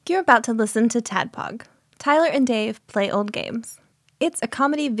You're about to listen to Tadpog. Tyler and Dave play old games. It's a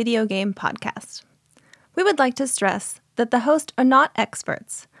comedy video game podcast. We would like to stress that the hosts are not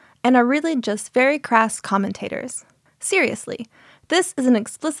experts and are really just very crass commentators. Seriously, this is an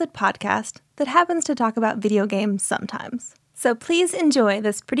explicit podcast that happens to talk about video games sometimes. So please enjoy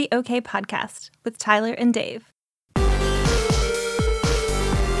this pretty okay podcast with Tyler and Dave.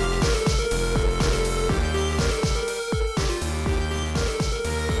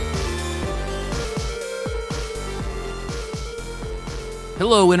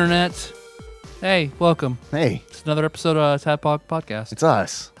 Hello, Internet. Hey, welcome. Hey. It's another episode of Tadpog Podcast. It's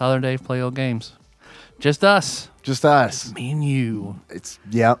us. Tyler and Dave play old games. Just us. Just us. Me and you.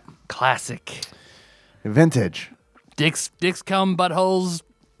 Yep. Classic. Vintage. Dicks come, buttholes,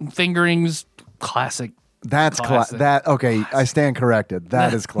 fingerings. Classic. That's Classic. okay, I stand corrected.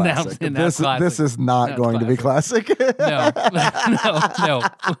 That is classic. This is not going to be classic. No.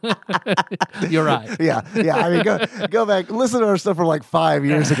 You're right. Yeah. I mean, go back, listen to our stuff from like 5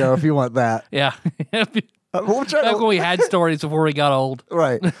 years ago if you want that. Yeah. We'll try Back when we had stories before we got old.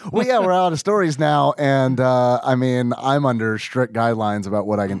 Right. Well, yeah, we're out of stories now, and I mean, I'm under strict guidelines about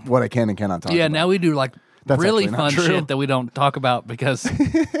what I can and cannot talk about. Yeah, now we do like That's really actually not fun true. shit that we don't talk about because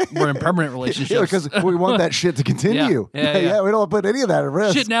we're in permanent relationships. Yeah, because we want that shit to continue. Yeah. We don't want to put any of that at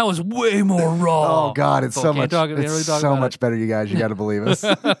risk. Shit now is way more raw. Oh God, it's so much. Can't It's talk so about much better, you guys. You got to believe us.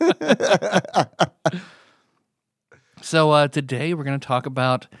 So today we're going to talk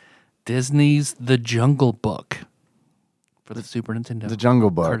about Disney's The Jungle Book for the Super Nintendo. The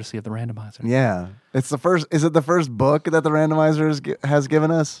Jungle Book, courtesy of the randomizer. Yeah, it's the first. Is it the first book that the randomizer has given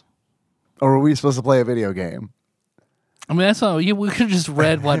us, or were we supposed to play a video game? I mean, that's all. We could have just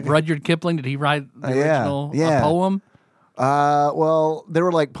read what Rudyard Kipling. Did he write the original poem? Well, there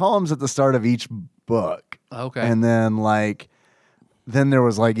were like poems at the start of each book. Okay, and then there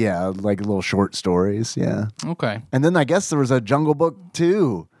was like little short stories. Yeah. Okay. And then I guess there was a Jungle Book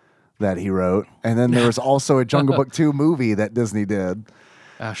 2 that he wrote, and then there was also a Jungle Book 2 movie that Disney did.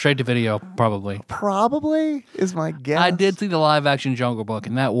 Straight to video, probably. Probably is my guess. I did see the live action Jungle Book,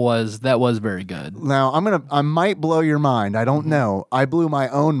 and that was very good. Now I might blow your mind. I don't know. I blew my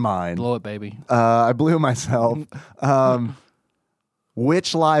own mind. Blow it, baby. I blew myself.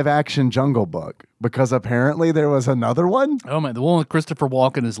 Which live action Jungle Book? Because apparently there was another one. Oh man, the one with Christopher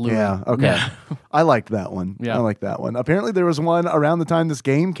Walken as Louie. Yeah. Okay. Yeah. I liked that one. Yeah. I liked that one. Apparently there was one around the time this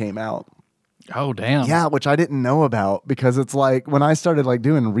game came out. Oh damn. Yeah, which I didn't know about because it's like when I started like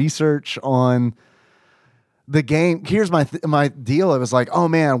doing research on the game. Here's my deal. It was like, oh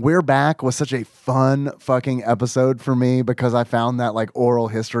man, We're Back was such a fun fucking episode for me because I found that like oral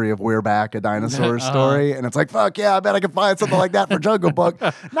history of We're Back, a dinosaur story, and it's like, fuck yeah, I bet I could find something like that for Jungle Book.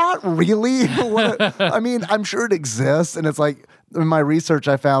 Not really. I mean, I'm sure it exists, and it's like in my research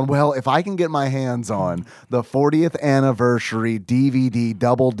I found, well, if I can get my hands on the 40th anniversary DVD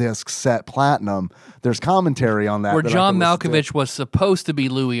double disc set platinum, there's commentary on that. Where that John Malkovich was supposed to be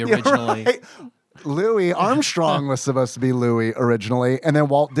Louie originally. Yeah, right. Louis Armstrong was supposed to be Louis originally, and then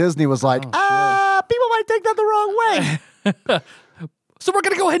Walt Disney was like, people might take that the wrong way. So we're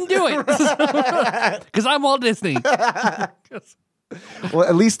going to go ahead and do it. Because I'm Walt Disney. Well,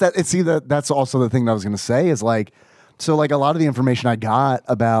 at least that's also the thing that I was going to say is like, so like a lot of the information I got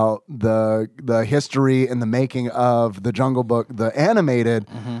about the history and the making of the Jungle Book, the animated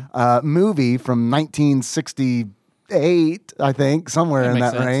movie from 1968, I think, somewhere in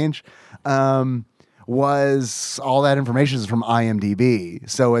that range, was all that information is from IMDb.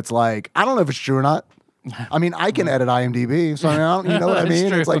 So it's like, I don't know if it's true or not. I mean, I can edit IMDb, so you know what I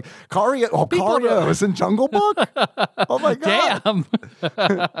mean? It's like, Cario is in Jungle Book? Oh my God. Damn.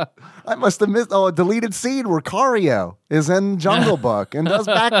 I must have missed a deleted scene where Cario is in Jungle Book and does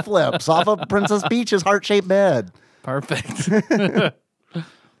backflips off of Princess Peach's heart-shaped bed. Perfect.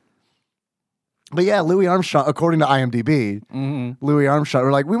 But yeah, Louis Armstrong, according to IMDb, Louis Armstrong,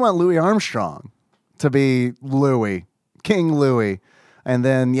 we're like, we want Louis Armstrong to be Louis, King Louis. And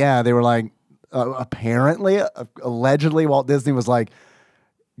then, yeah, they were like, apparently, allegedly, Walt Disney was like,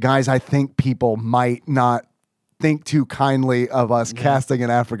 guys, I think people might not think too kindly of us casting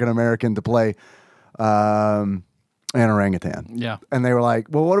an African-American to play an orangutan. Yeah. And they were like,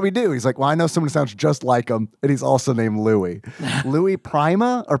 well, what do we do? He's like, well, I know someone who sounds just like him, and he's also named Louis. Louis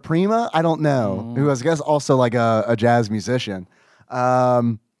Prima or Prima? I don't know. Who was, I guess, also like a jazz musician.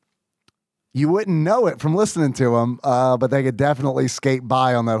 You wouldn't know it from listening to him, but they could definitely skate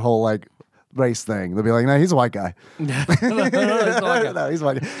by on that whole like race thing. They'll be like, no, he's a white guy. No, he's a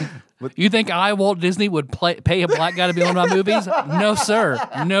white guy. You think I, Walt Disney, would pay a black guy to be in one of my movies? No, sir.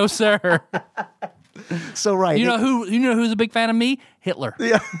 No, sir. So right, You know who's a big fan of me? Hitler.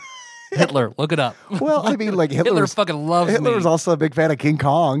 yeah. Hitler. Look it up. Well, I mean, like Hitler Hitler's fucking loves Hitler me. was also a big fan of King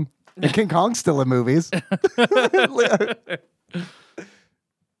Kong, and King Kong's still in movies.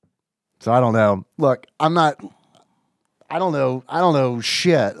 So I don't know. Look, I don't know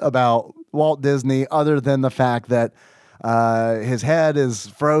shit about Walt Disney other than the fact that his head is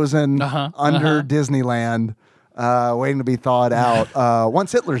frozen under Disneyland, waiting to be thawed out.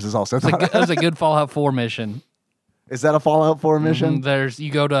 Once Hitler's is also thawed out. That was a good Fallout 4 mission. Is that a Fallout 4 mission?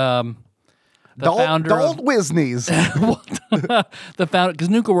 You go to the founder Dalt Wisneys. the founder, because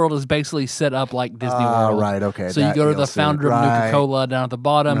Nuka World is basically set up like Disney World. Right, okay. So you that go to the DLC. founder of Right. Nuka Cola down at the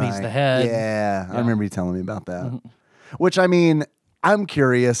bottom. He's Right. the head. Yeah, I remember you telling me about that. Which, I mean, I'm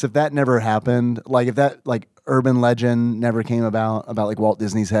curious if that never happened, like if that like urban legend never came about like Walt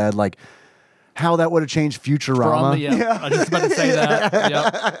Disney's head, like how that would have changed Futurama. Yeah. I was just about to say that.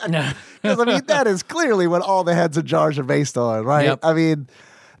 Yep. Because I mean, that is clearly what all the heads of jars are based on, right? Yep. I mean,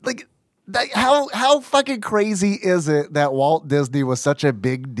 like, how fucking crazy is it that Walt Disney was such a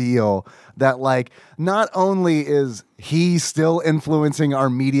big deal that like not only is he still influencing our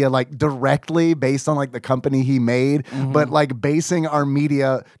media like directly based on like the company he made, but like basing our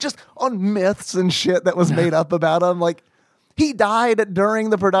media just on myths and shit that was made up about him, like. He died during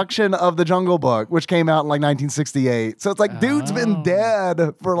the production of The Jungle Book, which came out in like 1968. So it's like, dude's been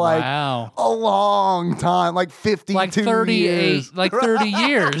dead for like Wow. a long time, like 52 Like 30 years. like 30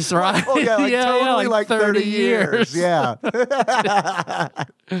 years, right? Oh, yeah, like totally like 30 years. years. Yeah.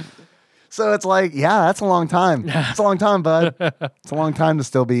 So it's like, yeah, that's a long time. It's a long time, bud. It's a long time to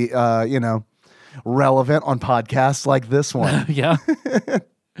still be, relevant on podcasts like this one. Yeah.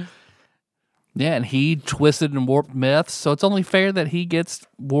 Yeah, and he twisted and warped myths, so it's only fair that he gets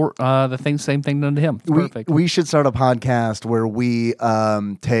same thing done to him. It's perfect. We should start a podcast where we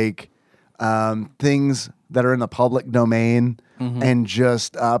take things that are in the public domain and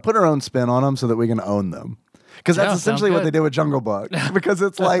just put our own spin on them so that we can own them. Because that's Yeah, essentially sounds what good. they did with Jungle Book. Because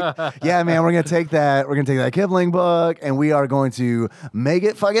it's like, yeah, man, we're gonna take that Kipling book and we are going to make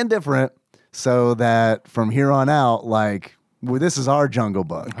it fucking different so that from here on out, like, well, this is our Jungle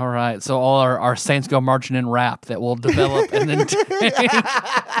Book. All right, so all our Saints Go Marching in rap that will develop and then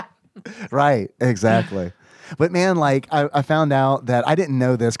Right, exactly. But man, like I found out that I didn't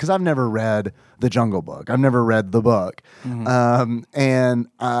know this because I've never read the Jungle Book. I've never read the book. And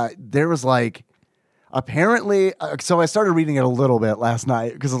there was like, apparently, so I started reading it a little bit last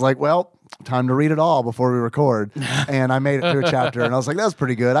night because I was like, well, time to read it all before we record. And I made it through a chapter and I was like, that's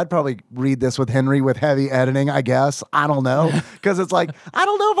pretty good. I'd probably read this with Henry with heavy editing, I guess. I don't know. Because it's like, I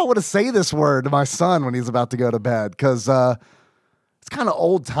don't know if I want to say this word to my son when he's about to go to bed because it's kind of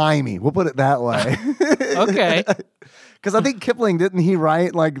old timey. We'll put it that way. okay. Because I think Kipling, didn't he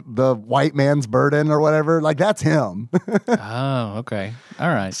write like The White Man's Burden or whatever? Like that's him. Oh, okay. All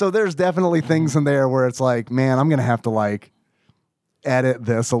right. So there's definitely things in there where it's like, man, I'm going to have to like edit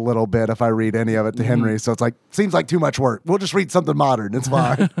this a little bit if I read any of it to Henry. So it's like, seems like too much work. We'll just read something modern. It's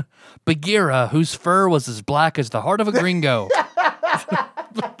fine. Bagheera, whose fur was as black as the heart of a gringo.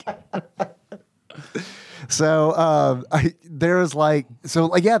 So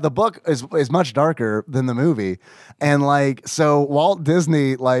the book is much darker than the movie, and like so Walt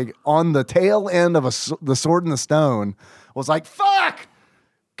Disney like on the tail end of the Sword in the Stone was like, fuck,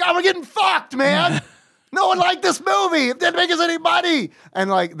 God, we're getting fucked, man. No one liked this movie. It didn't make us any money. And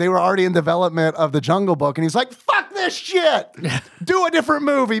like they were already in development of the Jungle Book, and he's like, fuck this shit. Do a different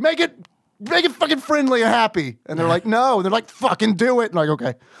movie. Make it fucking friendly and happy. And they're like, no. And they're like, fucking do it. And like,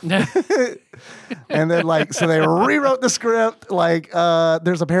 okay. And then like, so they rewrote the script. Like,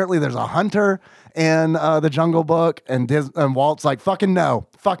 there's a hunter in the Jungle Book, and Walt's like, fucking no.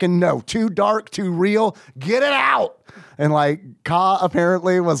 Too dark, too real. Get it out. And like Ka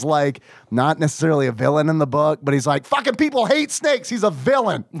apparently was like not necessarily a villain in the book, but he's like, fucking people hate snakes. He's a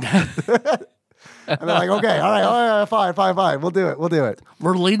villain. And they're like, okay, all right, fine. We'll do it.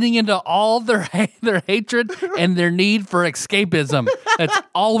 We're leaning into all their hatred and their need for escapism. That's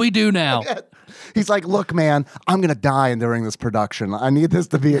all we do now. He's like, look, man, I'm going to die during this production. I need this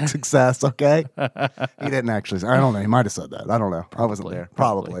to be a success, okay? He didn't actually say. I don't know. He might have said that. I don't know. I wasn't there.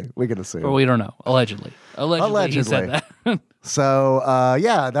 Probably. We could assume. Or we don't know. Allegedly. He said that. So,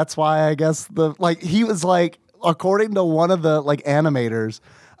 yeah, that's why I guess he was like, according to one of the like animators,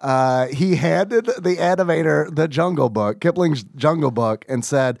 he handed the animator the Jungle Book, Kipling's Jungle Book, and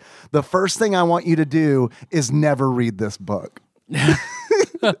said, the first thing I want you to do is never read this book.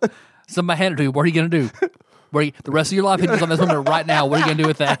 Somebody handed it to you. What are you going to do? The rest of your life hinges on this moment right now. What are you going to do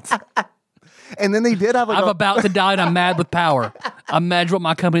with that? And then they did have I'm about to die and I'm mad with power. Imagine what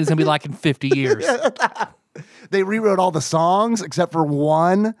my company's gonna be like in 50 years. They rewrote all the songs except for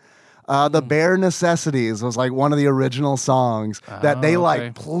one. The Bare Necessities was like one of the original songs that they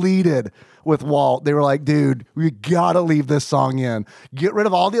like pleaded with Walt. They were like, dude, we gotta leave this song in. Get rid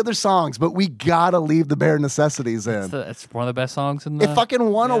of all the other songs, but we gotta leave the Bare Necessities in. It's one of the best songs in the. It fucking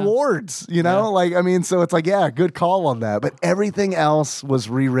won awards, you know? Yeah. Like, I mean, so it's like, yeah, good call on that. But everything else was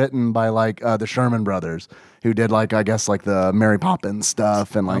rewritten by like the Sherman Brothers, who did like, I guess, like the Mary Poppins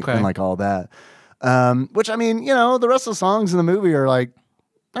stuff and like and like all that. Which I mean, you know, the rest of the songs in the movie are like,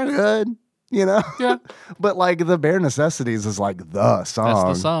 they're good, you know? Yeah. But like the Bare Necessities is like the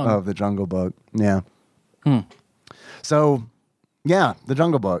song, of the Jungle Book. Yeah. So, yeah, the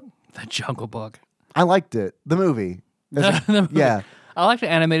Jungle Book. The Jungle Book. I liked it. The movie. The movie. Yeah. I liked the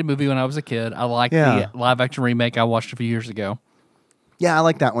animated movie when I was a kid. I liked the live action remake I watched a few years ago. Yeah, I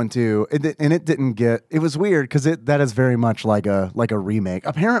like that one too. And it didn't get. It was weird because that is very much like a remake.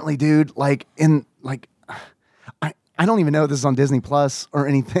 Apparently, dude, like in like, I don't even know if this is on Disney Plus or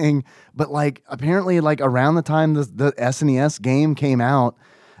anything, but like apparently, like around the time the SNES game came out,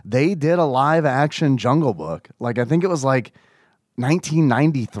 they did a live action Jungle Book. Like I think it was like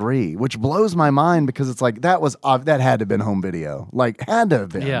 1993, which blows my mind because it's like that had to have been home video. Like had to have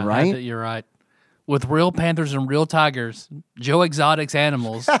been, right? You're right. With real panthers and real tigers, Joe Exotic's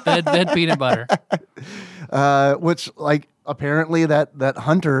animals, fed peanut butter. Which like apparently that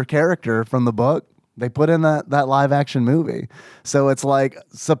hunter character from the book, they put in that live action movie. So it's like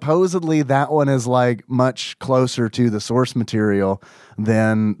supposedly that one is like much closer to the source material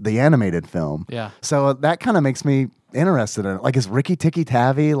than the animated film. Yeah. So that kind of makes me interested in it. Like, is Ricky Tikki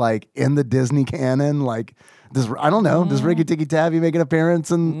Tavi like in the Disney canon? Like, does Ricky Tikki Tavi make an appearance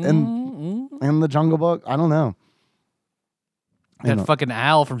in the Jungle Book? I don't know. That fucking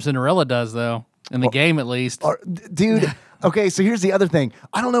owl from Cinderella does though. In the game, at least. Dude, okay, so here's the other thing.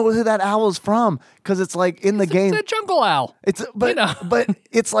 I don't know who that owl is from because it's like in the game. It's a jungle owl. But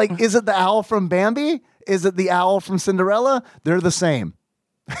it's like, is it the owl from Bambi? Is it the owl from Cinderella? They're the same.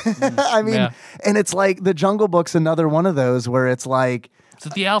 I mean, and it's like the Jungle Book's another one of those where it's like. Is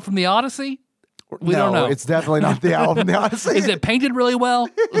it the owl from the Odyssey? We don't know. It's definitely not the owl from the Odyssey. Is it painted really well?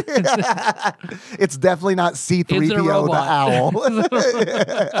 It's definitely not C-3PO the owl.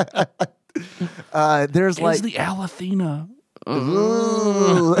 There's like the owl Athena.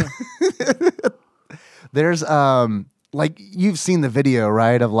 There's like you've seen the video,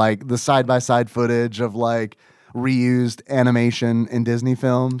 right? Of like the side-by-side footage of like reused animation in Disney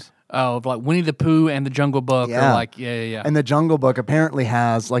films. Oh, like Winnie the Pooh and the Jungle Book. Yeah. Are like, yeah. And the Jungle Book apparently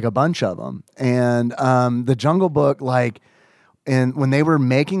has like a bunch of them. And the Jungle Book, like, and when they were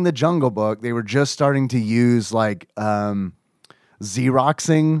making the Jungle Book, they were just starting to use like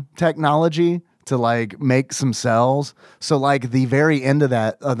Xeroxing technology to like make some cells. So like the very end of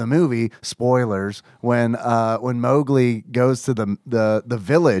the movie, spoilers, when Mowgli goes to the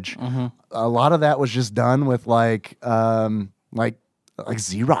village, a lot of that was just done with like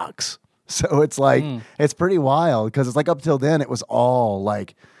Xerox. So it's like it's pretty wild because it's like up till then it was all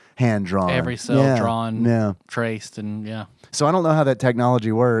like hand drawn. Every cell drawn, traced, and So I don't know how that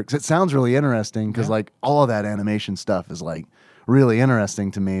technology works. It sounds really interesting because like all of that animation stuff is like really interesting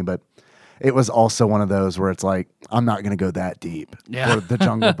to me, but it was also one of those where it's like, I'm not going to go that deep for the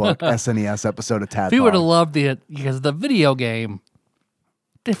Jungle Book SNES episode of Tad. If you would have loved it, because the video game,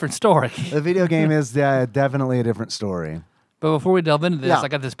 different story. The video game is definitely a different story. But before we delve into this, I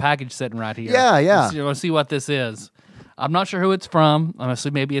got this package sitting right here. Yeah. You're going to see what this is. I'm not sure who it's from. I'm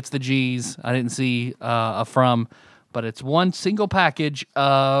assuming maybe it's the G's. I didn't see a from, but it's one single package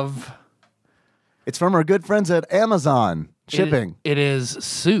of... It's from our good friends at Amazon Shipping. It is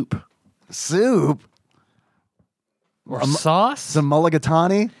soup. Soup? Or sauce? Some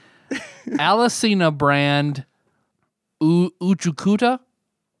mulligatawny? Alicina brand Uchukuta.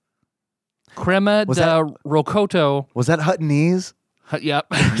 Crema de Rocoto. Was that Huttonese?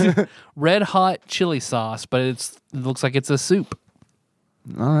 Yep. Red hot chili sauce, but it looks like it's a soup.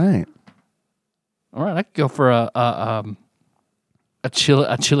 All right. I could go for a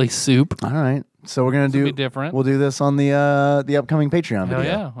chili soup. All right. So we're gonna do different. We'll do this on the upcoming Patreon video.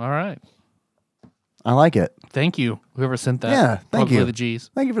 Yeah. All right. I like it. Thank you, whoever sent that. Yeah. Thank you. Probably the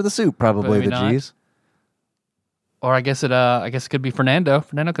G's. Thank you for the soup. Probably Maybe the not. G's. Or I guess it could be Fernando.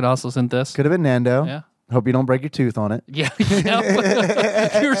 Fernando could also send this. Could have been Nando. Yeah. Hope you don't break your tooth on it. Yeah.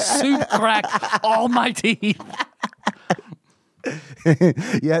 Your soup cracked all my teeth.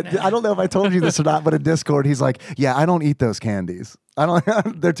 Yeah, I don't know if I told you this or not, but in Discord, he's like, "Yeah, I don't eat those candies. I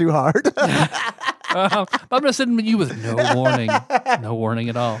don't. They're too hard." I'm going to send you with no warning. No warning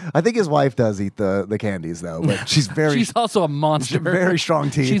at all. I think his wife does eat the candies though, but she's very She's also a monster. very strong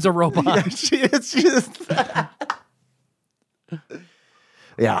teeth. She's a robot. Yeah, she is. She is.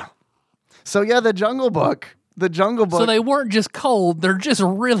 Yeah. So yeah, the Jungle Book. The Jungle Book. So they weren't just cold; they're just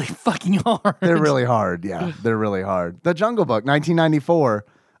really fucking hard. They're really hard. Yeah, they're really hard. The Jungle Book, 1994.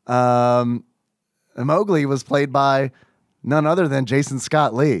 Mowgli was played by none other than Jason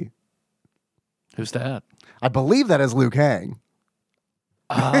Scott Lee. Who's that? I believe that is Liu Kang.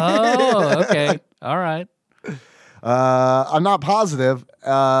 Oh, okay. All right. I'm not positive.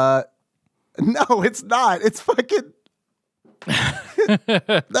 No, it's not. It's fucking.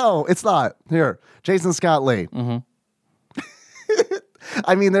 No, it's not. Here, Jason Scott Lee. Mm-hmm.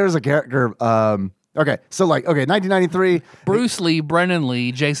 I mean, there's a character. Okay, so 1993. Bruce Lee, Brennan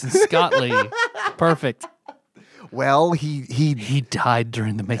Lee, Jason Scott Lee. Perfect. Well, he died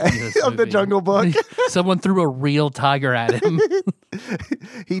during the making of this of the movie. Jungle Book. Someone threw a real tiger at him.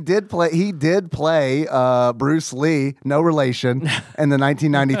 He did play Bruce Lee, no relation, in the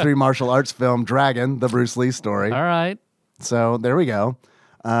 1993 martial arts film Dragon, the Bruce Lee story. All right. So there we go.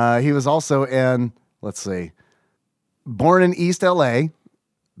 He was also in, let's see, Born in East LA,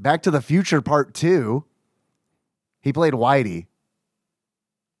 Back to the Future Part 2. He played Whitey.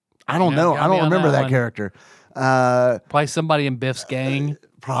 I don't know. I don't remember that character. Probably somebody in Biff's gang.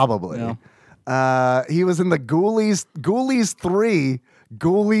 Probably. Yeah. He was in the Ghoulies 3,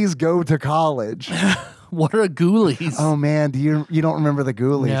 Ghoulies Go to College. What are ghoulies? Oh man, you don't remember the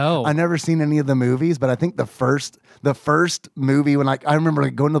Ghoulies? No. I've never seen any of the movies, but I think the first movie when I remember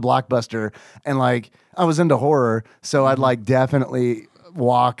going to the Blockbuster and I was into horror, so I'd definitely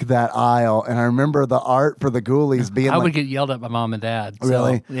walk that aisle, and I remember the art for the Ghoulies being I would get yelled at by mom and dad. So,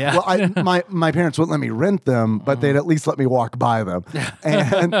 really? Yeah. Well, my parents wouldn't let me rent them, but they'd at least let me walk by them.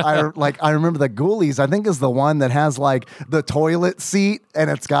 And I remember the Ghoulies, I think is the one that has the toilet seat and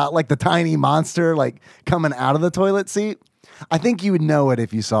it's got the tiny monster coming out of the toilet seat. I think you would know it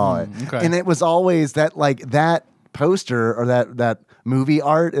if you saw it. Okay. And it was always that that poster or that movie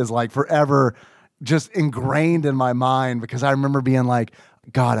art is forever just ingrained in my mind because I remember being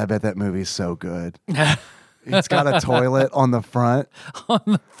God, I bet that movie's so good. It's got a toilet on the front. On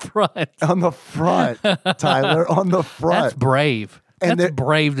the front. On the front, Tyler, on the front. That's brave. And That's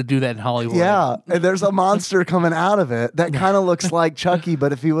brave to do that in Hollywood. Yeah, and there's a monster coming out of it that kind of looks like Chucky,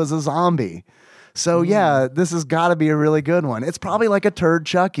 but if he was a zombie. So yeah, this has got to be a really good one. It's probably like a turd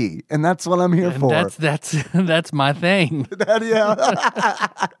Chucky, and that's what I'm here for. That's my thing.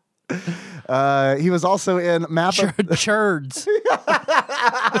 Yeah. He was also in Map of Churds.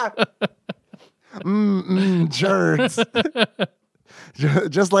 Jerds.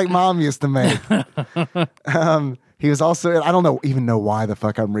 Just like mom used to make. He was also in, I don't even know why the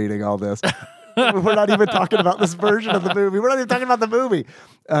fuck I'm reading all this. We're not even talking about this version of the movie. We're not even talking about the movie.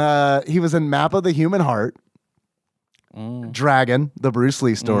 He was in Map of the Human Heart, Dragon, the Bruce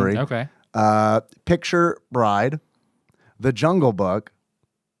Lee story. Okay. Picture Bride, The Jungle Book,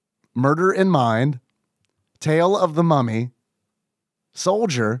 Murder in Mind, Tale of the Mummy,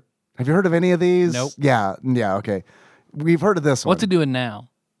 Soldier. Have you heard of any of these? Nope. Yeah, okay. We've heard of this one. What's he doing now?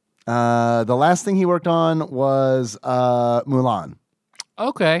 The last thing he worked on was Mulan.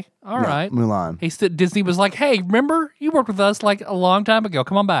 Okay. All right. Mulan. Disney was like, hey, remember? You worked with us a long time ago.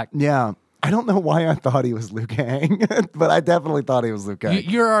 Come on back. Yeah. I don't know why I thought he was Liu Kang, but I definitely thought he was Liu Kang.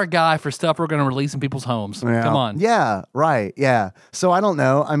 You're our guy for stuff we're going to release in people's homes. Yeah. Come on. Yeah, right. Yeah. So I don't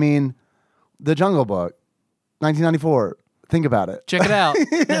know. I mean, The Jungle Book, 1994. Think about it. Check it out.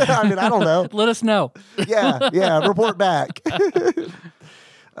 I mean, I don't know. Let us know. Yeah. Report back.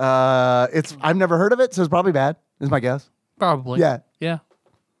 I've never heard of it, so it's probably bad, is my guess. Probably. Yeah. Yeah.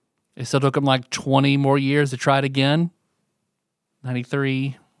 It still took him 20 more years to try it again.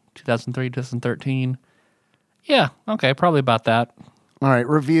 93, 2003, 2013. Yeah. Okay. Probably about that. All right.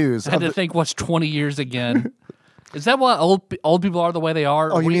 Reviews. I had to think, what's 20 years again? Is that why old people are the way they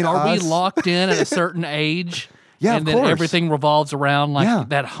are? Oh, you mean are us? we locked in at a certain age? Yeah, and of then course. everything revolves around Yeah.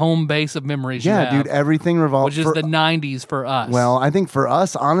 that home base of memories. Yeah, you have, dude, everything revolves. which is the 90s for us. Well, I think for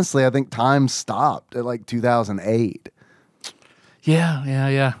us, honestly, I think time stopped at 2008. Yeah.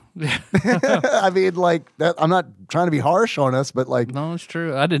 I mean, that. I'm not trying to be harsh on us, but No, it's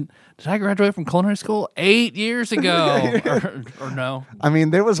true. Did I graduate from culinary school 8 years ago? or no? I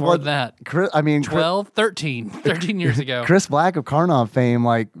mean, there was More one. than that. 12, 13 years ago. Chris Black of Karnov fame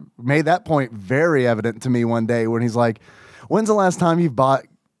made that point very evident to me one day when he's like, "When's the last time you've bought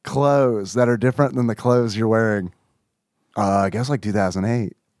clothes that are different than the clothes you're wearing?" I guess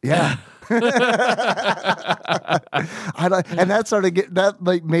 2008. Yeah. And that started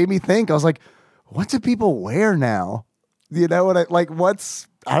made me think. I was like, what do people wear now? You know what?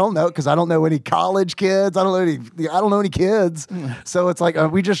 I don't know, because I don't know any college kids. I don't know any kids. So it's like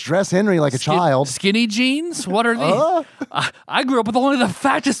we just dress Henry like a child. Skinny jeans? What are these? I grew up with only the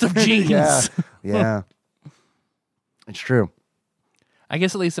fattest of jeans. Yeah. It's true. I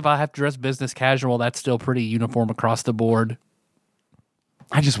guess at least if I have to dress business casual, that's still pretty uniform across the board.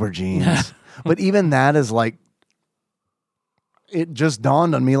 I just wear jeans. But even that is like, it just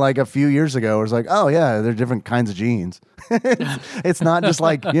dawned on me like a few years ago. It was like, oh yeah, there are different kinds of jeans. It's not just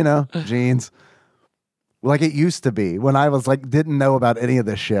like, jeans. Like it used to be when I was like, didn't know about any of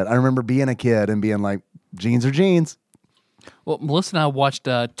this shit. I remember being a kid and being like, jeans are jeans. Well, Melissa and I watched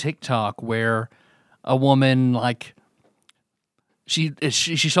a TikTok where a woman, like, she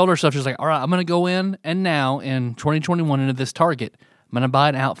sold herself. She was like, all right, I'm going to go in and now in 2021 into this Target. I'm going to buy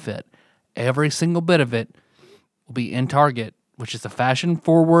an outfit. Every single bit of it will be in Target, which is a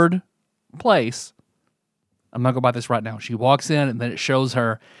fashion-forward place. I'm going to go buy this right now. She walks in, and then it shows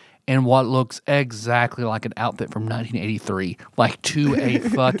her in what looks exactly like an outfit from 1983, like to a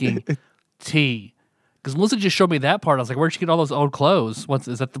fucking T. Because Melissa just showed me that part. I was like, where'd she get all those old clothes?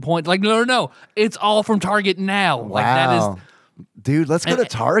 Is that the point? Like, no. It's all from Target now. Wow. Like, that is... Dude, let's go to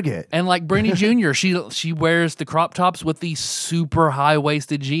Target. And like Brandy Jr., she wears the crop tops with these super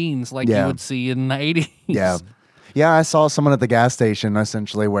high-waisted jeans like you would see in the 80s. Yeah. Yeah, I saw someone at the gas station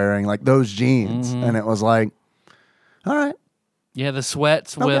essentially wearing like those jeans. And it was like, all right. Yeah, the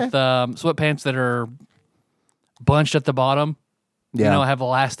sweats with sweatpants that are bunched at the bottom. Yeah. Have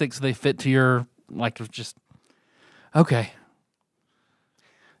elastics so they fit to your, like, just, okay.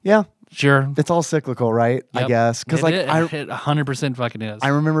 Yeah. Sure. It's all cyclical, right? Yep. I guess. Because like it 100% fucking is. I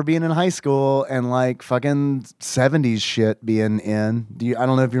remember being in high school and like fucking 70s shit being in. I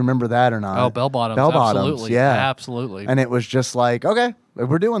don't know if you remember that or not. Oh, bell bottoms. Absolutely. Yeah. Absolutely. And it was just like, okay,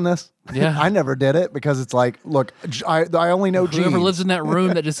 we're doing this. Yeah. I never did it because it's like, look, I only know jeans. Whoever lives in that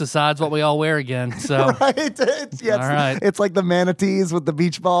room that just decides what we all wear again. So right? It's like the manatees with the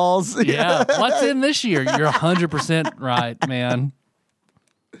beach balls. Yeah. What's in this year? You're 100% right, man.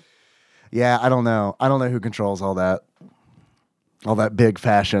 Yeah, I don't know. I don't know who controls all that big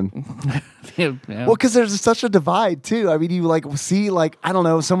fashion. Yeah. Well, because there's such a divide too. I mean, you like see like, I don't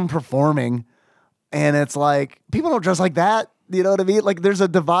know, someone performing and it's like, people don't dress like that. You know what I mean? Like there's a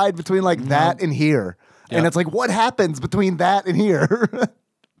divide between like that and here. Yep. And it's like, what happens between that and here?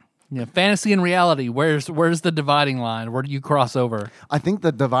 Yeah, fantasy and reality. Where's the dividing line? Where do you cross over? I think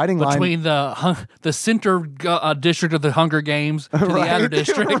the dividing line between the center district of the Hunger Games to the outer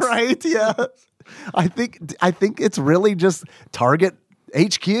districts. Right? Yeah. I think it's really just Target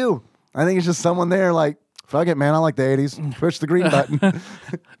HQ. I think it's just someone there like, fuck it, man. I like the 80s. Push the green button.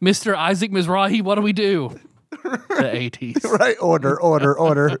 Mr. Isaac Mizrahi, what do we do? The 80s. Right.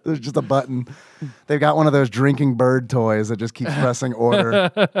 Order. There's just a button. They've got one of those drinking bird toys that just keeps pressing order.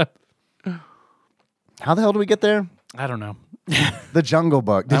 How the hell do we get there? I don't know. The Jungle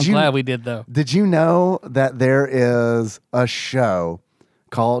Book. I'm glad we did, though. Did you know that there is a show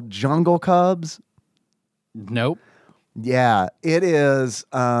called Jungle Cubs? Nope. Yeah, it is.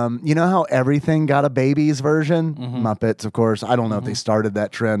 You know how everything got a baby's version? Muppets, of course. I don't know if they started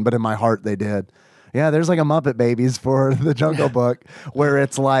that trend, but in my heart they did. Yeah, there's like a Muppet Babies for the Jungle Book where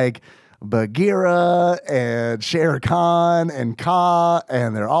it's like Bagheera and Shere Khan and Kaa,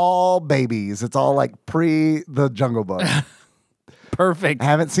 and they're all babies. It's all like pre the Jungle Book. Perfect. I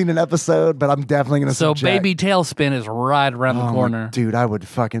haven't seen an episode, but I'm definitely going to So Baby Tailspin is right around the corner. Dude, I would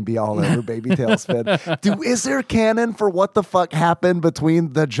fucking be all over Baby Tailspin. Dude, is there canon for what the fuck happened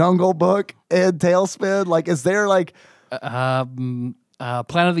between the Jungle Book and Tailspin? Like, is there like... Planet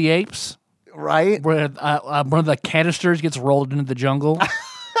of the Apes? Right? Where one of the canisters gets rolled into the jungle.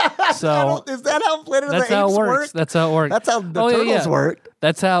 So is that how Planet of the Apes works? That's how it works. That's how the turtles work.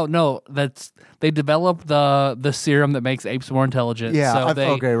 That's how they develop the serum that makes apes more intelligent. Yeah. So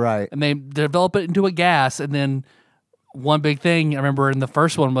okay. Right. And they develop it into a gas, and then one big thing I remember in the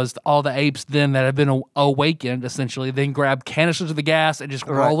first one was all the apes then that have been awakened essentially then grab canisters of the gas and just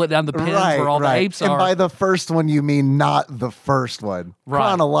roll it down the pins where all the apes are. And by the first one, you mean not the first one. Right.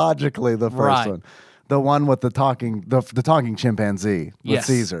 Chronologically, the first one. The one with the talking chimpanzee with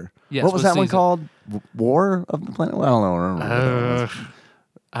Caesar. Yes, what was that Caesar. one called? War of the Planet? I don't know.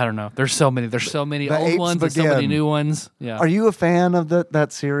 I don't know. There's so many. There's so many The old Apes ones and so Begin. many new ones. Yeah. Are you a fan of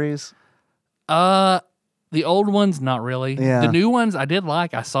that series? The old ones, not really. Yeah. The new ones, I did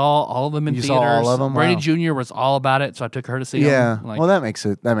like. I saw all of them in You theaters. saw all of them? Brady Wow. Jr. was all about it, so I took her to see Yeah. them. Well, that makes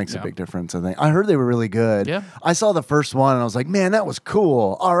a big difference, I think. I heard they were really good. Yeah. I saw the first one and I was like, man, that was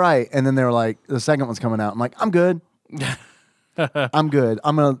cool. All right. And then they were like, the second one's coming out. I'm like, I'm good. I'm good.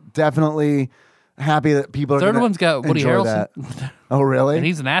 I'm going to definitely happy that people are Third gonna one's got Woody enjoy Harrelson. that. Oh, really? And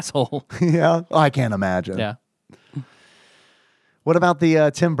he's an asshole. Yeah. Oh, I can't imagine. Yeah. What about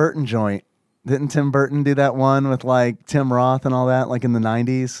the Tim Burton joint? Didn't Tim Burton do that one with like Tim Roth and all that, like in the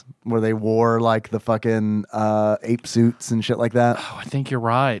 90s, where they wore like the fucking ape suits and shit like that? Oh, I think you're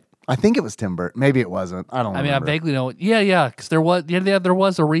right. I think it was Tim Burton. Maybe it wasn't. I don't I mean, I remember. vaguely know. Yeah, because there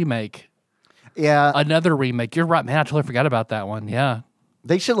was a remake. Yeah. Another remake. You're right, man. I totally forgot about that one. Yeah.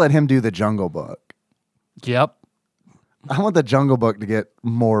 They should let him do the Jungle Book. Yep. I want the Jungle Book to get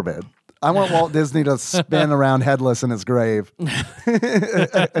morbid. I want Walt Disney to spin around headless in his grave.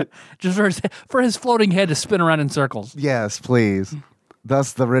 Just for his floating head to spin around in circles. Yes, please.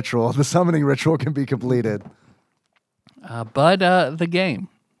 Thus the ritual, the summoning ritual can be completed. But the game.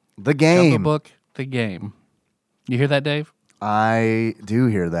 The Jungle game. Book, the game. You hear that, Dave? I do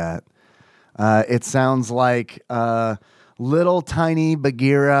hear that. It sounds like little tiny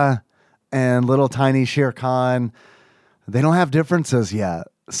Bagheera and little tiny Shere Khan. They don't have differences yet.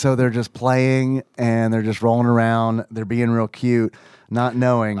 So they're just playing and they're just rolling around. They're being real cute, not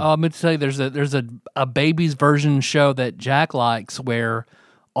knowing. I'm going to tell you, there's a baby's version show that Jack likes where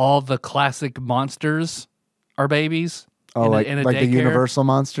all the classic monsters are babies. Oh, like the daycare. Universal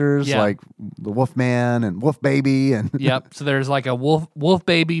monsters, Yeah. like the Wolfman and Wolf Baby, and Yep. So there's like a wolf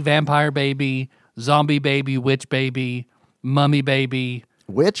baby, vampire baby, zombie baby, witch baby, mummy baby.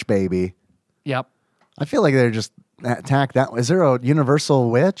 Witch Baby. Yep. I feel like they're just attack that. Is there a Universal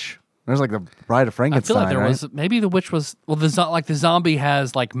witch? There's like the Bride of I Frankenstein. feel like there right? was maybe the witch was the zombie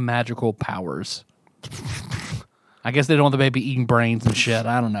has like magical powers. I guess they don't want the baby eating brains and shit.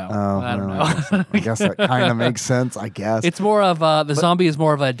 I don't know. I don't know. I guess that kind of makes sense. I guess It's more of the zombie is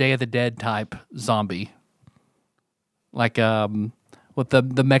more of a Day of the Dead type zombie, like with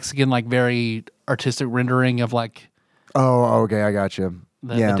the Mexican like very artistic rendering of like Oh, okay, I got you.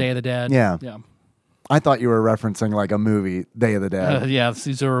 the yeah, Day of the Dead. Yeah. yeah, I thought you were referencing like a movie, Day of the Dead. yeah.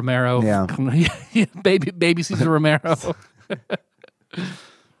 Cesar Romero. Yeah. baby Cesar Romero.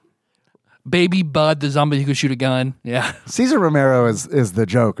 Baby Bud, the zombie who could shoot a gun. Yeah, Cesar Romero is the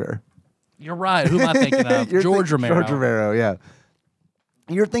Joker. you're right. Who am I thinking of? You're George Romero. George Romero, yeah.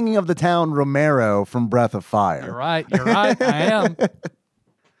 You're thinking of the town Romero from Breath of Fire. You're right. You're right. I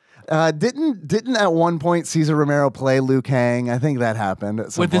am. Didn't at one point Cesar Romero play Liu Kang? I think that happened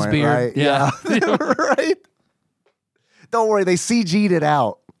at some With his point, beard, right? yeah. Right. Don't worry, they CG'd it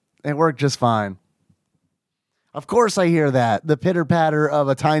out. It worked just fine. Of course, I hear that the pitter patter of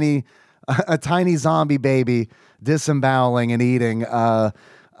a tiny zombie baby disemboweling and eating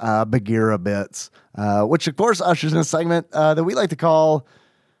Bagheera bits, which of course ushers in a segment that we like to call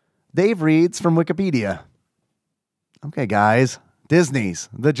Dave Reads from Wikipedia. Okay, guys. Disney's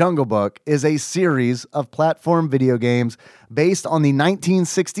The Jungle Book is a series of platform video games based on the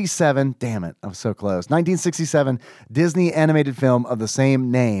 1967, damn it, I was so close, 1967 Disney animated film of the same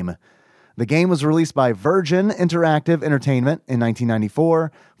name. The game was released by Virgin Interactive Entertainment in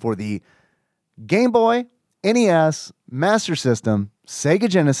 1994 for the Game Boy, NES, Master System, Sega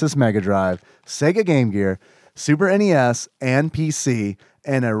Genesis Mega Drive, Sega Game Gear, Super NES, and PC,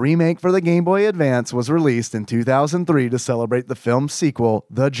 and a remake for the Game Boy Advance was released in 2003 to celebrate the film's sequel,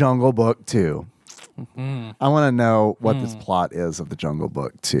 The Jungle Book 2. I want to know what this plot is of The Jungle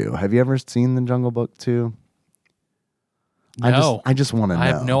Book 2. Have you ever seen The Jungle Book 2? No. I just want to know. I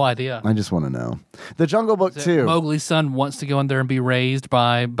have no idea. I just want to know. The Jungle Book 2. Mowgli's son wants to go in there and be raised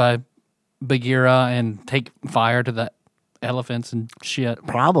by Bagheera and take fire to the elephants and shit.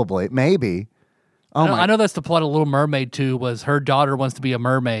 Probably. Maybe. Oh I know that's the plot of Little Mermaid 2 was her daughter wants to be a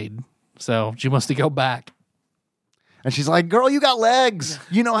mermaid, so she wants to go back. And she's like, girl, you got legs.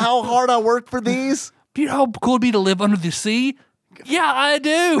 You know how hard I worked for these? Do you know how cool it'd be to live under the sea? Yeah, I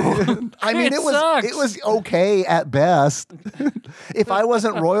do. I mean, sucks. it was okay at best. If I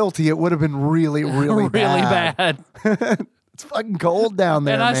wasn't royalty, it would have been really, really bad. It's fucking cold down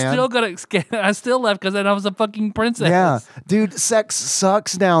there, And I man. I still left because then I was a fucking princess. Yeah. Dude, sex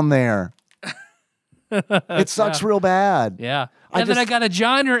sucks down there. It sucks real bad. Yeah. I And then I just- got a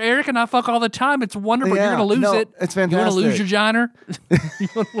giner, Eric, and I fuck all the time. It's wonderful. Yeah. You're going to lose No, it. it's You want to lose fantastic. your giner?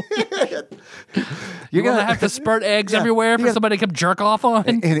 You're going to have to spurt eggs everywhere for somebody to come jerk off on?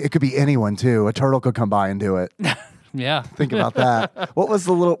 And it could be anyone too. A turtle could come by and do it. Yeah. Think about that. What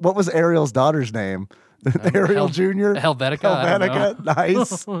was Ariel's daughter's name? Ariel Jr.? Helvetica. I don't know.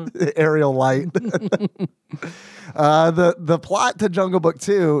 Helvetica. Nice. Ariel Light. The plot to Jungle Book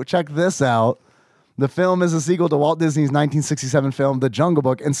 2, check this out. The film is a sequel to Walt Disney's 1967 film, The Jungle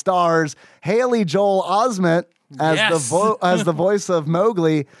Book, and stars Haley Joel Osment as Yes. as the voice of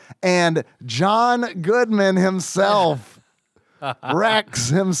Mowgli and John Goodman himself. Rex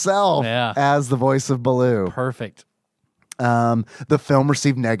himself Yeah. as the voice of Baloo. Perfect. The film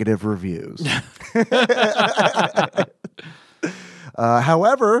received negative reviews.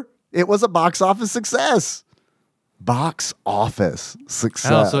 However, it was a box office success. Box office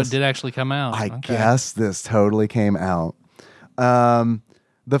success. Oh, so it did actually come out. I Okay. guess this totally came out.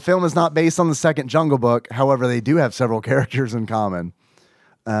 The film is not based on the second Jungle Book. However, they do have several characters in common.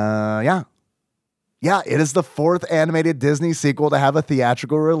 Yeah, it is the fourth animated Disney sequel to have a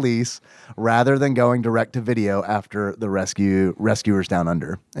theatrical release rather than going direct to video after the Rescuers Down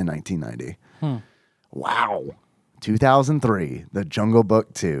Under in 1990. Wow. 2003, The Jungle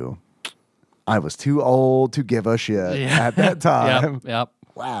Book 2. I was too old to give a shit at that time. Yep.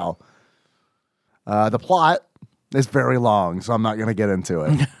 Wow. The plot is very long, so I'm not going to get into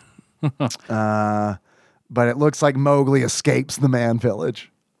it. But it looks like Mowgli escapes the man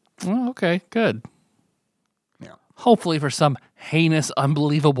village. Oh, okay, good. Yeah. Hopefully for some heinous,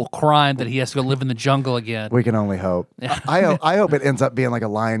 unbelievable crime that he has to go live in the jungle again. We can only hope. I hope it ends up being like a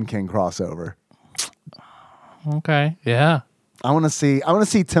Lion King crossover. Okay, yeah. I want to see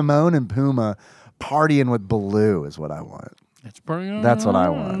Timon and Pumbaa partying with Baloo is what I want. It's pretty, That's what I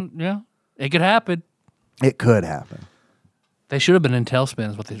want. Yeah, it could happen. It could happen. They should have been in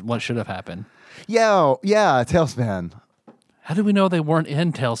Tailspin is what should have happened. Yeah, Tailspin. How do we know they weren't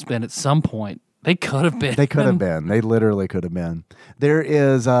in Tailspin at some point? They could have been. They could have been. They literally could have been. There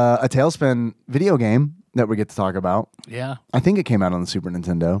is a Tailspin video game that we get to talk about. Yeah, I think it came out on the Super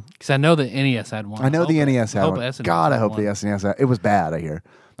Nintendo. because I know the NES had one. I know the hope NES had one. SNES God, I had hope one. the SNES had. It was bad, I hear.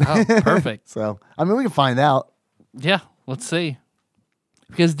 Oh, perfect. So, I mean, we can find out. Yeah, let's see.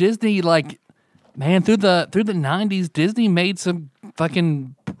 Because Disney, man, through the 90s, Disney made some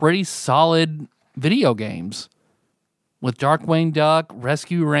fucking pretty solid video games with Darkwing Duck,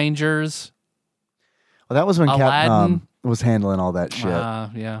 Rescue Rangers. Well, that was when Aladdin. Capcom was handling all that shit.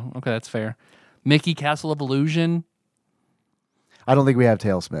 Yeah, okay, that's fair. Mickey Castle of Illusion. I don't think we have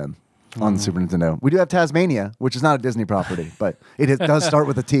Tailspin on the Super Nintendo. We do have Tasmania, which is not a Disney property, but does start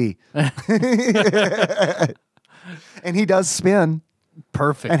with a T. And he does spin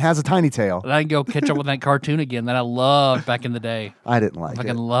Perfect. and has a tiny tail. And I can go catch up with that cartoon again that I loved back in the day. I didn't like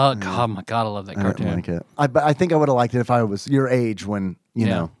Fucking it. love. Oh my god, I love that I cartoon. didn't like it. But I think I would have liked it if I was your age when, you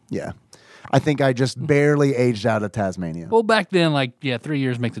Yeah. know, yeah. I think I just barely aged out of Tasmania. Well, back then, 3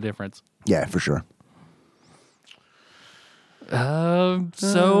 years makes a difference. Yeah, for sure.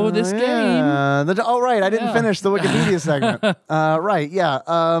 So this game. Right, I didn't Yeah. finish the Wikipedia segment. Right, yeah.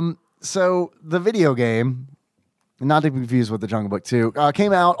 So the video game, not to be confused with the Jungle Book 2,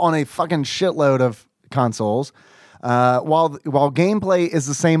 came out on a fucking shitload of consoles. While gameplay is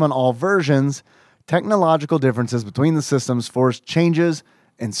the same on all versions, technological differences between the systems forced changes,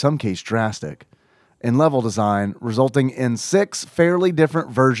 in some case drastic, in level design, resulting in 6 fairly different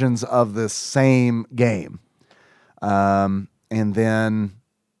versions of the same game. And then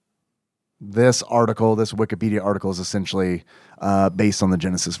this Wikipedia article is essentially based on the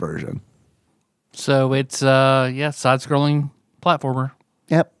Genesis version. So it's side-scrolling platformer.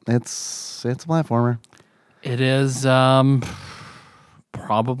 Yep, it's a platformer. It is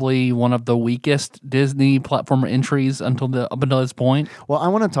probably one of the weakest Disney platformer entries up until this point. Well, I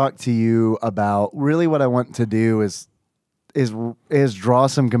want to talk to you about really what I want to do is draw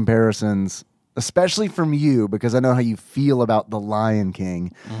some comparisons, especially from you, because I know how you feel about The Lion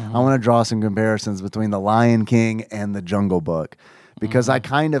King. I want to draw some comparisons between The Lion King and The Jungle Book, because I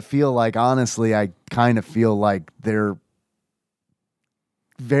kind of feel like, honestly, they're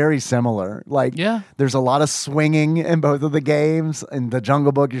very similar. Yeah. There's a lot of swinging in both of the games. In The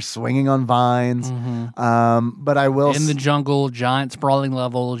Jungle Book, you're swinging on vines. But I will In the jungle, giant sprawling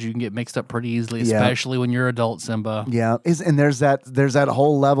levels, you can get mixed up pretty easily, Yeah. especially when you're adult Simba. Yeah, and there's that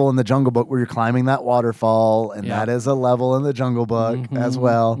whole level in the Jungle Book where you're climbing that waterfall, and Yeah. that is a level in the Jungle Book as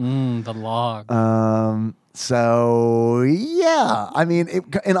well. The log. So yeah, I mean,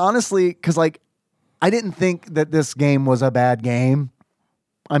 and honestly, because I didn't think that this game was a bad game.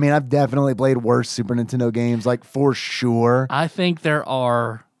 I mean, I've definitely played worse Super Nintendo games, for sure. I think there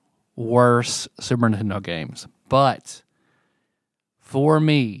are worse Super Nintendo games, but for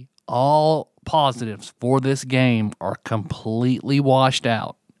me, all positives for this game are completely washed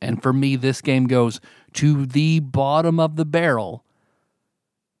out. And for me, this game goes to the bottom of the barrel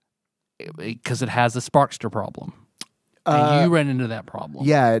because it has a Sparkster problem. And you ran into that problem.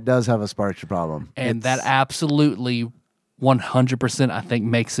 Yeah, it does have a Sparkster problem, And that absolutely 100% I think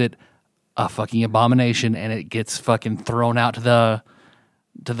makes it a fucking abomination, and it gets fucking thrown out to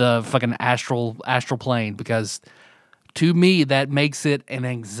the fucking astral plane, because to me that makes it an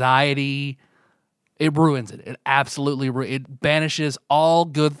anxiety It ruins it. It absolutely it banishes all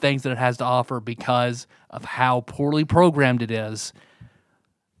good things that it has to offer because of how poorly programmed it is.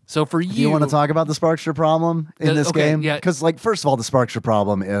 So for you, Do you want to talk about the Sparkster problem in this game? Yeah. Because, like, first of all, the Sparkster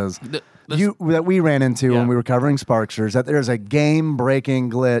problem is the- that we ran into Yeah. when we were covering Sparksters, that there's a game-breaking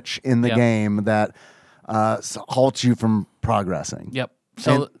glitch in the Yep. game that halts you from progressing. Yep.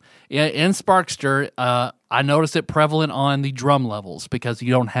 So yeah, in Sparkster, I noticed it prevalent on the drum levels because you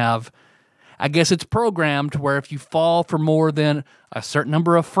don't have. I guess it's programmed where if you fall for more than a certain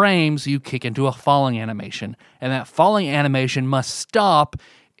number of frames, you kick into a falling animation, and that falling animation must stop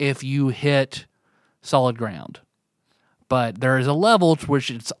if you hit solid ground. But there is a level to which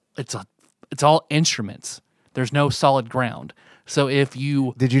it's all instruments. There's no solid ground. So if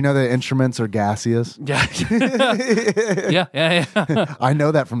you Did you know that instruments are gaseous? yeah yeah. I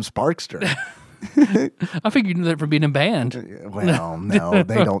know that from Sparkster. I figured you knew that from being in band. Well, no,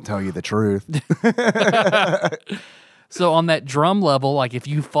 they don't tell you the truth. So on that drum level, like if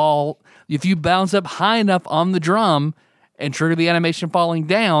you bounce up high enough on the drum and trigger the animation falling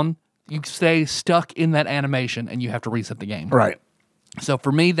down, you stay stuck in that animation and you have to reset the game. Right. So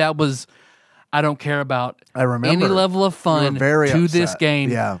for me, that was, I don't care about I remember. any level of fun You were very to this upset. game.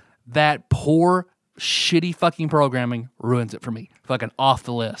 Yeah. That poor, shitty fucking programming ruins it for me. Fucking off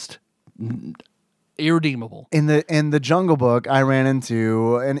the list. Irredeemable. In the Jungle Book, I ran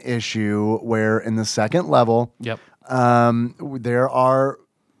into an issue where in the second level, Yep. there are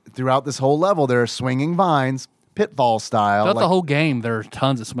throughout this whole level there are swinging vines, pitfall style. Throughout like- the whole game, there are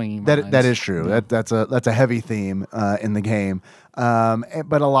tons of swinging vines. that is true. That's a heavy theme in the game.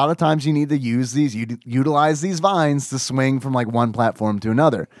 But a lot of times you need to utilize these vines to swing from like one platform to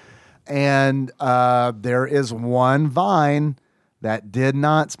another. And there is one vine that did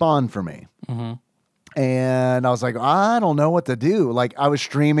not spawn for me. Mm-hmm. And I was like, I don't know what to do. Like I was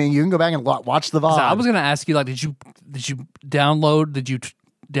streaming. You can go back and watch the VOD. So I was going to ask you, like, did you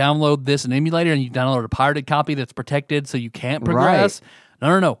download this in emulator and you download a pirated copy that's protected so you can't progress?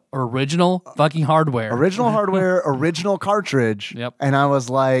 No. Original fucking hardware. Original hardware, original cartridge. Yep. And I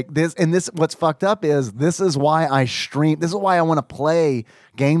was like, what's fucked up is this is why I stream. This is why I want to play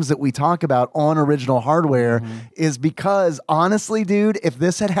games that we talk about on original hardware is because honestly, dude, if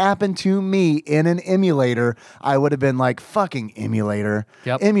this had happened to me in an emulator, I would have been like, fucking emulator.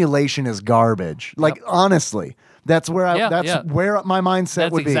 Yep. Emulation is garbage. Like, honestly, that's where where my mindset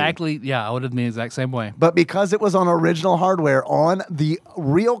That's would be. exactly, I would have been the exact same way. But because it was on original hardware on the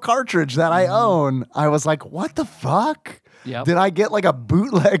real cartridge that I own, I was like, what the fuck? Yep. Did I get like a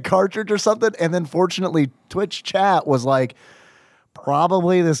bootleg cartridge or something? And then fortunately, Twitch chat was like,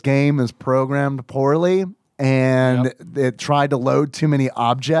 probably this game is programmed poorly and it tried to load too many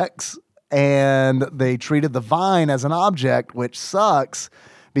objects and they treated the vine as an object, which sucks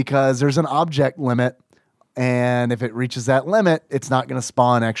because there's an object limit. And if it reaches that limit, it's not going to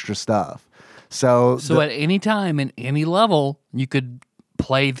spawn extra stuff. So at any time in any level, you could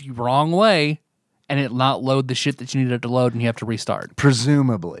play the wrong way and it not load the shit that you needed to load and you have to restart.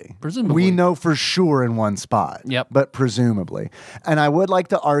 Presumably. We know for sure in one spot. Yep. But presumably. And I would like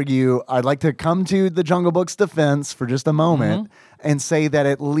to argue, I'd like to come to the Jungle Book's defense for just a moment and say that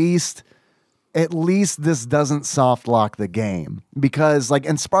at least this doesn't soft lock the game. Because like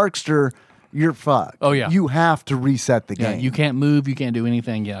in Sparkster, you're fucked. Oh, yeah. You have to reset the Yeah, game. you can't move, you can't do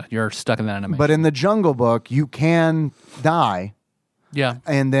anything. Yeah, you're stuck in that animation. But in the Jungle Book, you can die yeah,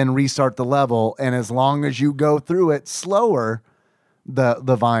 and then restart the level. And as long as you go through it slower, the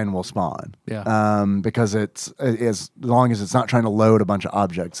vine will spawn. Yeah. Because it's as long as it's not trying to load a bunch of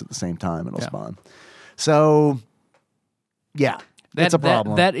objects at the same time, it'll spawn. So, yeah, it's a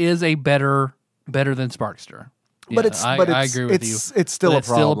problem. That is a better than Sparkster. But I agree with you. It's still But a it's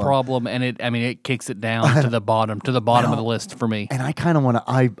problem. still a problem, and it kicks it down to the bottom of the list for me. And I kind of want to.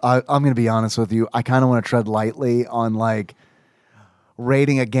 I'm going to be honest with you. I kind of want to tread lightly on like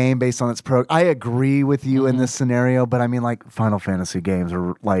rating a game based on its pro. I agree with you in this scenario, but I mean, like Final Fantasy games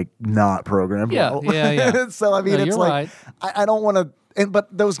are like not programmed. Yeah, well. yeah. So I mean, No, it's you're like I don't want to. But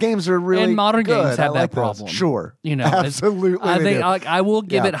those games are really And modern good. games I have that like those. problem. Sure, You know, it's- absolutely. I they think do. I will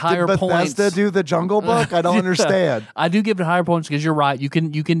give it higher Did points. Bethesda do the Jungle Book? I don't understand. I do give it higher points because you're right. You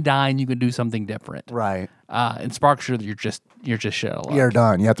can die and you can do something different. Right. In Sparkster, you're just shit out of luck. You're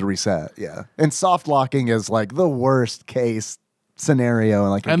done. You have to reset. Yeah. And soft locking is like the worst case scenario.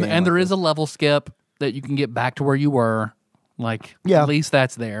 Like And there is a level skip that you can get back to where you were. Like, Yeah. at least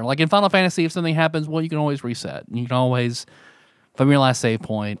that's there. Like in Final Fantasy, if something happens, well, you can always reset. You can always, from your last save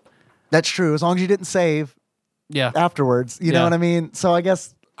point. That's true. As long as you didn't save Yeah. afterwards. You know Yeah. what I mean? So I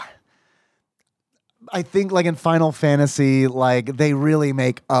guess I think like in Final Fantasy, like they really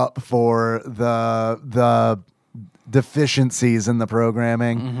make up for the deficiencies in the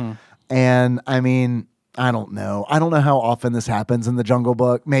programming. And I mean, I don't know how often this happens in the Jungle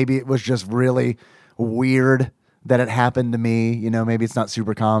Book. Maybe it was just really weird that it happened to me. You know, maybe it's not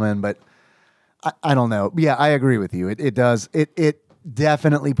super common, but I don't know. Yeah, I agree with you. It does. It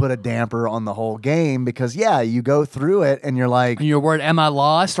definitely put a damper on the whole game because, yeah, you go through it and you're like... And you're worried, am I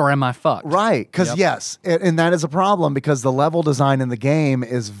lost or am I fucked? Right, because yes, and that is a problem because the level design in the game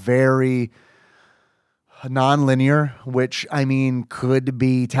is very non-linear, which, I mean, could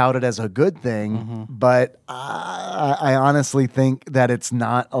be touted as a good thing, but I honestly think that it's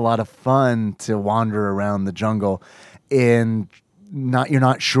not a lot of fun to wander around the jungle and you're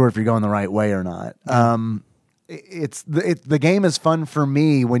not sure if you're going the right way or not. The game is fun for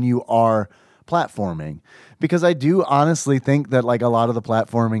me when you are platforming because I do honestly think that like a lot of the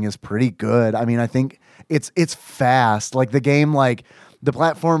platforming is pretty good. I mean, I think it's fast. Like the game, like the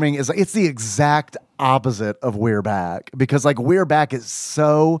platforming is it's the exact opposite of We're Back because like We're Back is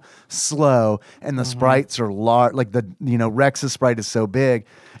so slow and the sprites are large. Like Rex's sprite is so big.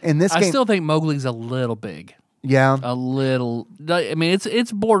 In this game, I still think Mowgli's a little big. Yeah, a little. I mean,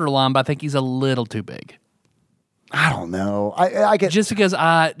 it's borderline, but I think he's a little too big. I don't know. I get just because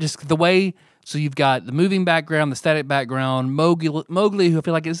just the way. So you've got the moving background, the static background. Mowgli, who I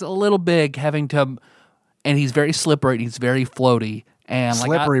feel like is a little big, having to, and he's very slippery. And he's very floaty, and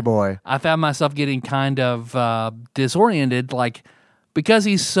slippery boy. I found myself getting kind of disoriented, like because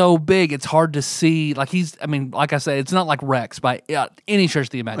he's so big. It's hard to see. Like I mean, like I said, it's not like Rex by any stretch of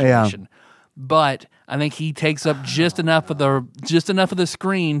the imagination. Yeah. But I think he takes up just enough of the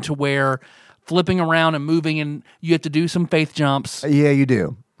screen to where flipping around and moving, and you have to do some faith jumps. Yeah, you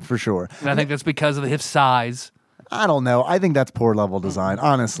do, for sure. And I think that's because of his size. I don't know. I think that's poor level design,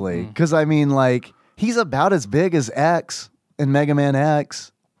 honestly. Because, I mean, like, he's about as big as X in Mega Man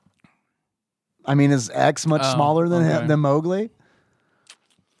X. I mean, is X much smaller than Mowgli?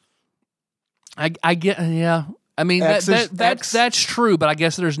 I get, yeah. I mean, that's true, but I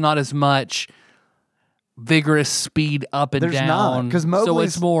guess there's not as much vigorous speed up and There's down. Not because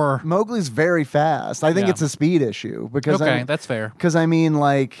Mowgli's very fast. I think it's a speed issue because that's fair. Because I mean,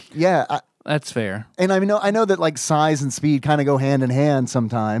 like, that's fair. And I know that like size and speed kind of go hand in hand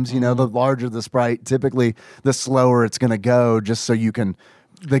sometimes. You know, the larger the sprite, typically the slower it's going to go, just so you can.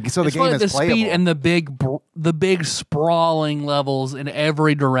 The game is playable. Speed and the big sprawling levels in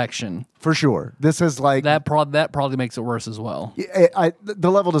every direction. For sure, this is like that probably makes it worse as well.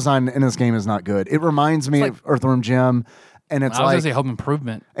 The level design in this game is not good. It reminds me of Earthworm Jim, and it's I was gonna say Home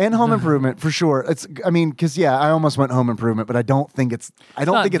Improvement and Home Improvement for sure. I almost went Home Improvement, but I don't think it's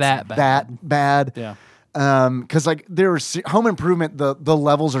that bad. Yeah, because like there's Home Improvement, the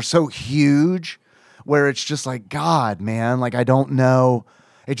levels are so huge, where it's just like God, man, like I don't know.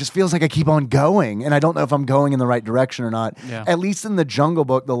 It just feels like I keep on going, and I don't know if I'm going in the right direction or not. Yeah. At least in the Jungle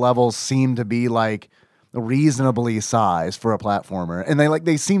Book, the levels seem to be like reasonably sized for a platformer, and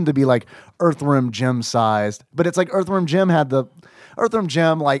they seem to be like Earthworm Jim sized. But it's like Earthworm Jim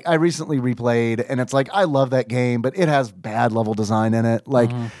like I recently replayed, and it's like I love that game, but it has bad level design in it.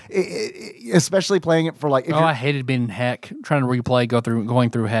 Like, especially playing it for like. I hated being Heck, trying to replay, going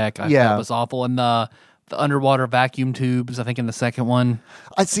through Heck. I thought it was awful, and the underwater vacuum tubes, I think in the second one.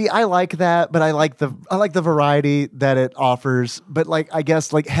 I like that, but I like the variety that it offers. But like I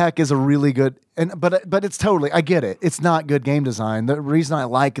guess like Heck is a really good but it's totally, I get it. It's not good game design. The reason I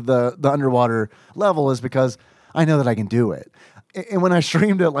like the underwater level is because I know that I can do it. And when I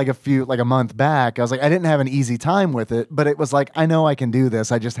streamed it like a month back, I was like I didn't have an easy time with it, but it was like I know I can do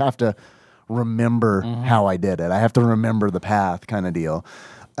this. I just have to remember how I did it. I have to remember the path kind of deal.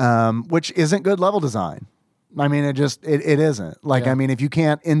 Which isn't good level design. I mean, it isn't. Like, I mean, if you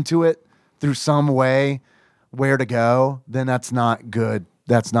can't intuit through some way where to go, then that's not good.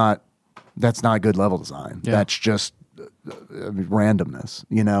 That's not good level design. Yeah. That's just randomness,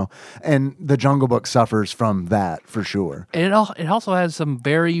 you know? And the Jungle Book suffers from that for sure. And it also has some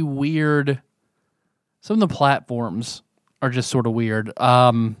very weird, some of the platforms are just sort of weird.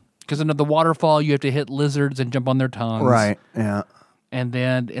 Because under the waterfall, you have to hit lizards and jump on their tongues. Right, yeah. And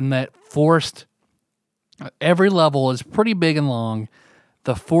then in that forced, every level is pretty big and long.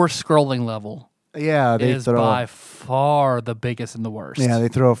 The forced scrolling level is by far the biggest and the worst. Yeah, they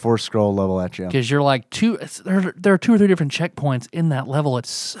throw a forced scroll level at you. Because you're like, there are 2 or 3 different checkpoints in that level. It's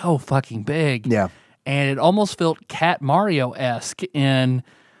so fucking big. Yeah. And it almost felt Cat Mario-esque in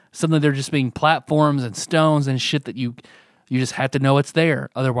something they're just being platforms and stones and shit that you just have to know it's there.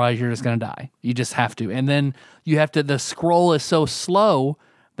 Otherwise, you're just going to die. You just have to. And then the scroll is so slow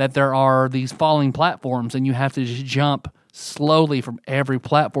that there are these falling platforms, and you have to just jump slowly from every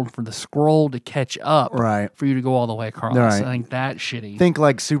platform for the scroll to catch up, Right. for you to go all the way across. Right. I think that's shitty. Think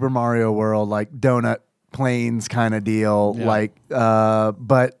like Super Mario World, like donut planes kind of deal. Yeah. Like,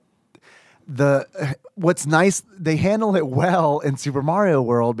 but what's nice, they handle it well in Super Mario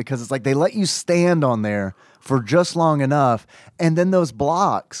World because it's like they let you stand on there for just long enough, and then those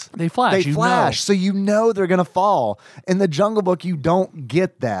blocks They flash, you know. so you know they're gonna fall. In the Jungle Book, you don't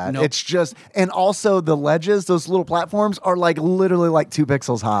get that. Nope. It's just, and also the ledges, those little platforms are like literally like 2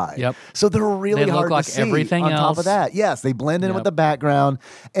 pixels high. Yep. So they're really They look hard like to see. everything on top else. of that, yes, they blend in Yep. with the background,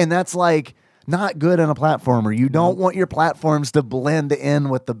 and that's like not good in a platformer. You don't want your platforms to blend in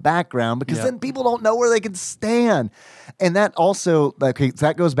with the background because Yep. then people don't know where they can stand. And that also, okay,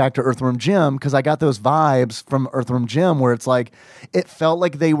 that goes back to Earthworm Jim, because I got those vibes from Earthworm Jim where it's like, it felt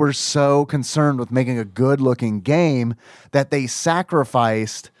like they were so concerned with making a good looking game that they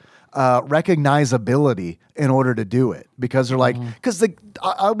sacrificed recognizability in order to do it, because they're like, because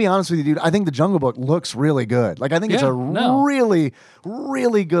I'll be honest with you, dude, I think the Jungle Book looks really good. Like, I think it's Yeah, a no. really,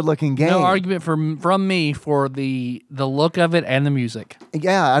 really good looking game. No argument from me for the look of it and the music.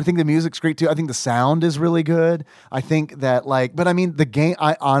 Yeah, I think the music's great too. I think the sound is really good. I think that, like, but I mean, the game,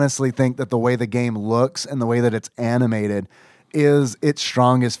 I honestly think that the way the game looks and the way that it's animated is its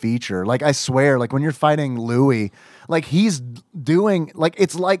strongest feature. Like, I swear, like when you're fighting Louis, like he's doing, like,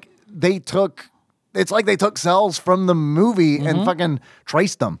 it's like they took cells from the movie and fucking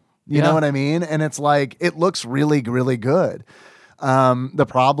traced them. You know Yeah. what I mean? And it's like, it looks really, really good. The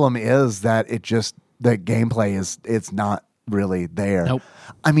problem is that the gameplay it's not really there. Nope.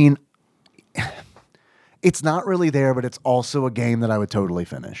 I mean, it's not really there, but it's also a game that I would totally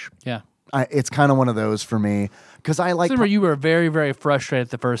finish. Yeah. It's kind of one of those for me because I like. Remember, you were very, very frustrated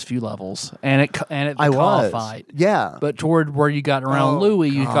at the first few levels, and at the I Caw was. fight. Yeah. But toward where you got around Oh, Louis,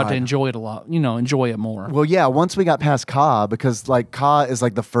 you got to God. enjoy it a lot. Enjoy it more. Well, yeah, once we got past Ka, because like Ka is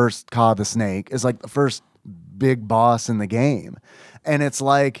like the first Ka the Snake, is like the first big boss in the game. And it's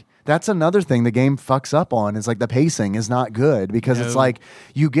like, that's another thing the game fucks up on, is like the pacing is not good, because it's No. like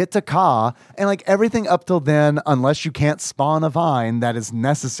you get to Ka and like everything up till then, unless you can't spawn a vine that is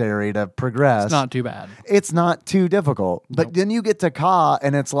necessary to progress, It's not too bad. it's not too difficult. But then you get to Ka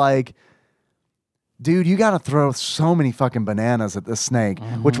and it's like, dude, you got to throw so many fucking bananas at this snake,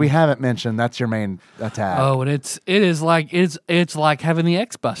 which we haven't mentioned. That's your main attack. Oh, and it is like it's like having the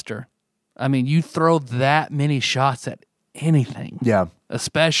X-Buster. I mean, you throw that many shots at anything. Yeah.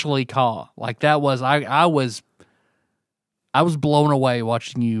 Especially Caw. Like that was I was blown away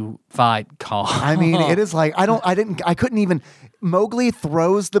watching you fight Caw. I mean, it is like, I couldn't even, Mowgli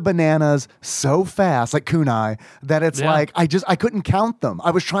throws the bananas so fast, like kunai, that it's Yeah. like, I couldn't count them.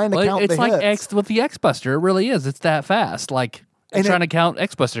 I was trying to Well, count it's the like hits. X with the X-Buster. It really is. It's that fast. Like And trying to count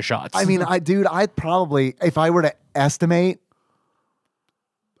X-Buster shots. I mean, I'd probably, if I were to estimate,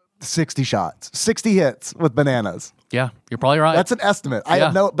 60 shots, 60 hits with bananas. yeah, you're probably right. That's an estimate. I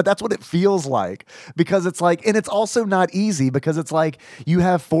have but that's what it feels like, because it's like, and it's also not easy, because it's like you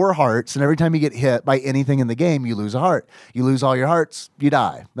have 4 hearts, and every time you get hit by anything in the game, you lose a heart. You lose all your hearts, you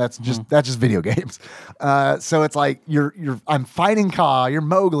die. That's just video games. So it's like I'm fighting Ka, you're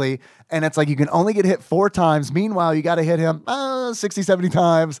Mowgli, and it's like you can only get hit 4 times. Meanwhile, you got to hit him 60, 70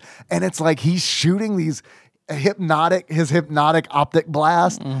 times, and it's like he's shooting these his hypnotic optic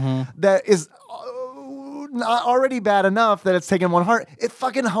blast that is not already bad enough that it's taking 1 heart. It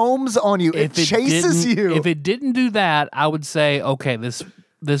fucking homes on you. It chases you. If it didn't do that, I would say, okay,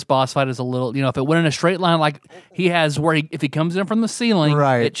 this boss fight is a little, if it went in a straight line like he has, where if he comes in from the ceiling,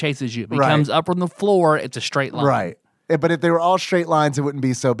 Right. it chases you. If he Right. comes up from the floor, it's a straight line. Right. But if they were all straight lines, it wouldn't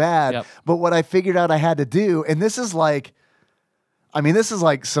be so bad. Yep. But what I figured out I had to do, and this is like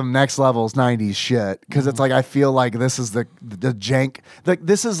some next levels 90s shit, because it's like I feel like this is the jank. Like,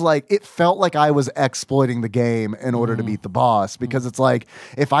 this is like, it felt like I was exploiting the game in order to beat the boss, because it's like,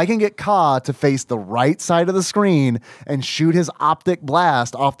 if I can get Ka to face the right side of the screen and shoot his optic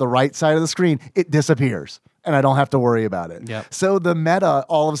blast off the right side of the screen, it disappears and I don't have to worry about it. Yep. So the meta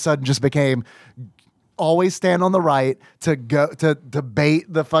all of a sudden just became, always stand on the right to go to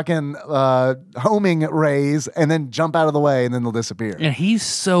bait the fucking homing rays, and then jump out of the way, and then they'll disappear. And he's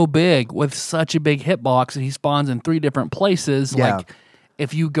so big with such a big hitbox, and he spawns in 3 different places. Yeah. Like,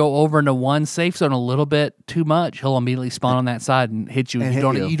 if you go over into one safe zone a little bit too much, he'll immediately spawn on that side and hit you. And You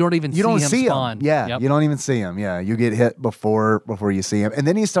hit don't even see him spawn. Yeah, Yep. you don't even see him. Yeah, you get hit before you see him, and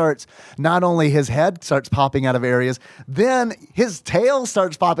then he starts. Not only his head starts popping out of areas, then his tail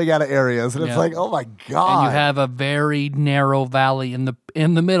starts popping out of areas, and it's Yep. like, oh my god! And you have a very narrow valley in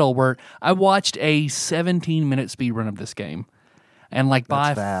the middle where I watched a 17-minute speed run of this game. and like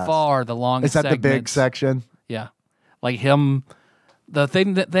by fast. far the longest. Is that the big segments- section? Yeah, like him. The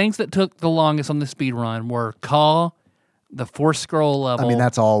things that took the longest on the speed run were Caw, the force scroll level. I mean,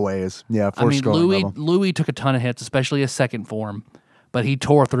 that's always scrolling level. Louis took a ton of hits, especially his second form, but he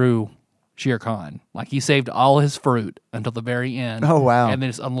tore through Shere Khan. Like he saved all his fruit until the very end. Oh, wow. And then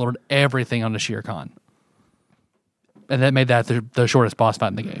just unloaded everything onto Shere Khan. And that made that the shortest boss fight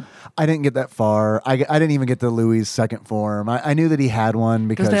in the game. I didn't get that far. I didn't even get to Louis' second form. I knew that he had one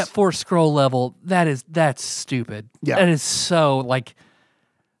because That force scroll level, that's stupid. Yeah. That is so like,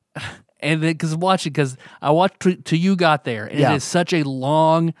 and because I watched till you got there, and Yeah. it is such a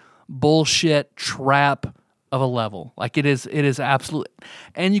long bullshit trap of a level. Like it is absolute,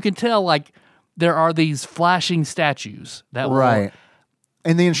 and you can tell like there are these flashing statues that will, right.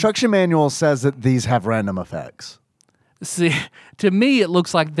 And the instruction manual says that these have random effects. See, to me, it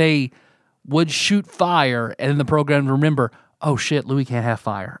looks like they would shoot fire, and then the program would remember, oh shit, Louis can't have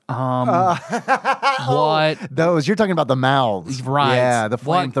fire. What? Those you're talking about the mouths, Right. Yeah, the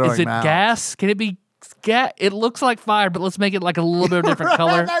What? flamethrowing Is it mouths. gas? Can it be gas? It looks like fire, but let's make it like a little bit of different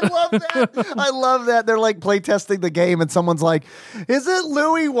color. I love that. I love that. They're like playtesting the game, and someone's like, "Is it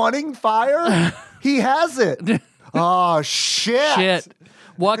Louis wanting fire? He has it." Oh shit! Shit.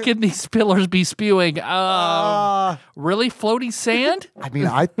 What can these pillars be spewing? Really floaty sand? I mean,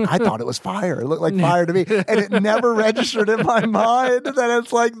 I thought it was fire. It looked like fire to me, and it never registered in my mind that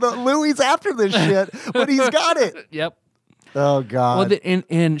it's like the Louis after this shit, but he's got it. Yep. Oh god. Well,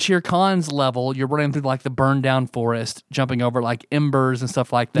 in Shere Khan's level, you're running through like the burned down forest, jumping over like embers and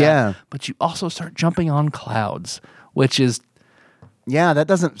stuff like that. Yeah. But you also start jumping on clouds, which is Yeah, that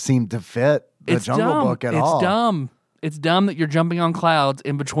doesn't seem to fit the it's Jungle dumb. Book at all. It's dumb. It's dumb that you're jumping on clouds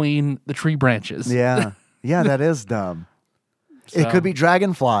in between the tree branches. Yeah. Yeah, that is dumb. It So- could be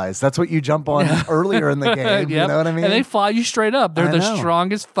dragonflies. That's what you jump on earlier in the game. Yep. You know what I mean? And they fly you straight up. They're I the know.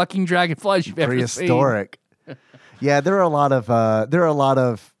 strongest fucking dragonflies you've ever seen. Prehistoric. Yeah, there are a lot of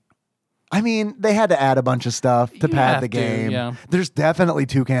I mean, they had to add a bunch of stuff to You pad have the to, game. yeah. There's definitely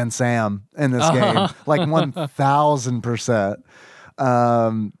Toucan Sam in this game. Like 1000%.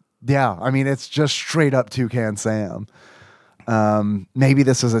 Yeah, I mean, it's just straight up Toucan Sam. Maybe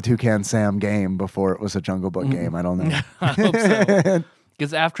this is a Toucan Sam game before it was a Jungle Book game. I don't know. I hope so.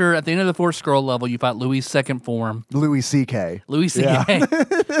 Because at the end of the fourth scroll level, you fight Louis' second form. Louis C.K. Louis C.K.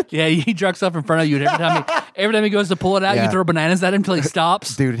 Yeah, he drugs up in front of you, and every time he goes to pull it out, Yeah. you throw bananas at him until he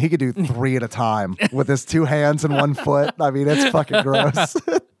stops. Dude, he could do 3 at a time with his 2 hands and 1 foot. I mean, it's fucking gross.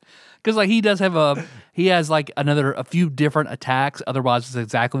 Because like he has like a few different attacks. Otherwise, it's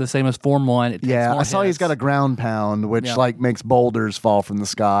exactly the same as Form 1. It takes Yeah, more I saw he's hits. got a ground pound, which Yeah. like makes boulders fall from the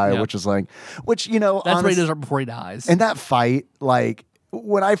sky, Yeah. which is like, which, you know, That's what he honest- does right before he dies. And that fight, like,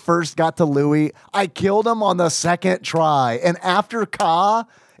 when I first got to Louis, I killed him on the second try. And after Ka,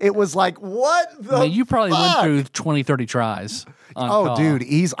 it was like, what the I mean, you probably went fuck? through 20, 30 tries. On Oh, Ka. dude,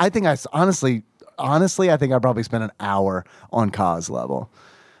 I think honestly, I think I probably spent an hour on Ka's level.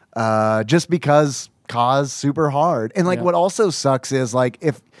 Just because Ka's super hard. And like Yeah. what also sucks is like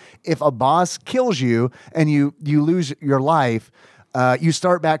if a boss kills you and you lose your life, you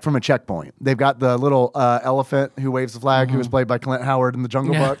start back from a checkpoint. They've got the little elephant who waves the flag, who was played by Clint Howard in the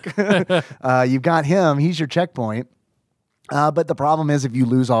Jungle Book. You've got him. He's your checkpoint. But the problem is if you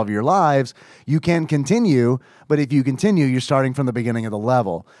lose all of your lives, you can continue. But if you continue, you're starting from the beginning of the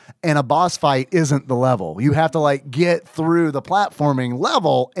level. And a boss fight isn't the level. You have to like get through the platforming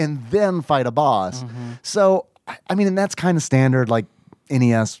level and then fight a boss. So, I mean, and that's kind of standard like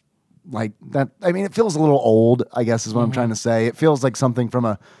NES like that. I mean, it feels a little old, I guess is what I'm trying to say. It feels like something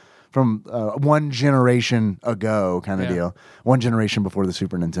from one generation ago kind of Yeah. deal. One generation before the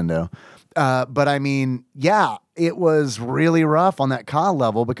Super Nintendo. But I mean, yeah, it was really rough on that Ka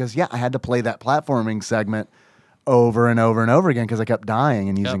level because, yeah, I had to play that platforming segment over and over and over again because I kept dying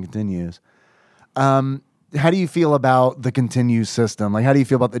and using continues. How do you feel about the continue system? Like, how do you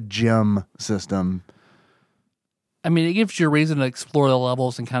feel about the gym system? I mean, it gives you a reason to explore the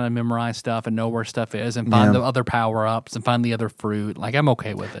levels and kind of memorize stuff and know where stuff is and find Yeah. the other power-ups and find the other fruit. Like, I'm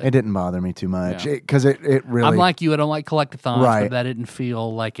okay with it. It didn't bother me too much Yeah. because it really. I'm like you. I don't like collectathons, Right. but that didn't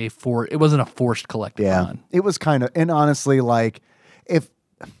feel like it wasn't a forced collectathon. Yeah, it was kind of, and honestly, like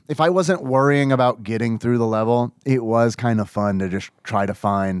if I wasn't worrying about getting through the level, it was kind of fun to just try to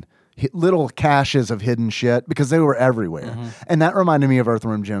find little caches of hidden shit because they were everywhere, and that reminded me of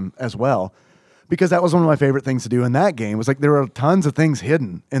Earthworm Jim as well, because that was one of my favorite things to do in that game. Was like there were tons of things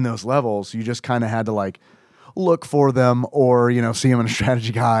hidden in those levels. You just kind of had to like look for them or, see them in a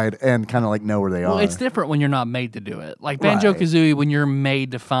strategy guide and kind of like know where they Well, are. it's different when you're not made to do it. Like Banjo-Kazooie, when you're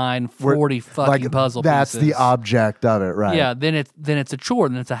made to find 40 fucking puzzle that's pieces. the object of it, right? Yeah, then it's a chore,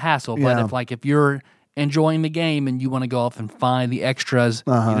 then it's a hassle. But if you're enjoying the game and you want to go off and find the extras,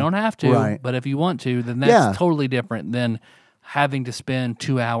 you don't have to. Right. But if you want to, then that's totally different than having to spend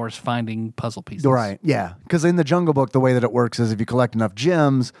 2 hours finding puzzle pieces. Right, yeah. Because in the Jungle Book, the way that it works is if you collect enough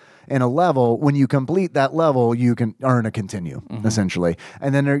gems in a level, when you complete that level, you can earn a continue, essentially.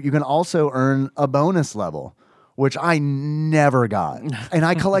 And then you can also earn a bonus level, which I never got. And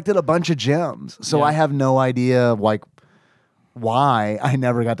I collected a bunch of gems. So I have no idea like why I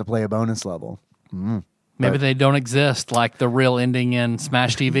never got to play a bonus level. Maybe they don't exist like the real ending in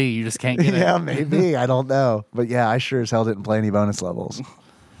Smash TV. You just can't get it. Yeah, maybe. I don't know. But yeah, I sure as hell didn't play any bonus levels.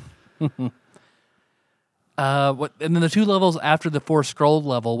 And then the 2 levels after the 4 scroll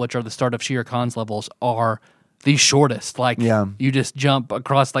level, which are the start of Shere Khan's levels, are the shortest. Like you just jump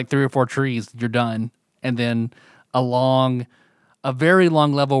across like 3 or 4 trees, you're done. And then a very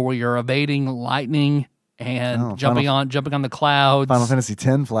long level where you're evading lightning and jumping on the clouds. Final Fantasy X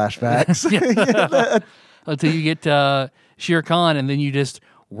flashbacks. Until you get to Shere Khan, and then you just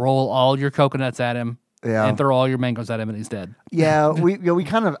roll all your coconuts at him and throw all your mangoes at him, and he's dead. Yeah, we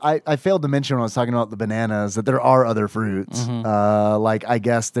kind of I failed to mention when I was talking about the bananas that there are other fruits. Like I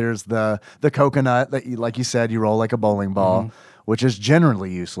guess there's the coconut that like you said, you roll like a bowling ball, which is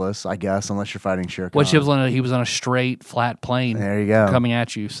generally useless, I guess, unless you're fighting Shere Khan. Which he was on a straight flat plane. There you go, coming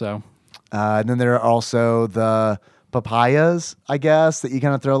at you. So, and then there are also the papayas, I guess, that you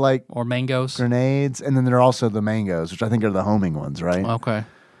kind of throw like or mangoes, grenades, and then there are also the mangoes, which I think are the homing ones, right? Okay.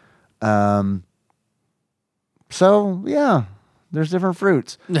 So yeah, there's different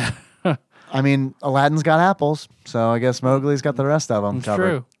fruits. I mean, Aladdin's got apples, so I guess Mowgli's got the rest of them. It's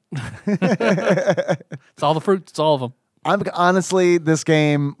covered. true. It's all the fruits. It's all of them. Honestly, this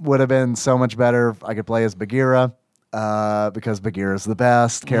game would have been so much better if I could play as Bagheera, because Bagheera is the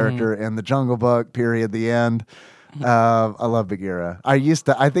best character in the Jungle Book. Period. The end. I love Bagheera. I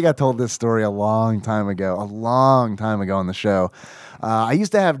think I told this story a long time ago on the show. I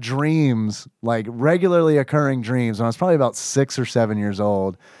used to have dreams, like regularly occurring dreams when I was probably about 6 or 7 years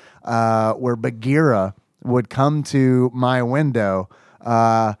old, where Bagheera would come to my window,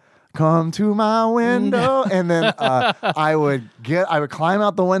 come to my window. And then I would climb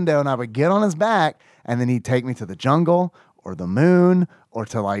out the window and I would get on his back, and then he'd take me to the jungle or the moon or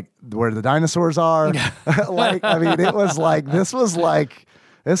to like where the dinosaurs are. Like, I mean, this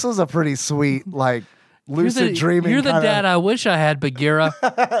was a pretty sweet, like, lucid dreaming. You're the dad I wish I had, Bagheera.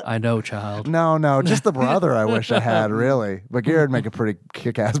 I know, child. No, just the brother I wish I had, really. Bagheera would make a pretty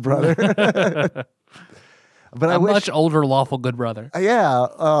kick-ass brother. But a much older, lawful good brother.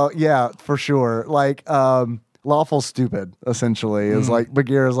 Yeah, for sure. Like, lawful stupid, essentially, is like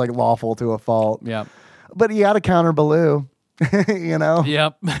Bagheera's like lawful to a fault. Yeah. But you got to counter Baloo, you know?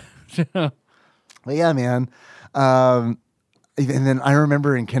 Yep. But yeah, man. And then I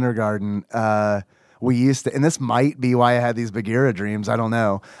remember in kindergarten, we used to, and this might be why I had these Bagheera dreams, I don't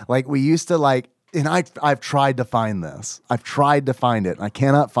know. Like, we used to like, and I've tried to find this. I've tried to find it, and I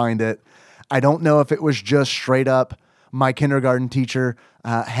cannot find it. I don't know if it was just straight up my kindergarten teacher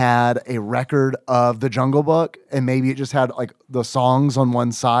had a record of the Jungle Book, and maybe it just had like the songs on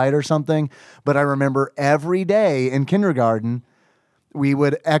one side or something. But I remember every day in kindergarten, we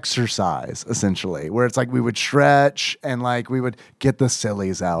would exercise, essentially, where it's like we would stretch and like we would get the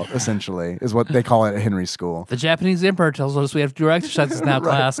sillies out, essentially, is what they call it at Henry School. The Japanese emperor tells us we have to do exercises now,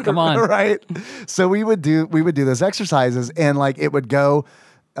 class. Come on. Right. So we would do those exercises, and like it would go,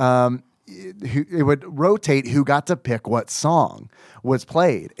 it would rotate who got to pick what song was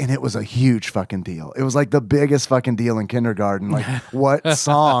played, and it was a huge fucking deal. It was like the biggest fucking deal in kindergarten, like what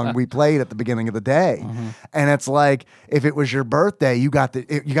song we played at the beginning of the day. And it's like, if it was your birthday, you got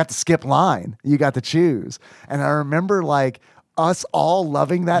to skip line, you got to choose. And I remember like us all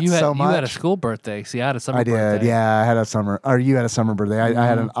loving that so much. You had a school birthday. See, I had a summer birthday. I did, yeah. I had a summer, or you had a summer birthday. I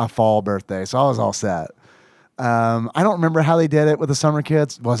had a fall birthday, so I was all set. I don't remember how they did it with the summer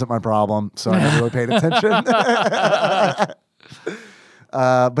kids. Wasn't my problem, so I never really paid attention.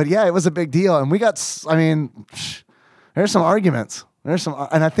 But yeah, it was a big deal, and we got. I mean, there's some arguments.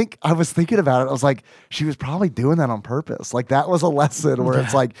 And I think I was thinking about it. I was like, she was probably doing that on purpose. Like that was a lesson where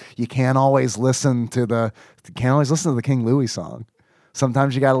it's like you can't always listen to the King Louie song.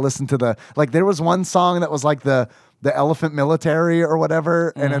 Sometimes you got to listen to the like. There was one song that was like the Elephant Military or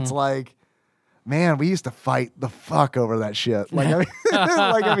whatever, and it's like. Man, we used to fight the fuck over that shit. Like,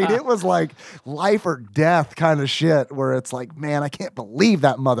 I mean, it was like life or death kind of shit where it's like, man, I can't believe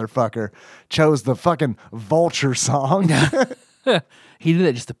that motherfucker chose the fucking Vulture song. He did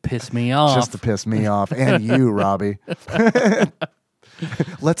it just to piss me off. Just to piss me off. And you, Robbie.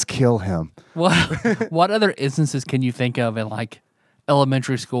 Let's kill him. What other instances can you think of in like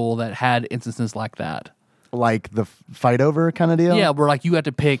elementary school that had instances like that? Like the fight over kind of deal? Yeah, where like you had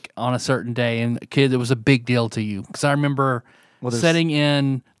to pick on a certain day, and kids, it was a big deal to you. Because I remember setting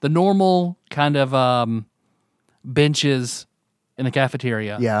in the normal kind of benches in the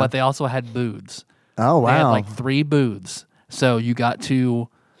cafeteria, but they also had booths. Oh, wow. They had like 3 booths. So you got to,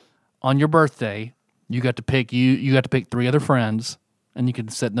 on your birthday, you got to pick 3 other friends, and you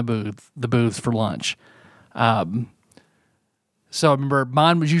could sit in the booths for lunch. So I remember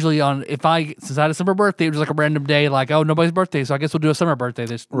mine was usually on, since I had a summer birthday, it was like a random day, like, oh, nobody's birthday, so I guess we'll do a summer birthday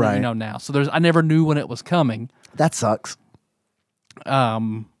now. So I never knew when it was coming. That sucks.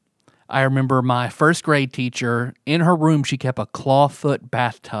 I remember my first grade teacher, in her room, she kept a clawfoot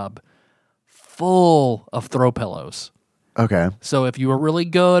bathtub full of throw pillows. Okay. So if you were really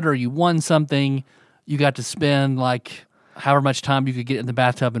good or you won something, you got to spend like however much time you could get in the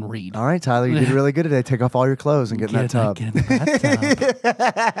bathtub and read. All right, Tyler, you did really good today. Take off all your clothes and get in that tub. Get in the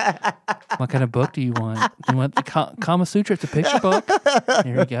bathtub. What kind of book do you want? You want the Kama Sutra? It's a picture book.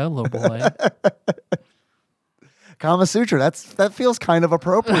 Here you go, little boy. Kama Sutra, that feels kind of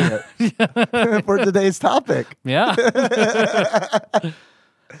appropriate for today's topic. Yeah. I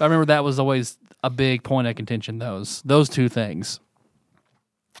remember that was always a big point of contention, those 2 things.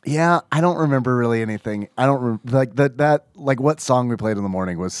 Yeah, I don't remember really anything. I don't like that like what song we played in the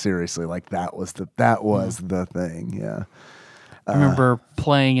morning was seriously like that was the thing. Yeah. I remember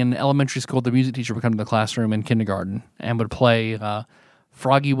playing in elementary school. The music teacher would come to the classroom in kindergarten and would play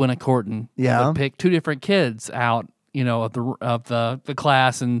Froggy Winnicotton. Yeah. Would pick 2 different kids out, of the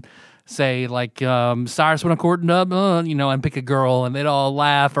class and say like Cyrus Winnicotton up, and pick a girl, and they'd all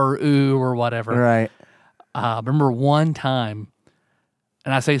laugh or ooh or whatever. Right. I remember one time.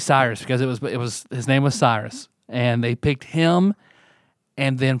 And I say Cyrus because it was his name was Cyrus, and they picked him,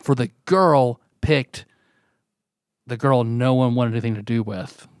 and then for the girl picked the girl no one wanted anything to do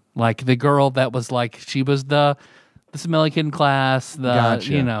with, like the girl that was like she was the smelly kid in class,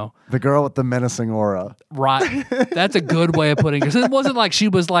 gotcha. The girl with the menacing aura. Right, that's a good way of putting it. It wasn't like she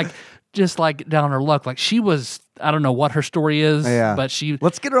was like just like down her luck, like she was. I don't know what her story is, but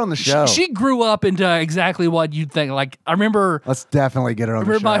let's get her on the show. She grew up into exactly what you'd think. Like I remember, let's definitely get her on the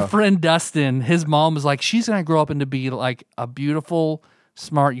show. I remember my friend Dustin. His mom was like, she's gonna grow up into be like a beautiful,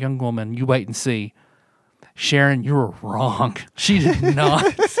 smart young woman. You wait and see. Sharon, you were wrong. She did not.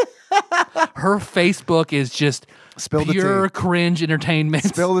 Her Facebook is just pure cringe entertainment.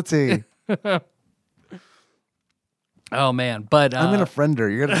 Spill the tea. Oh man, but I'm gonna friend her.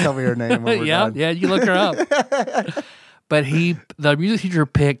 You're gonna tell me her name. When we're done. Yeah, you look her up. But the music teacher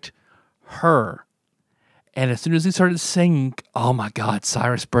picked her, and as soon as he started singing, oh my God,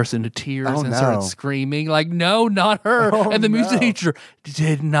 Cyrus burst into tears and started screaming like, "No, not her!" And the music teacher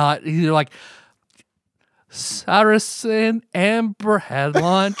did not. He's like, Cyrus and Amber had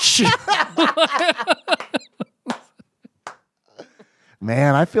lunch.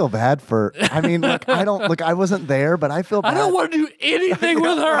 Man, I feel bad for. I mean, I wasn't there, but I feel bad. I don't want to do anything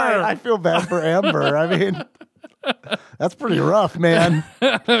with her. Right, I feel bad for Amber. I mean, that's pretty rough, man.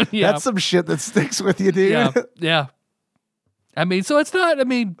 Yeah. That's some shit that sticks with you, dude. Yeah. I mean, so it's not. I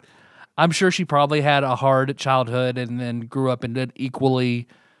mean, I'm sure she probably had a hard childhood and then grew up into an equally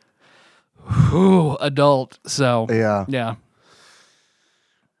adult. So yeah.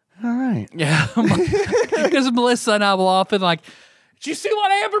 All right. Yeah, because Melissa and I will often like. Did you see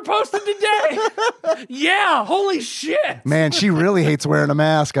what Amber posted today? Yeah, holy shit. Man, she really hates wearing a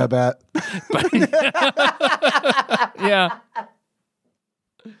mask, I bet. Yeah.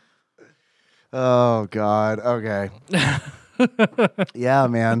 Oh, God. Okay. Yeah,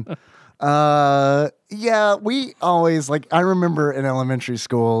 man. Yeah, we always, like, I remember in elementary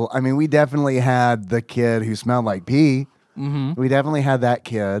school, I mean, we definitely had the kid who smelled like pee. Mm-hmm. We definitely had that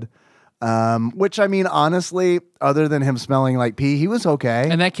kid. Which I mean, honestly, other than him smelling like pee, he was okay.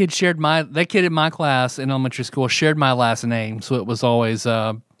 And that kid in my class in elementary school shared my last name, so it was always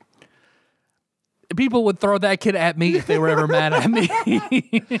people would throw that kid at me if they were ever mad at me.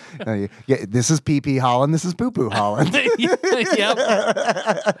 Yeah, this is Pee Pee Holland. This is Poo Poo Holland.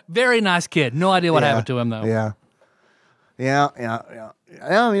 Yep. Very nice kid. No idea what happened to him though. Yeah. I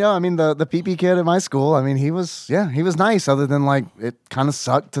mean, the PP kid at my school, I mean, he was nice, other than like it kind of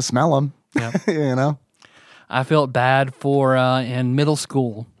sucked to smell him. Yep. You know? I felt bad for in middle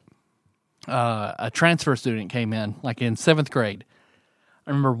school. a transfer student came in, like in 7th grade. I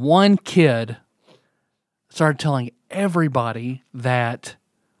remember one kid started telling everybody that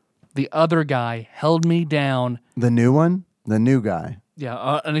the other guy held me down. The new one? The new guy.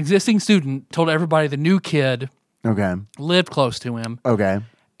 Yeah, an existing student told everybody the new kid Okay. lived close to him Okay.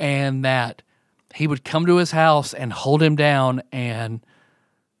 and that he would come to his house and hold him down and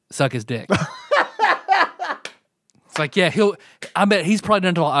suck his dick. It's like, yeah, I bet he's probably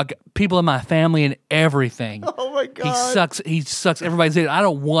done to like, people in my family and everything. Oh my God. He sucks everybody's dick. I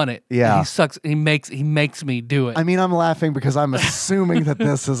don't want it. Yeah. He sucks, he makes me do it. I mean, I'm laughing because I'm assuming that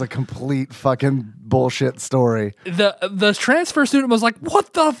this is a complete fucking bullshit story. The transfer student was like,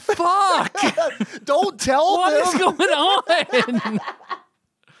 what the fuck? Don't tell What them. is going on?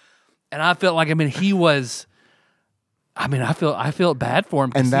 And I felt like, he was, I felt bad for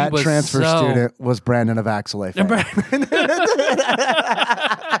him. 'Cause And that he was transfer student was Brandon of Axelay.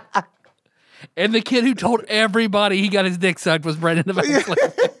 And the kid who told everybody he got his dick sucked was Brandon of Axelay.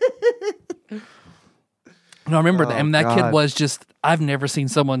 No, I remember that. And that God. kid was just, I've never seen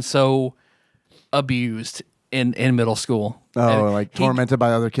someone so abused in middle school. Oh, And like he- tormented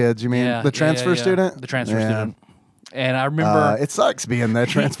by other kids, you mean? Yeah, The transfer yeah. student? The transfer Yeah. student. And I remember, It sucks being the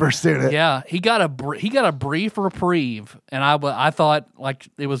transfer student. yeah, he got a brief reprieve, and I thought like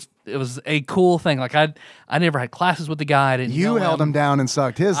it was a cool thing. Like I never had classes with the guy. I didn't You know held him down and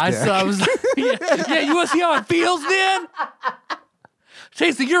sucked his dick. I was yeah. You want to see how it feels then?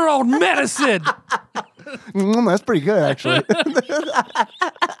 Tasting your own medicine. That's pretty good, actually.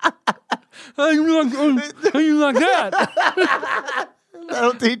 How you like that?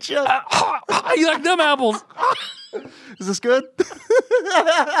 That'll teach you. How you like them apples? Is this good?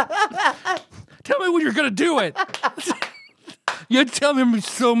 Tell me when you're gonna do it. You tell me, I'm gonna be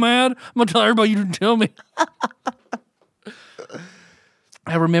so mad. I'm gonna tell everybody you didn't tell me.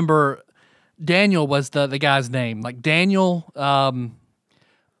 I remember Daniel was the guy's name. Like Daniel,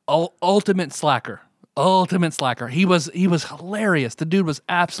 ultimate slacker. Ultimate slacker. He was hilarious. The dude was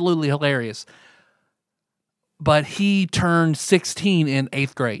absolutely hilarious. But he turned 16 in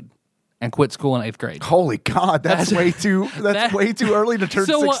 8th grade and quit school in 8th grade. Holy God, that's way too way too early to turn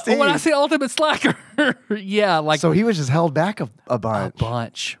 16. So when I say ultimate slacker, yeah, like So he was just held back a a bunch.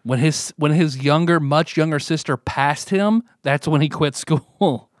 bunch. When his much younger sister passed him, that's when he quit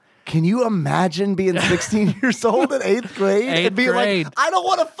school. Can you imagine being 16 years old in 8th grade and Eighth being grade. like, I don't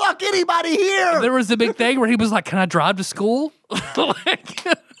want to fuck anybody here? There was a big thing where he was like, "Can I drive to school?"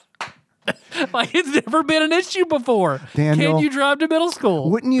 like it's never been an issue before. Daniel, Can you drive to middle school?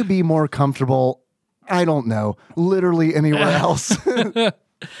 Wouldn't you be more comfortable? I don't know, literally anywhere else. And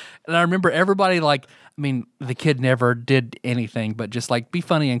I remember everybody the kid never did anything but just like be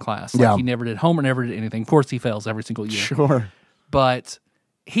funny in class. Like Yeah. he never did homework, never did anything. Of course, he fails every single year. Sure. But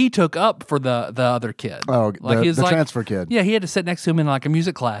he took up for the other kid. Oh, like the transfer kid. Yeah, he had to sit next to him in like a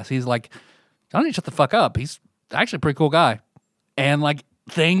music class. He's like, I don't need to shut the fuck up. He's actually a pretty cool guy. And like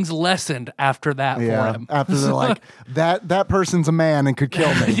things lessened after that for Yeah. him. After they're like, that person's a man and could kill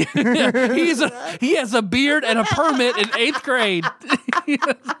me. He has a beard and a permit in 8th grade.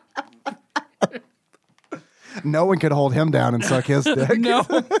 No one could hold him down and suck his dick. No.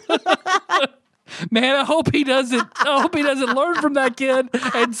 Man, I hope he doesn't learn from that kid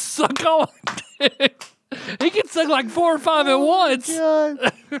and suck all dick. He can suck like 4 or 5 at once.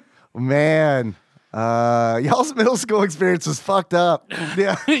 God. Man. Y'all's middle school experience was fucked up.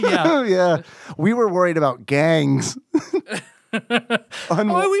 Yeah. Yeah. Yeah. We were worried about gangs.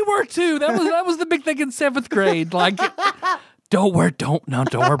 Oh, we were too. That was the big thing in 7th grade. Like, don't wear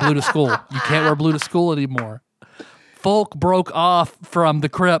blue to school. You can't wear blue to school anymore. Folk broke off from the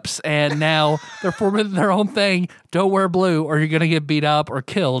Crips, and now they're forming their own thing. Don't wear blue, or you're gonna get beat up or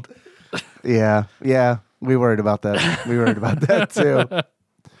killed. Yeah. Yeah. We worried about that. We worried about that too.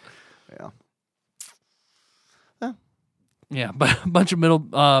 Yeah. Yeah, but a bunch of middle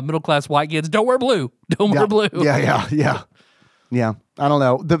class white kids. Don't wear blue. Don't wear blue. Yeah. I don't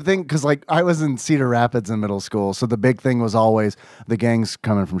know. The thing, because like I was in Cedar Rapids in middle school, so the big thing was always the gangs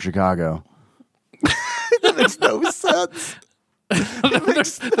coming from Chicago. That makes no sense.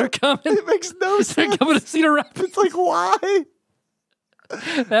 They're coming. It makes no They're sense. coming to Cedar Rapids. It's like, why?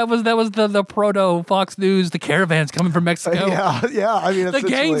 That was the proto Fox News. The caravan's coming from Mexico. Yeah. I mean, The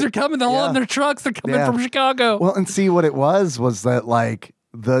gangs are coming. They're all in their trucks. They're coming from Chicago. Well, and see what it was that like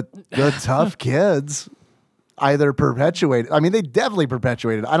the tough kids either perpetuated. I mean, they definitely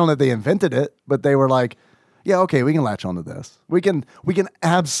perpetuated. I don't know if they invented it, but they were like, yeah, okay, we can latch onto this. We can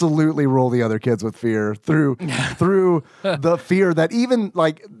absolutely rule the other kids with fear through the fear that even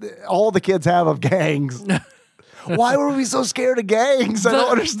like all the kids have of gangs. Why were we so scared of gangs? I don't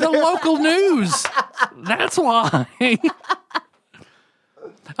The understand. local news. That's why.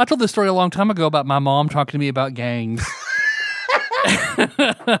 I told this story a long time ago about my mom talking to me about gangs.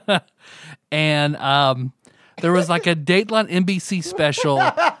 And there was like a Dateline NBC special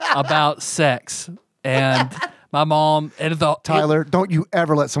about sex. And my mom and Tyler, don't you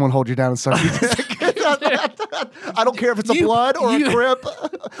ever let someone hold you down and suck your dick. I don't care if it's a blood or a crip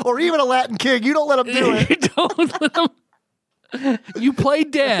or even a Latin king. You don't let them do it. You don't let them. You play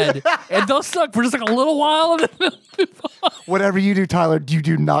dead, and they'll suck for just like a little while. And then Whatever you do, Tyler, you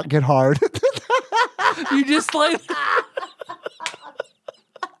do not get hard. you just like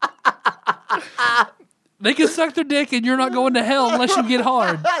they can suck their dick, and you're not going to hell unless you get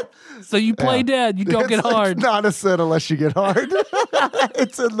hard. So you play dead, you don't get hard. It's not a sin unless you get hard.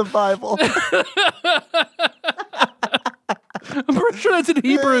 It's in the Bible. I'm pretty sure that's in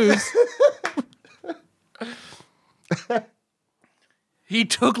Hebrews. He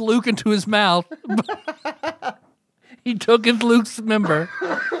took Luke into his mouth. He took in Luke's member.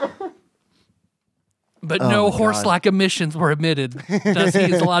 But no my horse-like emissions were admitted. Thus he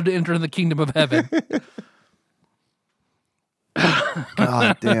is allowed to enter the kingdom of heaven.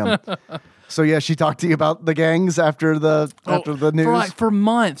 God damn. So yeah, she talked to you about the gangs after the news. For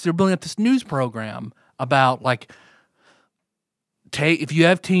months, they're building up this news program about like, if you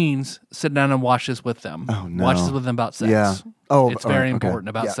have teens, sit down and watch this with them. Oh, no. Watch this with them about sex. Yeah. Oh, it's very okay. important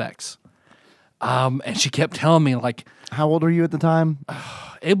about Yeah. sex. And she kept telling me like, How old were you at the time?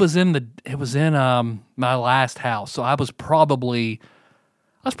 it was in my last house, so I was probably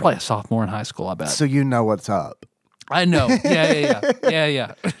a sophomore in high school. I bet. So you know what's up. I know.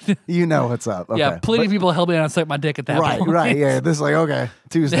 Yeah. You know what's up. Okay. Yeah, plenty of people held me down and sucked my dick at that point. Right. Yeah. This is like, okay,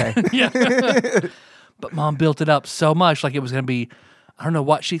 Tuesday. But mom built it up so much, like it was going to be, I don't know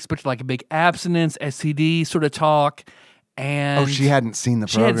what she expected, like a big abstinence, STD sort of talk. And She hadn't seen the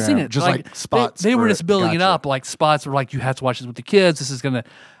she program. hadn't seen it. Just like spots. They were for just building it Gotcha. up, like spots were like, you have to watch this with the kids. This is going to,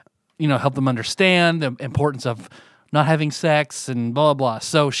 help them understand the importance of not having sex and blah, blah, blah.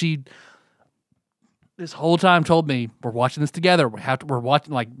 So she, this whole time told me, we're watching this together. We're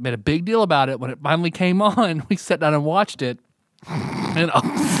watching, like, made a big deal about it. When it finally came on, we sat down and watched it. And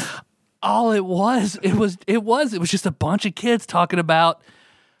all it was just a bunch of kids talking about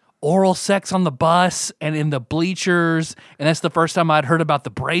oral sex on the bus and in the bleachers. And that's the first time I'd heard about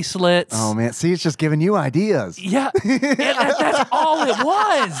the bracelets. Oh man, see, it's just giving you ideas. Yeah. That's all it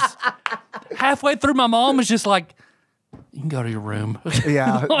was. Halfway through, my mom was just like, you can go to your room.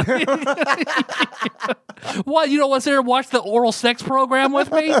 Yeah. What? You don't want to sit there and watch the oral sex program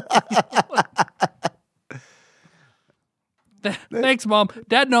with me? Thanks, Mom.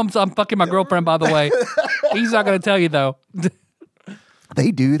 Dad knows I'm fucking my girlfriend, by the way. He's not going to tell you, though.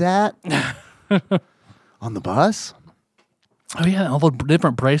 They do that on the bus. Oh, yeah. All the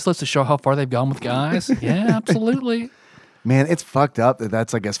different bracelets to show how far they've gone with guys. Yeah, absolutely. Man, it's fucked up that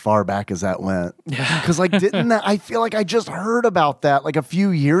that's like as far back as that went. Yeah. Because like, didn't that? I feel like I just heard about that like a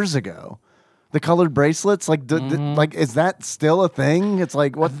few years ago. The colored bracelets, like, like, is that still a thing? It's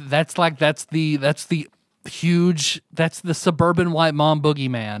like what? That's the suburban white mom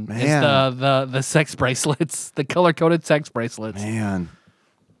boogeyman. Man. Is the sex bracelets, the color coded sex bracelets. Man,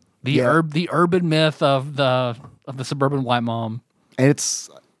 The urban myth of the suburban white mom. it's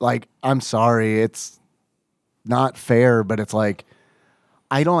like, I'm sorry, it's not fair, but it's like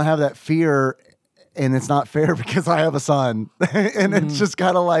I don't have that fear, and it's not fair because I have a son, and it's just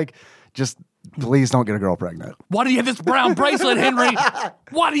kind of like, just please don't get a girl pregnant. Why do you have this brown bracelet, Henry?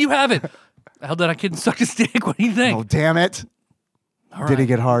 Why do you have it? How did I kid suck his dick? What do you think? Oh damn it! All Did he right.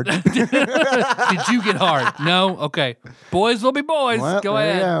 get hard? Did you get hard? No? Okay. Boys will be boys. Well, Go there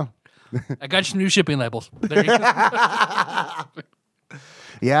you ahead. go. I got you some new shipping labels. There you go.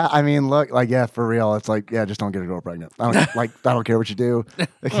 Yeah, I mean, look, like, yeah, for real. It's like, yeah, just don't get a girl pregnant. I don't care what you do.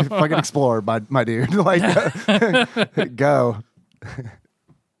 Fucking explore, my dude. Like, go.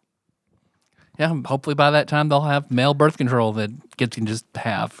 Yeah, hopefully by that time they'll have male birth control that kids can just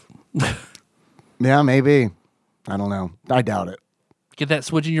have. Yeah, maybe. I don't know. I doubt it. Get that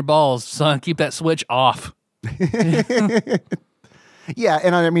switch in your balls, son. Keep that switch off. Yeah,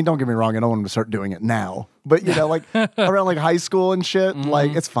 and I mean, don't get me wrong. I don't want him to start doing it now. But, you know, like, around, like, high school and shit,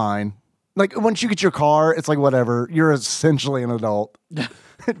 like, it's fine. Like, once you get your car, it's like, whatever. You're essentially an adult.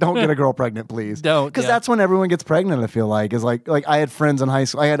 Don't get a girl pregnant, please. Don't, Because yeah. that's when everyone gets pregnant, I feel like. Is like I had friends in high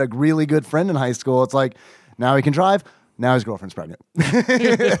school. I had a really good friend in high school. It's like, now he can drive. Now his girlfriend's pregnant.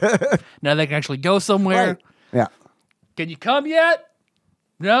 Now they can actually go somewhere. Right. Yeah. Can you come yet?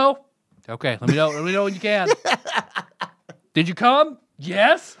 No? Okay, let me know when you can. Did you come?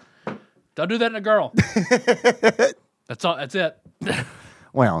 Yes. Don't do that in a girl. That's all. That's it.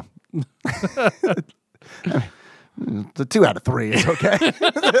 Well, the 2 out of 3 is okay.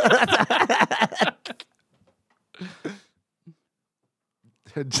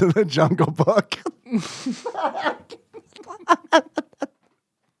 The Jungle Book.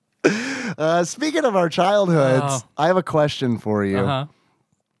 Speaking of our childhoods, I have a question for you.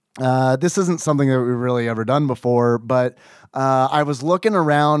 This isn't something that we've really ever done before, but I was looking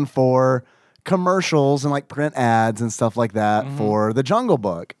around for commercials and like print ads and stuff like that for the Jungle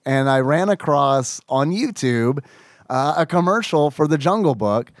Book. And I ran across on YouTube a commercial for the Jungle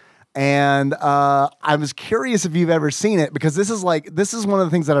Book. And I was curious if you've ever seen it, because this is one of the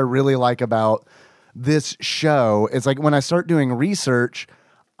things that I really like about this show. It's like when I start doing research,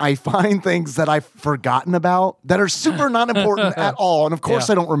 I find things that I've forgotten about that are super not important at all. And of course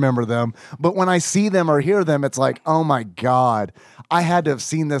I don't remember them, but when I see them or hear them, it's like, oh my God, I had to have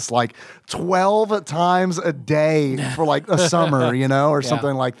seen this like 12 times a day for like a summer, or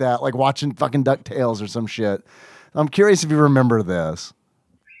something like that, like watching fucking DuckTales or some shit. I'm curious if you remember this.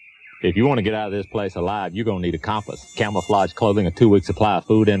 If you want to get out of this place alive, you're going to need a compass, camouflage clothing, a 2-week supply of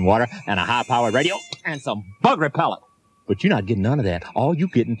food and water, and a high-powered radio, and some bug repellent. But you're not getting none of that. All you're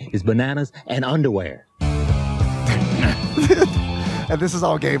getting is bananas and underwear. And this is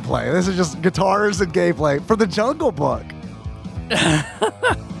all gameplay. This is just guitars and gameplay for the Jungle Book.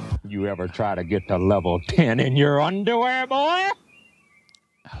 You ever try to get to level 10 in your underwear, boy?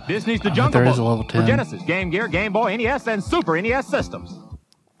 Disney's The Jungle there Book is a level 10. for Genesis, Game Gear, Game Boy, NES, and Super NES systems.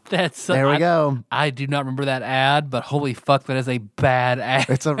 There we go. I do not remember that ad, but holy fuck, that is a bad ad.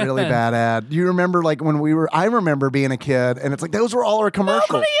 It's a really bad ad. You remember like when I remember being a kid, and it's like those were all our commercials.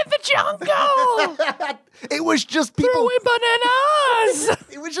 Nobody in the jungle. It was just people throwing bananas.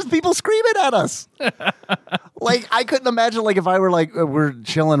 It was just people screaming at us. Like I couldn't imagine, like if I were like we're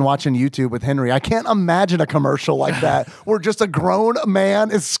chilling watching YouTube with Henry, I can't imagine a commercial like that where just a grown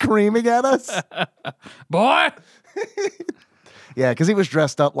man is screaming at us. Boy. Yeah, because he was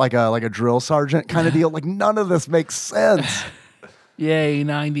dressed up like a drill sergeant kind of deal. Like none of this makes sense. Yay,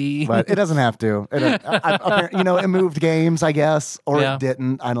 90. But it doesn't have to. It moved games, I guess, or it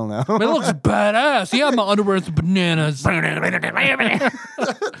didn't. I don't know. It looks badass. Yeah, my underwear is bananas. Man,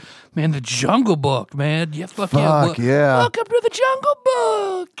 the Jungle Book, man. Yeah, fuck yeah. Welcome to the Jungle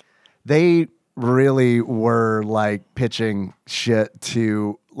Book. They really were like pitching shit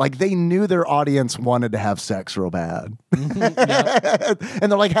to, like they knew their audience wanted to have sex real bad. And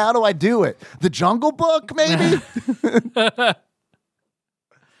they're like, how do I do it? The Jungle Book, maybe?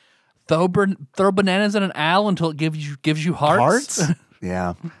 Throw bananas at an owl until it gives you hearts. Hearts?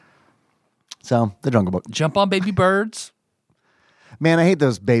 Yeah. So, the Jungle Book. Jump on baby birds. Man, I hate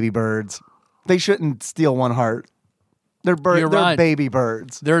those baby birds. They shouldn't steal one heart. They're You're they're right. baby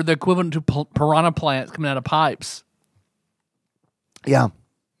birds. They're the equivalent to piranha plants coming out of pipes. Yeah.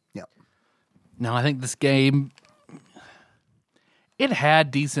 Yeah. No, I think this game, it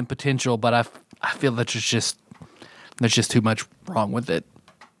had decent potential, but I feel that there's just too much wrong with it.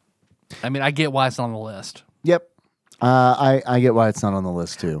 I mean, I get why it's on the list. Yep. I get why it's not on the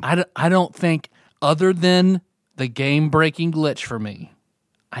list too. I don't think, other than the game-breaking glitch for me,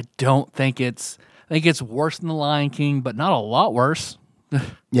 I think it's worse than The Lion King, but not a lot worse.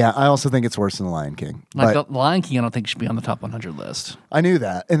 Yeah, I also think it's worse than The Lion King. Like But The Lion King, I don't think should be on the top 100 list. I knew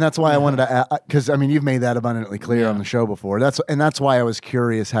that, and that's why I wanted to, because I mean, you've made that abundantly clear on the show before. That's why I was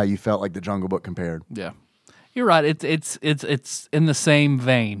curious how you felt like the Jungle Book compared. Yeah, you're right. It's in the same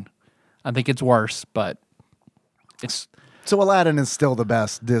vein. I think it's worse, but it's So Aladdin is still the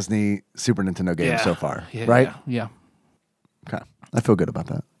best Disney Super Nintendo game so far, right? Yeah. Okay, I feel good about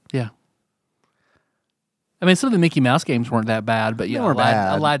that. Yeah. I mean, some of the Mickey Mouse games weren't that bad, but They yeah, weren't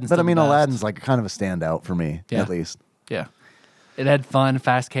bad, Aladdin's but I still mean, the best. Aladdin's like kind of a standout for me, Yeah. at least. Yeah. It had fun,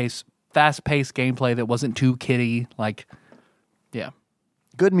 fast-paced gameplay that wasn't too kiddie. Like, yeah.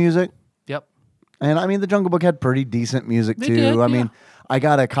 Good music. Yep. And I mean, the Jungle Book had pretty decent music They too. did, I yeah. mean, I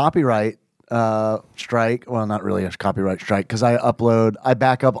got a copyright strike. Well, not really a copyright strike because I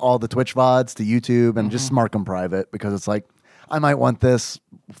back up all the Twitch VODs to YouTube and just mark them private because it's like, I might want this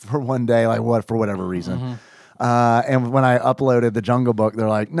for one day, for whatever reason. And when I uploaded the Jungle Book, they're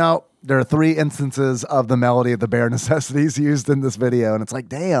like, no, there are 3 instances of the melody of the bare necessities used in this video. And it's like,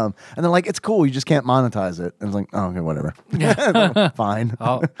 damn. And they're like, it's cool. You just can't monetize it. And it's like, oh, okay, whatever. Fine.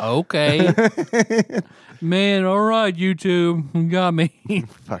 Oh, okay. Man, all right, YouTube. You got me.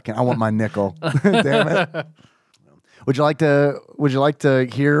 Fucking, I want my nickel. Damn it. Would you like to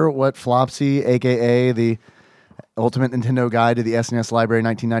hear what Flopsy, aka the Ultimate Nintendo Guide to the SNES Library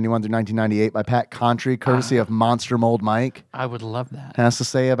 1991 through 1998 by Pat Contry, courtesy of Monster Mold Mike. I would love that. Has to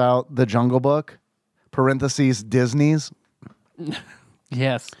say about The Jungle Book, parentheses, Disney's.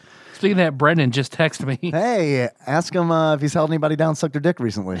 Yes. Speaking of that, Brendan just texted me. Hey, ask him if he's held anybody down, sucked their dick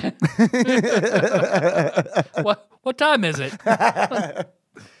recently. What time is it?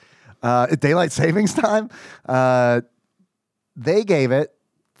 Daylight savings time. They gave it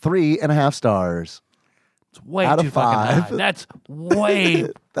 3.5 stars. It's way Out of too fucking 5. high. That's way.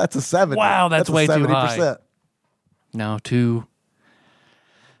 That's a 70. Wow, that's a way too 70%. high. No, too.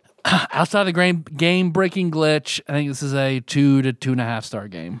 Outside of the game breaking glitch, I think this is a 2 to 2.5 star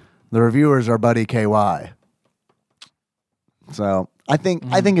game. The reviewers are Buddy KY. So I think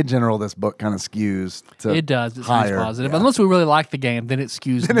in general this book kind of skews to It does. It higher. skews positive. Yeah. Unless we really like the game, then it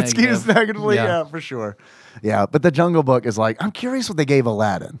skews And it negative. skews negatively, yeah, for sure. Yeah, but the Jungle Book is like, I'm curious what they gave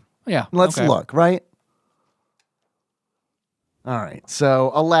Aladdin. Yeah. Let's okay. look, right? All right.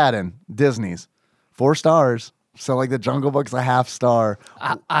 So Aladdin, Disney's, 4 stars. So like the Jungle Book's a 0.5 star.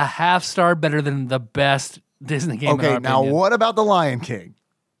 A 0.5 star better than the best Disney game. in Okay, our now opinion. what about The Lion King?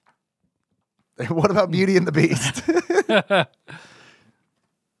 What about Beauty and the Beast?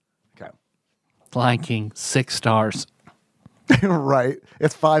 Okay. Lion King, 6 stars. Right.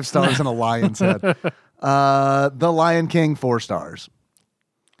 It's 5 stars and a lion's head. The Lion King, 4 stars.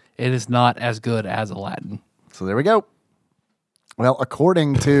 It is not as good as Aladdin. So there we go. Well,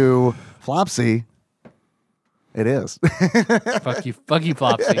 according to Flopsy, it is. Fuck you,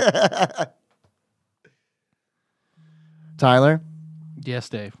 Flopsy. Tyler, Yes,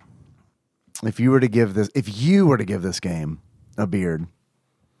 Dave. if you were to give this game a beard,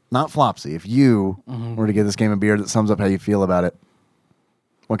 not Flopsy, if you were to give this game a beard that sums up how you feel about it,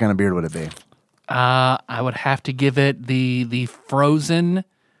 what kind of beard would it be? I would have to give it the frozen,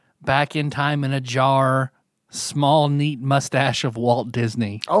 back in time in a jar, small, neat mustache of Walt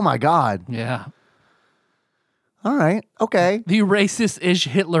Disney. Oh my God. Yeah. All right. Okay. The racist-ish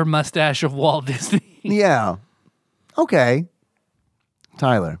Hitler mustache of Walt Disney. Yeah. Okay.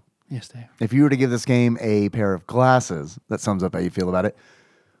 Tyler, Yes, Dave. if you were to give this game a pair of glasses that sums up how you feel about it,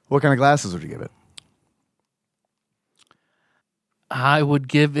 what kind of glasses would you give it? I would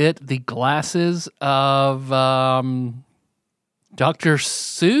give it the glasses of Dr.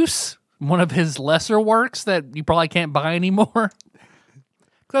 Seuss, one of his lesser works that you probably can't buy anymore.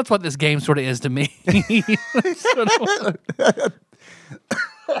 That's what this game sort of is to me.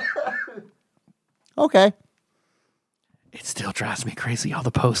 Okay. It still drives me crazy, all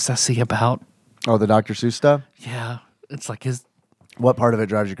the posts I see about. Oh, the Dr. Seuss stuff? Yeah, it's like his. What part of it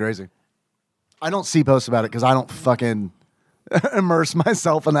drives you crazy? I don't see posts about it because I don't fucking immerse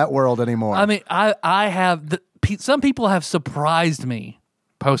myself in that world anymore. I mean, I have. Some people have surprised me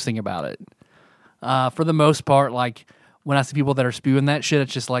posting about it. For the most part, like when I see people that are spewing that shit,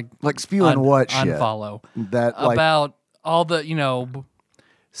 it's just like spewing what shit? unfollow. That like, About all the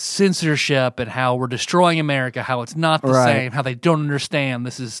censorship and how we're destroying America, how it's not the Right. same, how they don't understand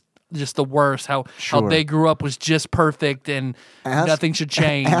this is just the worst, how Sure. they grew up was just perfect and nothing should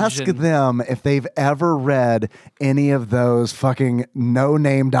change. Ask and- them if they've ever read any of those fucking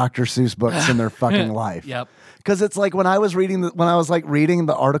no-name Dr. Seuss books in their fucking life. Yep. Because it's like when I was reading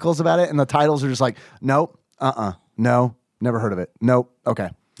the articles about it, and the titles are just like, nope, no, never heard of it. Nope, okay.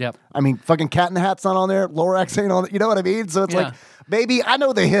 Yep. I mean, fucking Cat in the Hat's not on there. Lorax ain't on it. You know what I mean? So it's Yeah. like, baby, I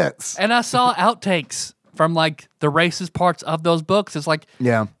know the hits. And I saw outtakes from like the racist parts of those books. It's like,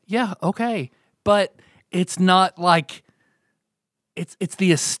 Yeah. yeah, okay. But it's not like it's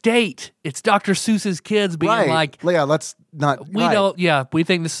the estate. It's Dr. Seuss's kids being Right. like, Yeah, let's not. we right. don't, yeah, we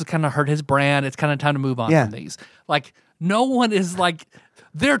think this is kind of hurt his brand. It's kind of time to move on Yeah. from these. Like, no one is like,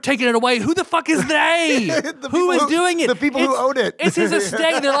 they're taking it away. Who the fuck is they? Who is doing it? The people who own it. It's his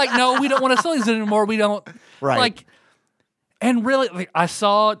estate. They're like, no, we don't want to sell these anymore. We don't. Right. Like, and really, like, I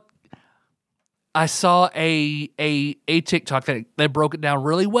saw a TikTok that broke it down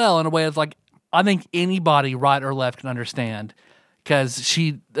really well in a way of like, I think anybody, right or left, can understand. Because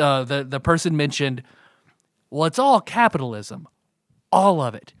the person mentioned, well, it's all capitalism, all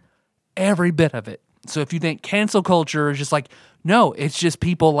of it, every bit of it. So if you think cancel culture is just like, no, it's just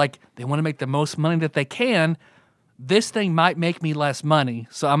people like they want to make the most money that they can. This thing might make me less money,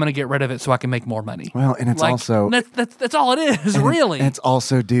 so I'm going to get rid of it so I can make more money. Well, and it's Like, also that's all it is, really. And it's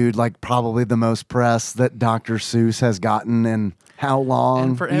also, dude, like probably the most press that Dr. Seuss has gotten in how long?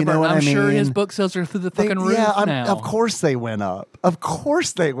 And forever. You know And what I'm I mean? sure his book sales are through the fucking roof now. Of course they went up. Of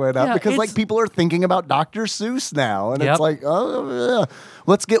course they went up Yeah, because like it's- people are thinking about Dr. Seuss now, and Yep. it's like, oh, yeah.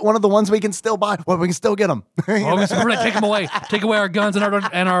 Let's get one of the ones we can still buy. Well, we can still get them. Oh, we're gonna take them away. Take away our guns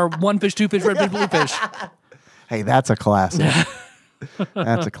and our one fish, two fish, red fish, blue fish. Hey, that's a classic.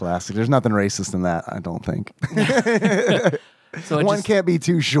 That's a classic. There's nothing racist in that, I don't think. So it One just- can't be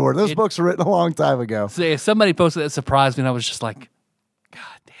too short. Those books were written a long time ago. So if somebody posted that surprised me, and I was just like, God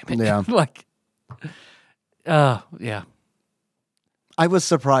damn it. Yeah. Like, yeah. I was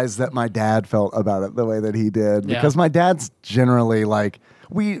surprised that my dad felt about it the way that he did Yeah. because my dad's generally like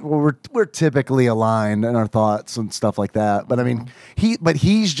we're typically aligned in our thoughts and stuff like that. But I mean,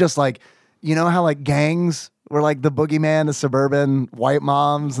 he's just like, you know how like gangs were like the boogeyman of suburban white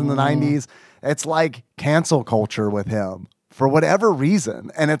moms in the 90s? It's like cancel culture with him for whatever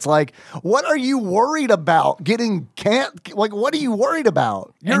reason. And it's like, what are you worried about? What are you worried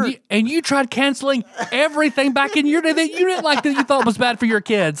about? And you tried canceling everything back in your day that you didn't like that you thought was bad for your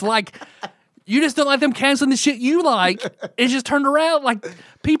kids. Like, you just don't like them canceling the shit you like. It's just turned around. Like,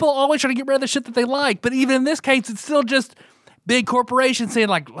 people always try to get rid of the shit that they like. But even in this case, it's still just big corporations saying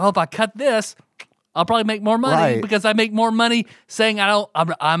like, well, if I cut this, I'll probably make more money Right. because I make more money saying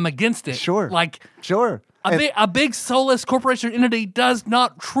I'm against it. Sure. Like, Sure. a big soulless corporation entity does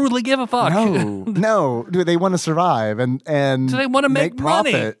not truly give a fuck. No. Do they want to survive and So they want to make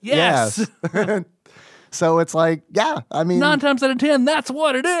money. profit? Yes. So it's like, yeah, I mean, 9 times out of 10, that's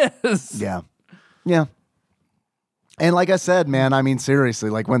what it is. yeah. And like I said, man, I mean, seriously,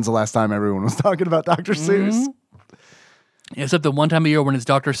 like when's the last time everyone was talking about Dr. Seuss? Except the one time a year when it's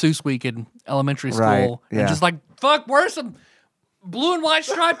Dr. Seuss week in elementary school. Right, And yeah. just like, fuck, where's some blue and white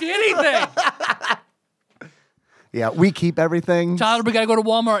striped anything? Yeah, we keep everything. Tyler, we gotta go to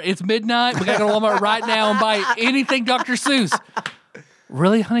Walmart. It's midnight. We gotta go to Walmart right now and buy anything Dr. Seuss.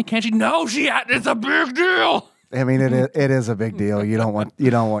 Really, honey? Can't you? No, it's a big deal. I mean, it is a big deal. You don't want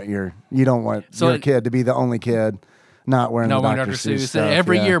your kid to be the only kid not wearing the Dr. Seuss stuff. And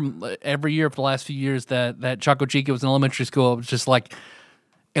every yeah. year for the last few years that Choco Chica was in elementary school, it was just like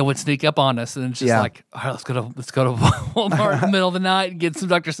it would sneak up on us, and it's just Yeah. like, all right, let's go to Walmart in the middle of the night and get some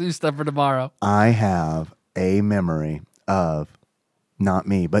Dr. Seuss stuff for tomorrow. I have a memory of not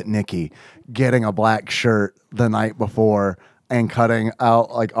me, but Nikki getting a black shirt the night before and cutting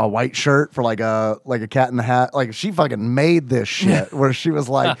out like a white shirt for like a Cat in the Hat. Like she fucking made this shit where she was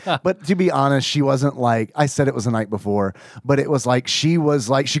like, but to be honest, she wasn't like, I said it was the night before, but it was like, she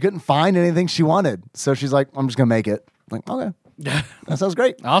couldn't find anything she wanted. So she's like, I'm just going to make it. Like, okay. That sounds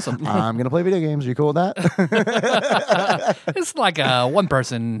great. Awesome. I'm going to play video games. Are you cool with that? It's like a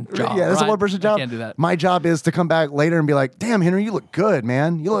one-person job. Yeah, that's a right? one-person job. I can't do that. My job is to come back later and be like, damn, Henry, you look good,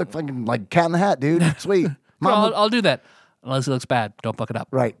 man. You look fucking like Cat in the Hat, dude. Sweet. Mom, I'll do that. Unless it looks bad. Don't fuck it up.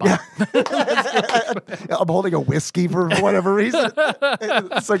 right. Bye. Yeah. I'm holding a whiskey for whatever reason.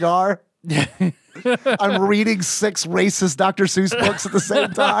 Cigar. I'm reading 6 racist Dr. Seuss books at the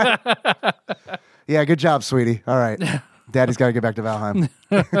same time. Yeah, good job, sweetie. All right. Daddy's got to get back to Valheim.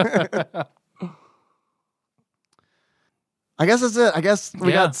 I guess that's it. I guess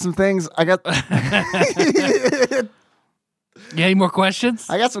we got some things. Yeah, any more questions?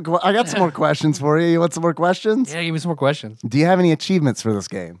 I got some more questions for you. You want some more questions? Yeah, give me some more questions. Do you have any achievements for this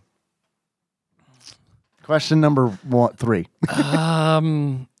game? Question number 3.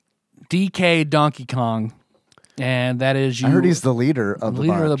 DK Donkey Kong. And that is you. I heard he's the leader of the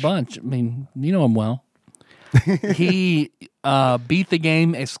leader bunch. of the bunch. I mean, you know him well. He beat the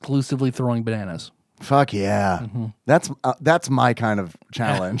game exclusively throwing bananas. Fuck yeah. Mm-hmm. That's my kind of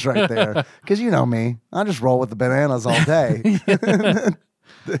challenge right there. Because you know me. I just roll with the bananas all day.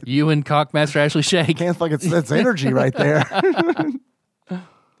 You and Cockmaster Ashley Shake. Can't fucking, that's energy right there. Do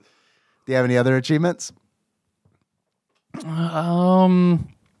you have any other achievements? No.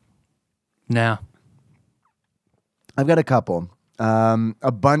 I've got a couple.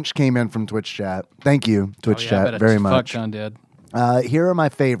 A bunch came in from Twitch chat. Thank you, Twitch chat, very Fuck much. John did. Here are my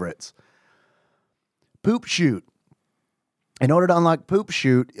favorites. Poop Shoot. In order to unlock Poop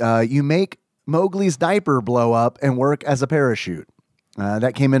Shoot, you make Mowgli's diaper blow up and work as a parachute.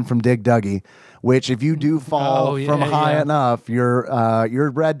 That came in from Dig Dougie, which if you do fall from high enough,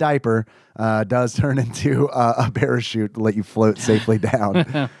 your red diaper does turn into a parachute to let you float safely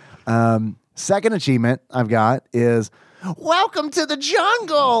down. Second achievement I've got is Welcome to the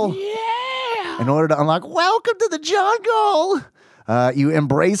Jungle. Yeah. In order to unlock Welcome to the Jungle, you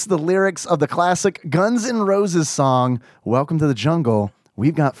embrace the lyrics of the classic Guns N' Roses song, Welcome to the Jungle,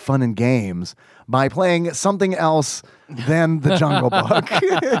 We've Got Fun and Games, by playing something else than the Jungle Book.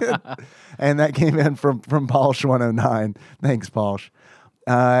 And that came in from Paush109. Thanks, Paush.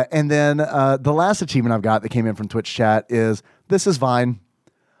 And then the last achievement I've got that came in from Twitch chat is This is Vine.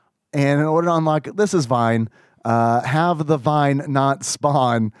 And in order to unlock This is Vine, have the vine not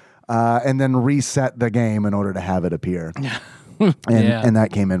spawn and then reset the game in order to have it appear. And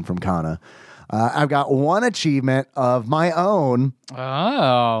that came in from Kana. I've got one achievement of my own.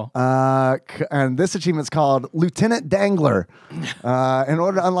 Oh. And this achievement's called Lieutenant Dangler. In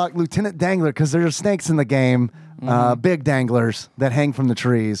order to unlock Lieutenant Dangler, because there are snakes in the game, big danglers that hang from the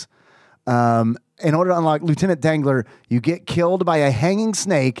trees. In order to unlock Lieutenant Dangler, you get killed by a hanging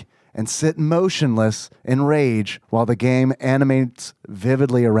snake and sit motionless in rage while the game animates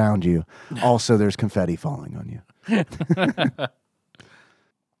vividly around you. Also, there's confetti falling on you.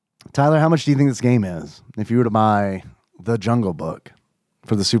 Tyler, how much do you think this game is if you were to buy The Jungle Book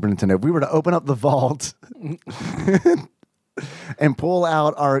for the Super Nintendo? If we were to open up the vault and pull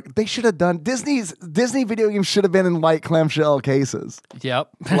out they should have done, Disney video games should have been in white clamshell cases. Yep.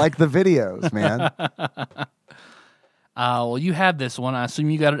 Like the videos, man. Well, you have this one. I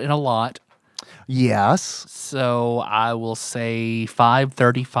assume you got it in a lot. Yes. So I will say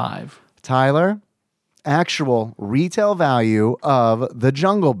 $5.35. Tyler, actual retail value of the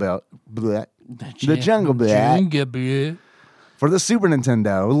Jungle Book, the Jungle Book for the Super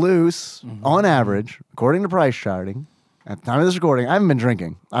Nintendo, loose, on average, according to price charting, at the time of this recording, I haven't been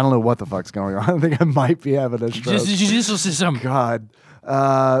drinking. I don't know what the fuck's going on. I think I might be having a stroke. God.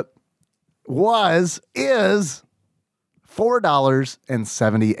 Is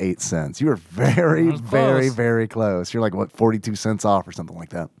 $4.78. You were very, very, very close. You're like, what, 42 cents off or something like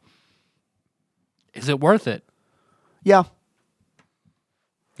that. Is it worth it? Yeah.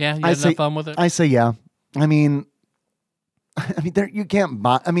 Yeah, you had enough fun with it? I say yeah. I mean, there you can't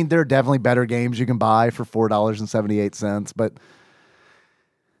buy. I mean, there are definitely better games you can buy for $4.78, but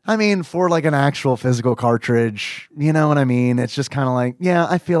I mean, for like an actual physical cartridge, you know what I mean? It's just kind of like, yeah,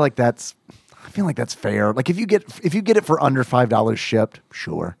 I feel like that's fair. Like if you get it for under $5 shipped,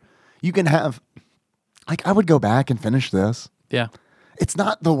 sure. You can have, like, I would go back and finish this. Yeah. It's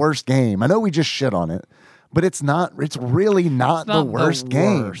not the worst game. I know we just shit on it, but it's really not the worst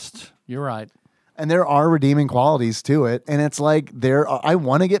game. You're right. And there are redeeming qualities to it. And it's like I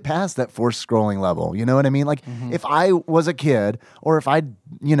want to get past that forced scrolling level. You know what I mean? Like if I was a kid or if I,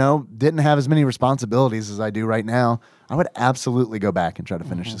 didn't have as many responsibilities as I do right now, I would absolutely go back and try to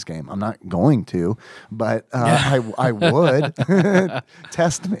finish this game. I'm not going to, but I would.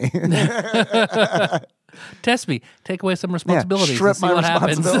 Test me. Test me. Take away some responsibilities. Yeah, strip my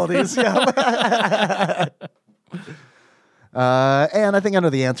responsibilities. Yeah. And I think I know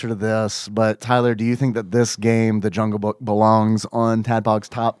the answer to this, but Tyler, do you think that this game, The Jungle Book, belongs on Tadpog's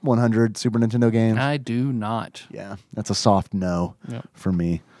top 100 Super Nintendo games? I do not. Yeah, that's a soft no for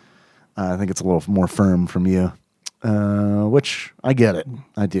me. I think it's a little more firm from you, which I get it.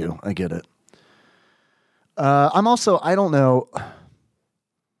 I do. I get it. I don't know.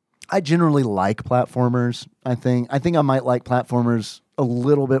 I generally like platformers, I think. I think I might like platformers a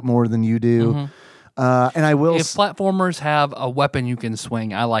little bit more than you do. And I will. If platformers have a weapon you can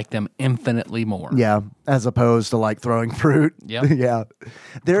swing, I like them infinitely more. Yeah, as opposed to like throwing fruit. Yep. Yeah.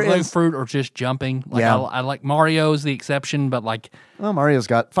 Throwing fruit or just jumping. Like I like Mario's the exception, but like. Well, Mario's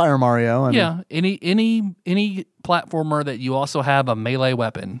got Fire Mario. Any platformer that you also have a melee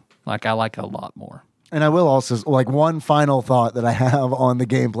weapon, like I like a lot more. And I will also, like, one final thought that I have on the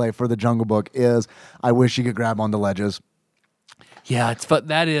gameplay for the Jungle Book is I wish you could grab onto ledges. Yeah,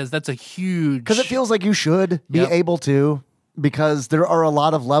 that's a huge... Because it feels like you should be able to, because there are a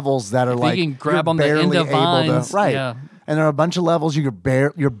lot of levels that are like... You can grab on the end of vines. Right. Yeah. And there are a bunch of levels you're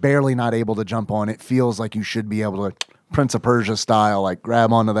barely not able to jump on. It feels like you should be able to, like, Prince of Persia style, like,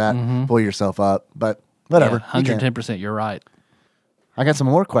 grab onto that, pull yourself up. But whatever. Yeah, 110%, you're right. I got some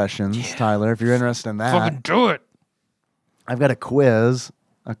more questions, Tyler, if you're interested in that. Fucking do it. I've got a quiz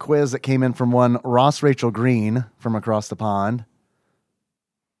that came in from one Ross Rachel Green from across the pond,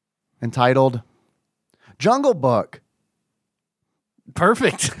 entitled Jungle Book.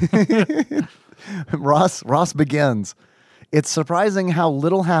 Perfect. Ross begins. It's surprising how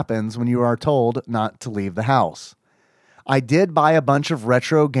little happens when you are told not to leave the house. I did buy a bunch of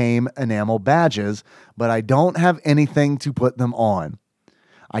retro game enamel badges, but I don't have anything to put them on.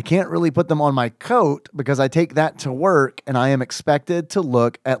 I can't really put them on my coat because I take that to work and I am expected to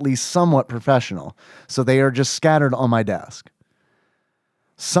look at least somewhat professional, so they are just scattered on my desk.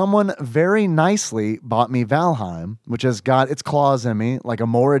 Someone very nicely bought me Valheim, which has got its claws in me like a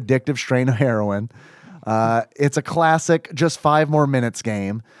more addictive strain of heroin. It's a classic, just 5 more minutes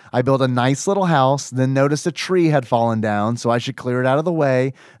game. I built a nice little house, then noticed a tree had fallen down, so I should clear it out of the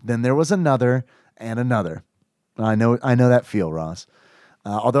way. Then there was another and another. I know that feel, Ross.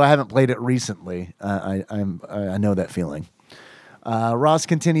 Although I haven't played it recently, I know that feeling. Ross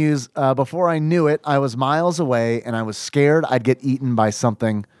continues, before I knew it, I was miles away and I was scared I'd get eaten by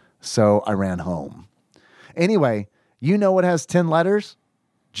something, so I ran home. Anyway, you know what has 10 letters?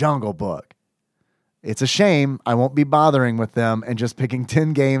 Jungle Book. It's a shame I won't be bothering with them and just picking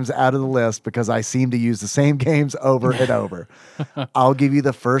 10 games out of the list because I seem to use the same games over and over. I'll give you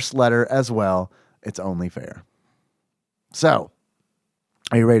the first letter as well. It's only fair. So,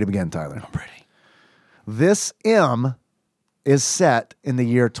 are you ready to begin, Tyler? I'm ready. This M is set in the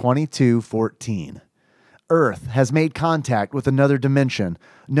year 2214. Earth has made contact with another dimension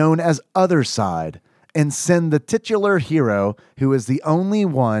known as Other Side and send the titular hero who is the only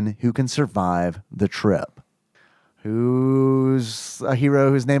one who can survive the trip. Who's a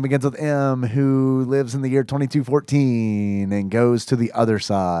hero whose name begins with M who lives in the year 2214 and goes to the other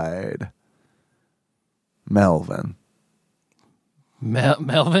side? Melvin.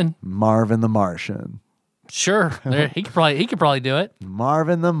 Melvin? Marvin the Martian. Sure. He could probably do it.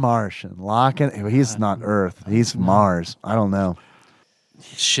 Marvin the Martian. He's not Earth. He's Mars. I don't know.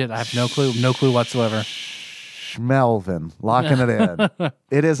 Shit, I have no clue. No clue whatsoever. Melvin. Locking it in.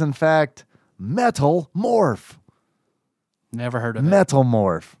 It is, in fact, Metal Morph. Never heard of it. Metal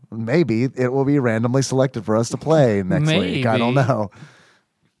Morph. Maybe it will be randomly selected for us to play next week. I don't know.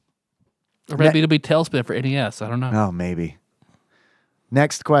 Or maybe it'll be Tailspin for NES. I don't know. Oh, maybe.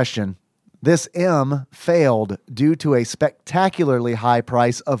 Next question. This M failed due to a spectacularly high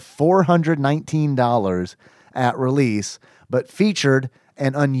price of $419 at release, but featured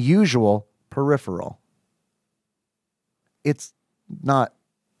an unusual peripheral. It's not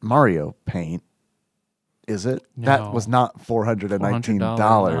Mario Paint, is it? No. That was not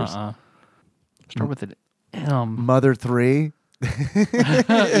 $419. Start with an M. Mother 3.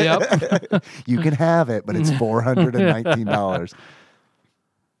 Yep. You can have it, but it's $419.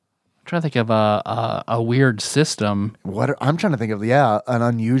 I'm trying to think of a weird system. I'm trying to think of an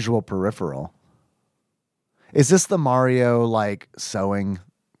unusual peripheral. Is this the Mario like sewing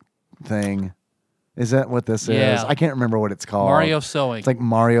thing? Is that what this is? I can't remember what it's called. Mario sewing. It's like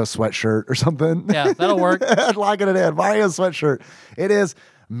Mario sweatshirt or something. Yeah, that'll work. Locking it in. Mario sweatshirt. It is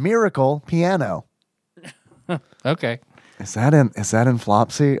Miracle Piano. Okay. Is that in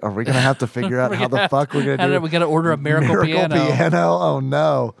Flopsy? Are we gonna have to figure out how the fuck we're gonna do it? We gotta order a Miracle Piano. Oh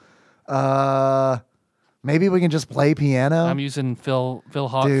no. Maybe we can just play piano. I'm using Phil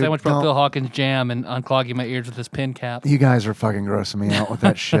Hawkins. Dude, I went from Phil Hawkins Jam and unclogging my ears with this pin cap. You guys are fucking grossing me out with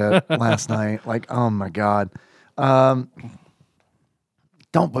that shit last night. Like, oh my God. Don't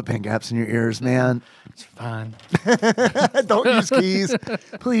put pin caps in your ears, man. It's fine. Don't use keys.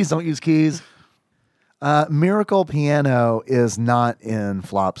 Please don't use keys. Miracle Piano is not in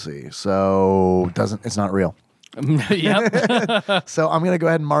Flopsy, so it's not real. Yep. So I'm going to go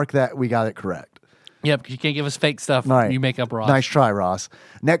ahead and mark that we got it correct. Yep, because you can't give us fake stuff. Right. You make up, Ross. Nice try, Ross.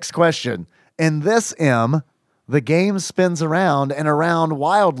 Next question. In this M, the game spins around and around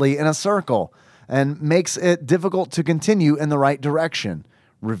wildly in a circle and makes it difficult to continue in the right direction.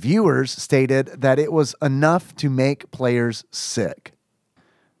 Reviewers stated that it was enough to make players sick.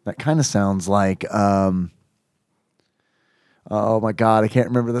 That kind of sounds like, oh my God, I can't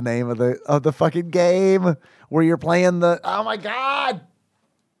remember the name of the fucking game where you're playing oh my God.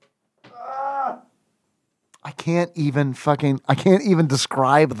 I can't even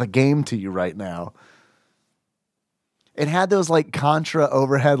describe the game to you right now. It had those like Contra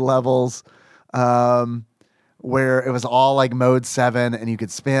overhead levels, where it was all like mode 7 and you could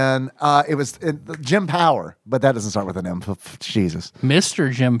spin. It was Jim Power, but that doesn't start with an M. Jesus.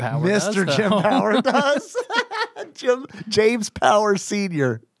 Mr. Jim Power. Mr. Jim Power does. James Power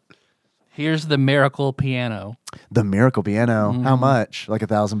Sr. Here's the Miracle Piano. The Miracle Piano. How much? Like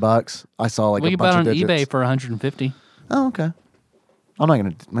 $1,000? I saw like We a can buy it bunch on of digits. eBay for $150. Oh, okay. I'm not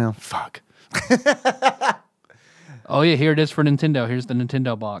gonna. Well, fuck. Oh yeah, here it is for Nintendo. Here's the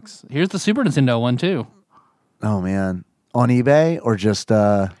Nintendo box. Here's the Super Nintendo one too. Oh man, on eBay or just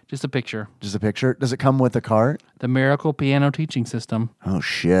Just a picture. a picture? Does it come with a cart? The Miracle Piano Teaching System. Oh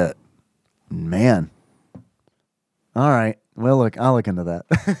shit, man. All right. Well, look, I'll look into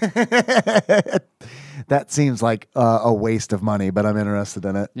that. That seems like a waste of money, but I'm interested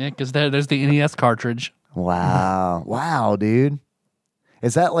in it. Yeah, because there's the NES cartridge. Wow. Wow, dude.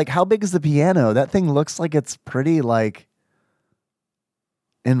 Is that like, how big is the piano? That thing looks like it's pretty like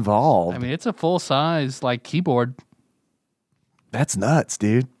involved. I mean, it's a full size like keyboard. That's nuts,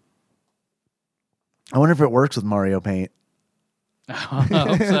 dude. I wonder if it works with Mario Paint. I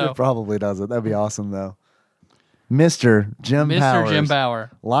hope so. It probably doesn't. That'd be awesome, though. Mr. Jim Powers. Mr. Jim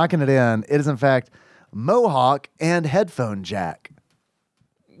Bauer. Locking it in. It is, in fact, Mohawk and headphone jack.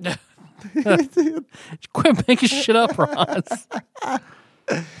 Quit making shit up, Ross.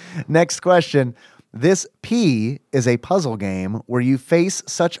 Next question. This P is a puzzle game where you face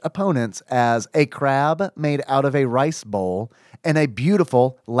such opponents as a crab made out of a rice bowl and a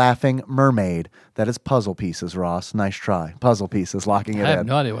beautiful laughing mermaid. That is puzzle pieces, Ross. Nice try. Puzzle pieces, locking it I have in.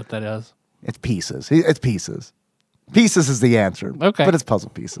 no idea what that is. It's pieces. It's pieces. Pieces is the answer. Okay. But it's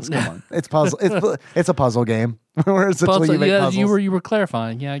puzzle pieces. Come on. It's puzzle. It's a puzzle game where essentially Puzzle, you make yeah, puzzles. you were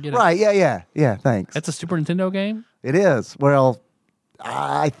clarifying. Yeah, I get it. Right. Yeah. Thanks. That's a Super Nintendo game? It is. Well,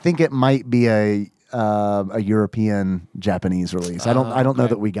 I think it might be a European Japanese release. I don't know okay.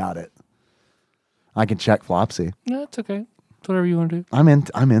 that we got it. I can check Flopsy. No, it's okay. It's whatever you want to do. I'm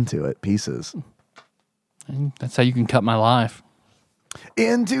into it. Pieces. And that's how you can cut my life.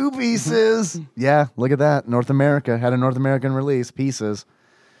 Into pieces. Yeah, look at that. North America had a North American release. Pieces.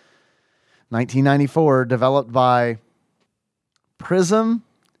 1994, developed by Prism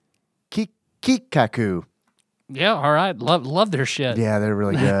Kikaku. Yeah, all right. Love their shit. Yeah, they're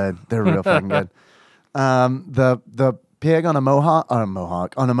really good. They're real fucking good. The pig on a moped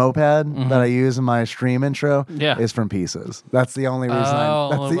that I use in my stream intro is from Pieces. That's the only reason.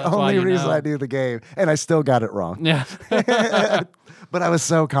 I do the game, and I still got it wrong. Yeah. But I was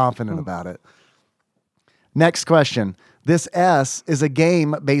so confident about it. Next question. This S is a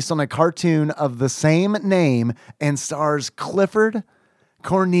game based on a cartoon of the same name and stars Clifford,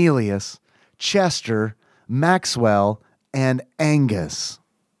 Cornelius, Chester, Maxwell, and Angus.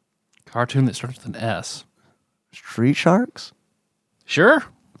 Cartoon that starts with an S. Street Sharks? Sure.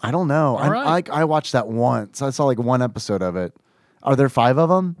 I don't know. All right. I watched that once. I saw like one episode of it. Are there 5 of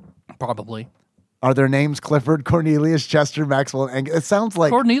them? Probably. Are their names Clifford, Cornelius, Chester, Maxwell, and Angus? It sounds like...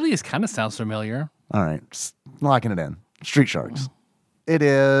 Cornelius kind of sounds familiar. All right. Just locking it in. Street Sharks. It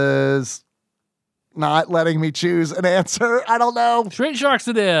is not letting me choose an answer. I don't know. Street Sharks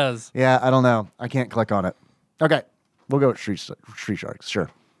it is. Yeah, I don't know. I can't click on it. Okay. We'll go with Street Sharks.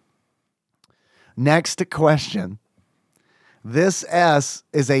 Sure. Next question. This S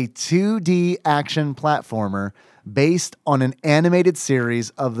is a 2D action platformer based on an animated series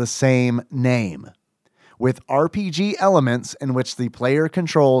of the same name, with RPG elements in which the player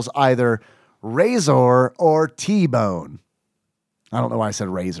controls either Razor or T-Bone. I don't know why I said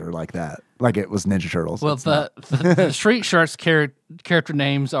Razor like that, like it was Ninja Turtles. Well, the Street Sharks character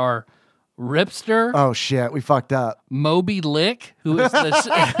names are Ripster, Oh shit, we fucked up. Moby Lick, who is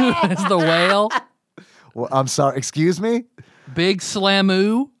the whale, Well, I'm sorry. Excuse me? Big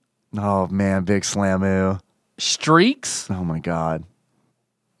Slamoo, Oh man, Big Slamoo. Streaks. Oh my god.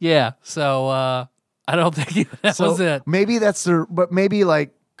 Yeah, so I don't think that was it. Maybe that's but maybe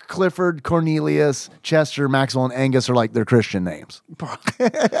like Clifford, Cornelius, Chester, Maxwell, and Angus are like their Christian names.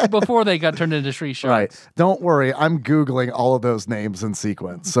 Before they got turned into Street Sharks. Right. Don't worry. I'm Googling all of those names in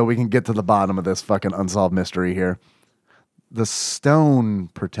sequence so we can get to the bottom of this fucking unsolved mystery here. The Stone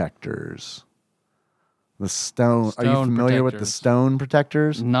Protectors. Are you familiar with the Stone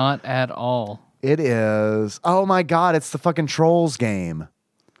Protectors? Not at all. It is. Oh my God. It's the fucking Trolls game.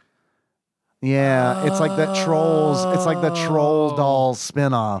 Yeah, it's like that Trolls. It's like the Troll Dolls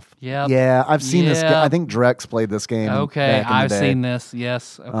spinoff. Yep. Yeah, I've seen this. Yep. I think Drex played this game. Okay, back in the I've day. seen this.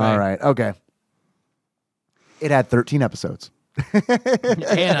 Yes. Okay. All right. Okay. It had 13 episodes.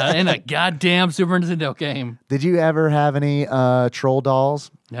 and a goddamn Super Nintendo game. Did you ever have any Troll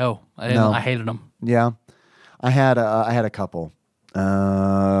Dolls? No, I didn't. No. I hated them. Yeah, I had a couple.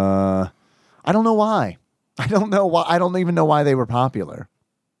 I don't know why. I don't even know why they were popular.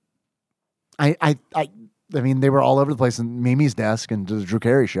 I mean, they were all over the place in Mimi's desk and the Drew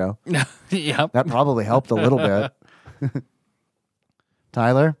Carey show. Yep. That probably helped a little bit.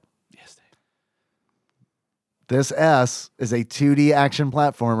 Tyler? Yes, Dave. This S is a 2D action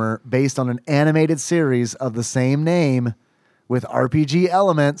platformer based on an animated series of the same name with RPG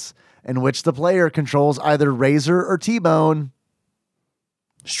elements in which the player controls either Razor or T-Bone.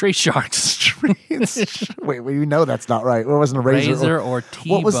 Street Sharks. Wait, you know that's not right. It wasn't a Razor, or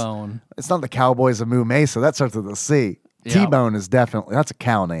what was- T-Bone. It's not the Cowboys of Moo Mesa. That starts with a C. Yeah. T-Bone is definitely, that's a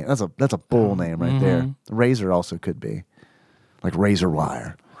cow name. That's a bull name right there. Razor also could be. Like razor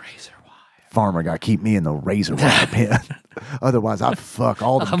wire. Razor wire. Farmer got to keep me in the razor wire pen. Otherwise, I'd fuck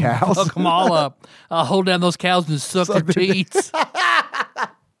all the cows. Fuck them all up. I'll hold down those cows and suck their teats.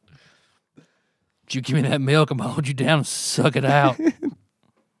 You give me that milk, I'm going to hold you down and suck it out.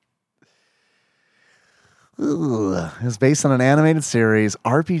 It's based on an animated series,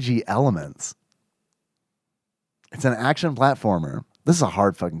 RPG Elements. It's an action platformer. This is a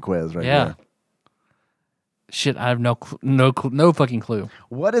hard fucking quiz right Yeah. here. Shit, I have no fucking clue.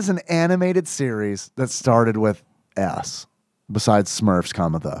 What is an animated series that started with S besides Smurfs,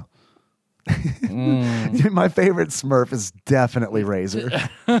 the? My favorite Smurf is definitely Razor.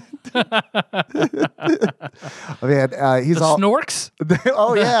 I mean, he's The all Snorks?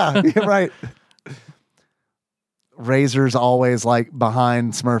 oh yeah, yeah, right. Razor's always like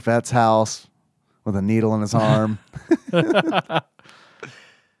behind Smurfette's house with a needle in his arm.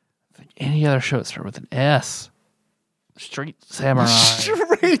 Any other show that started with an S? Street Samurai.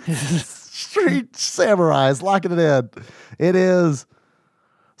 Street Samurais, locking it in. It is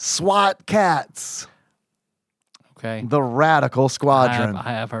SWAT Cats, Okay. the Radical Squadron.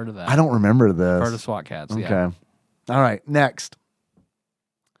 I have heard of that. I don't remember this. Heard of SWAT Cats. Okay. Yeah. All right. Next.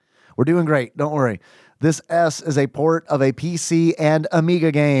 We're doing great. Don't worry. This S is a port of a PC and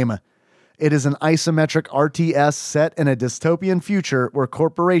Amiga game. It is an isometric RTS set in a dystopian future where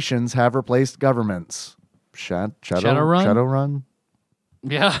corporations have replaced governments. Shadowrun? Shadowrun?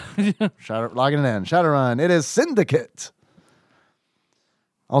 Yeah. Logging it in. Shadowrun. It is Syndicate.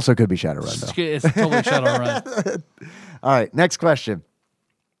 Also could be Shadowrun, though. It's totally Shadowrun. All right, next question.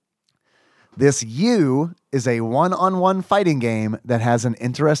 This U is a one-on-one fighting game that has an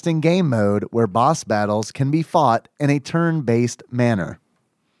interesting game mode where boss battles can be fought in a turn-based manner.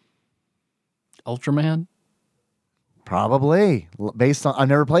 Ultraman? Probably. Based on, I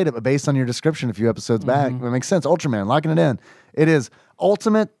never played it, but based on your description a few episodes back, it makes sense. Ultraman, locking it in. It is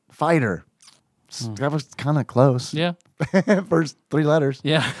Ultimate Fighter. That was kind of close. Yeah. First 3 letters.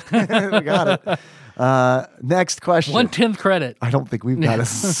 Yeah. We got it. Next question. 1/10 credit. I don't think we've got a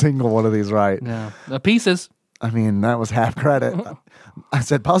single one of these right. No. The pieces. I mean, that was half credit. I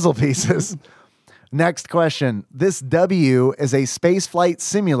said puzzle pieces. Next question. This W is a spaceflight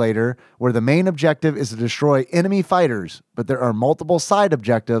simulator where the main objective is to destroy enemy fighters, but there are multiple side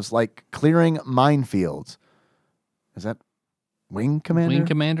objectives like clearing minefields. Is that Wing Commander? Wing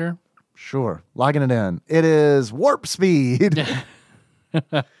Commander. Sure. Logging it in. It is Warp Speed.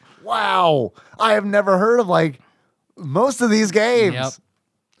 Wow. I have never heard of like most of these games. Yep.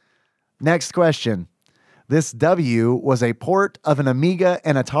 Next question. This W was a port of an Amiga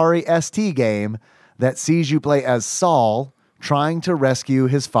and Atari ST game that sees you play as Saul trying to rescue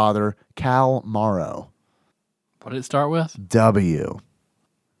his father, Cal Morrow. What did it start with? W.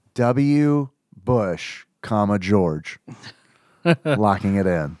 W. Bush, comma, George. Locking it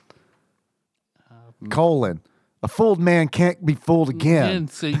in. Colon. A fooled man can't be fooled again.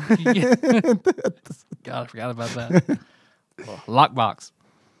 God, I forgot about that. Lockbox.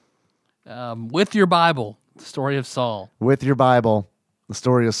 With your Bible, the story of Saul. With your Bible, the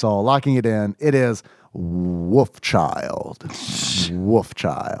story of Saul. Locking it in. It is Wolfchild.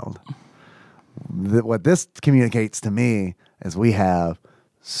 Wolfchild. What this communicates to me is we have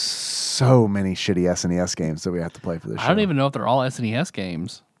so many shitty SNES games that we have to play for this show. I don't even know if they're all SNES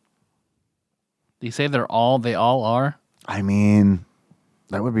games. Do you say they all are? I mean,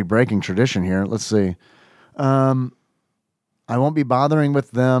 that would be breaking tradition here. Let's see. I won't be bothering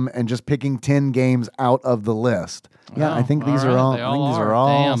with them and just picking 10 games out of the list. Yeah, I think these are all. I think these are all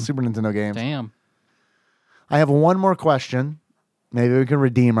Damn. Super Nintendo games. Damn. I have one more question. Maybe we can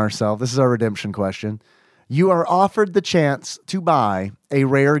redeem ourselves. This is our redemption question. You are offered the chance to buy a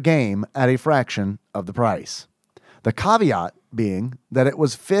rare game at a fraction of the price. The caveat being that it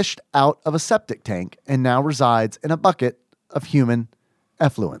was fished out of a septic tank and now resides in a bucket of human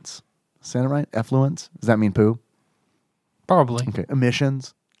effluence. Saying it right? Effluence? Does that mean poo? Probably. Okay.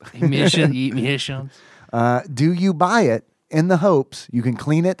 Emissions. Emissions. Do you buy it in the hopes you can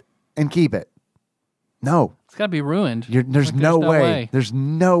clean it and keep it? No. It's got to be ruined. There's no way. There's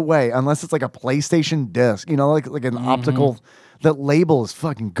no way unless it's like a PlayStation disc, like an optical. That label is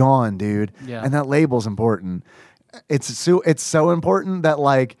fucking gone, dude. Yeah. And that label's important. It's so important that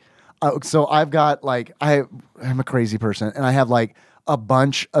like, so I've got like I'm a crazy person and I have like a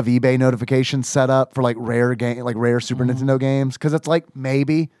bunch of eBay notifications set up for like rare Super Nintendo games because it's like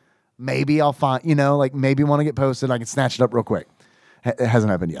maybe I'll find like maybe want to get posted I can snatch it up real quick. It hasn't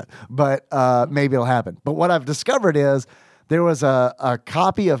happened yet, but maybe it'll happen. But what I've discovered is there was a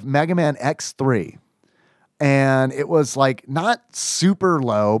copy of Mega Man X3. And it was like not super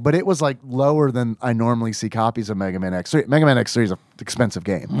low, but it was like lower than I normally see copies of Mega Man X3. Mega Man X3 is an expensive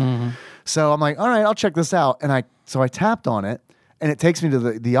game. So I'm like, all right, I'll check this out. And I tapped on it and it takes me to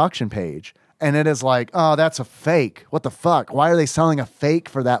the auction page. And it is like, oh, that's a fake. What the fuck? Why are they selling a fake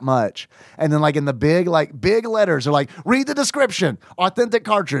for that much? And then like in the big letters are like, read the description, authentic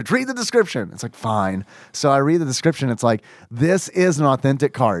cartridge, read the description. It's like, fine. So I read the description. It's like, this is an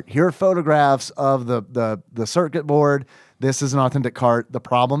authentic cart. Here are photographs of the circuit board. This is an authentic cart. The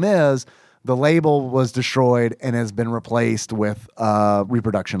problem is the label was destroyed and has been replaced with a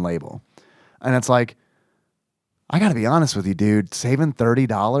reproduction label. And it's like, I got to be honest with you, dude, saving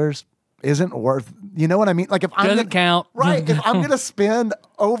 $30 isn't worth. You know what I mean? Like if I'm Doesn't count. right? If I'm gonna spend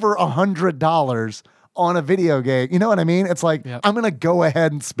over $100 on a video game, you know what I mean? It's like Yep. I'm gonna go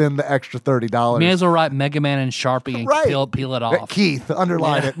ahead and spend the extra $30. May as well write Mega Man and Sharpie and Right. peel it off. Keith,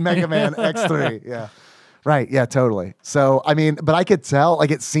 underline it. Mega Man X3. Yeah. Right. Yeah, totally. So, I mean, but I could tell,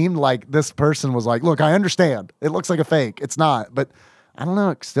 like, it seemed like this person was like, look, I understand. It looks like a fake. It's not. But I don't know.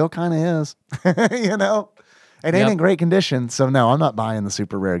 It still kind of is. You know? It ain't Yep. in great condition. So, no, I'm not buying the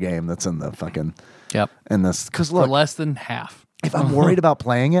super rare game that's in the fucking, Yep. in this. Because, For look, less than half. if I'm worried about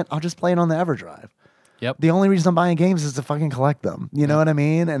playing it, I'll just play it on the EverDrive. Yep. The only reason I'm buying games is to fucking collect them. You know what I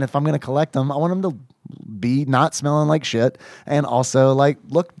mean? And if I'm going to collect them, I want them to be not smelling like shit and also like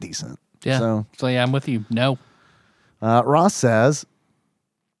look decent. Yeah. So yeah, I'm with you. No. Ross says,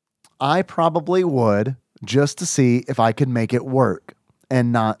 I probably would just to see if I could make it work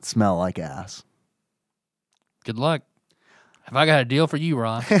and not smell like ass. Good luck. Have I got a deal for you,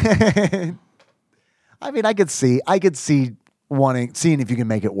 Ron? I mean, I could see seeing if you can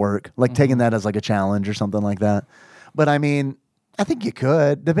make it work, like taking that as like a challenge or something like that. But I mean, I think you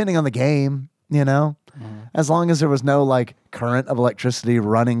could, depending on the game, you know, as long as there was no like current of electricity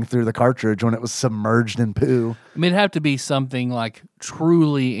running through the cartridge when it was submerged in poo. I mean, it'd have to be something like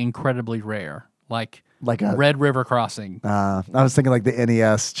truly incredibly rare, like A Red River Crossing. I was thinking like the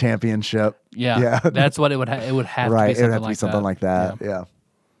NES Championship. Yeah, that's what it would have. It would have Right, to be it would something have to be like something like that. Yeah. Yeah.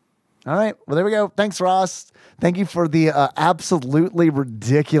 All right. Well, there we go. Thanks, Ross. Thank you for the absolutely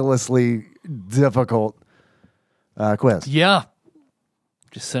ridiculously difficult quiz. Yeah.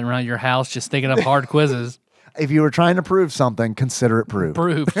 Just sitting around your house, just thinking up hard quizzes. If you were trying to prove something, consider it proved.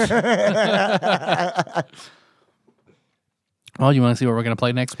 Proved. Well, you want to see what we're going to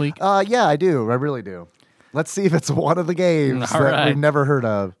play next week? Yeah, I do. I really do. Let's see if it's one of the games All that right. we've never heard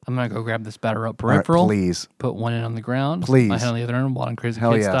of. I'm going to go grab this batter up All right, peripheral. please. Put one in on the ground. Please. My hand on the other end, one crazy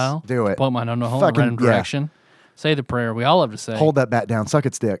Hell kid yes. style. Do it. Point mine on the hole in Fucking- random yeah. direction. Say the prayer we all love to say. Hold that bat down. Suck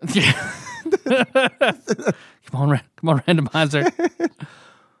its dick. Come on, randomizer.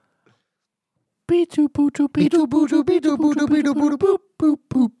 Beep-doo, boo-doo, beep-doo, boo-doo, beep-doo, boo-doo, beep-doo, boo-doo, boop, boop,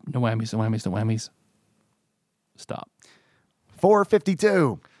 boop. No whammies, no whammies, no whammies. Stop.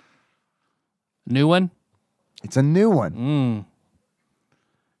 452. New one? It's a new one.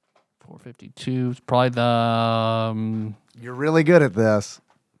 452 is probably the You're really good at this.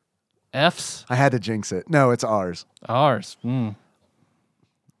 F's. I had to jinx it. No, it's ours. Ours.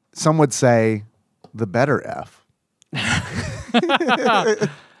 Some would say the better F.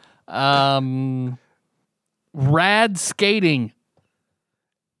 Rad skating.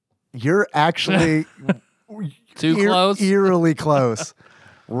 You're actually Too close. Eerily close.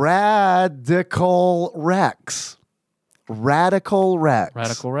 Radical Rex. Radical Rex.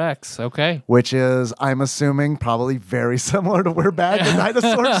 Radical Rex. Okay. Which is, I'm assuming, probably very similar to We're Back, the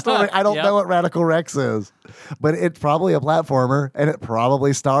Dinosaur Story. I don't Yep. know what Radical Rex is, but it's probably a platformer, and it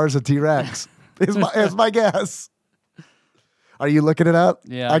probably stars a T-Rex. is my guess. Are you looking it up?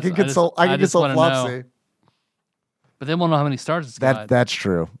 Yeah, I can consult. I can just consult wanna Flopsy. know. But then we'll know how many stars it's got. That's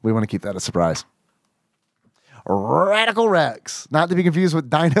true. We want to keep that a surprise. Radical Rex, not to be confused with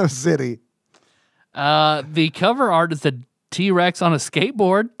Dino City. The cover art is a T-Rex on a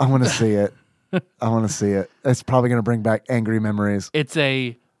skateboard. I want to see it. I want to see it. It's probably going to bring back angry memories. It's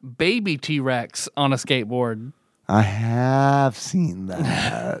a baby T-Rex on a skateboard. I have seen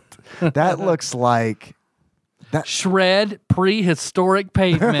that. That looks like that. Shred prehistoric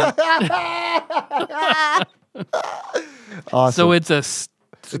pavement. Awesome. So it's a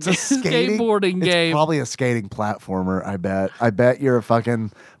it's a skating skateboarding it's game. Probably a skating platformer. I bet. I bet you're a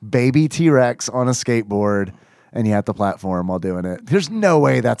fucking baby T-Rex on a skateboard, and you have to platform while doing it. There's no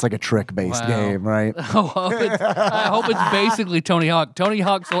way that's like a trick-based Wow. game, right? I hope it's basically Tony Hawk. Tony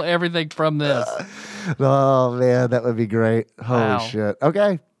Hawk stole everything from this. Oh man, that would be great. Holy Wow. shit.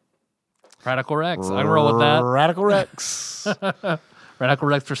 Okay. Radical Rex. I can roll with that. Radical Rex. Radical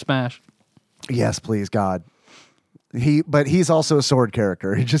Rex for Smash. Yes, please, God. But he's also a sword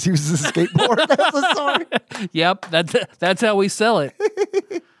character. He just uses a skateboard as a sword. Yep, that's how we sell it.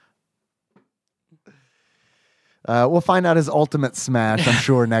 We'll find out his ultimate smash, I'm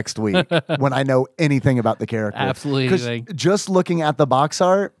sure, next week when I know anything about the character. Absolutely 'Cause anything. just looking at the box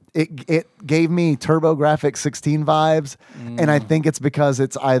art, it gave me TurboGrafx 16 vibes, and I think it's because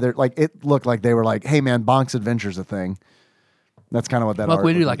it's either like it looked like they were like, "Hey man, Bonk's Adventure's a thing." That's kind of what that. What art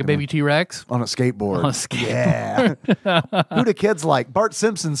we do, looked like a to me. baby T-Rex on a skateboard. on a skateboard. Yeah. Who do kids like? Bart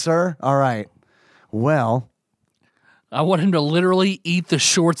Simpson, sir. All right. Well, I want him to literally eat the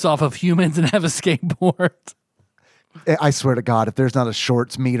shorts off of humans and have a skateboard. I swear to God, if there's not a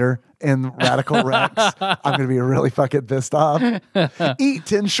shorts meter in Radical Rex, I'm going to be really fucking pissed off. Eat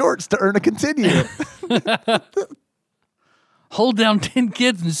 10 shorts to earn a continue. Hold down 10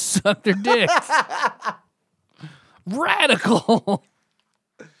 kids and suck their dicks. Radical.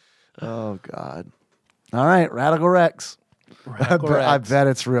 Oh, God. All right, Radical Rex. I bet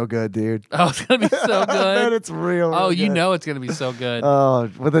it's real good, dude. Oh, it's going to be so I bet good. it's real Oh, you good. know it's going to be so good. Oh,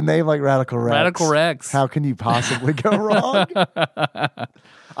 with a name like Radical Rex. Radical Rex. How can you possibly go wrong?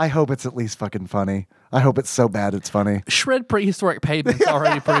 I hope it's at least fucking funny. I hope it's so bad it's funny. Shred prehistoric pavement's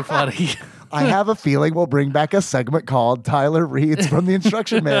already pretty funny. I have a feeling we'll bring back a segment called Tyler Reads from the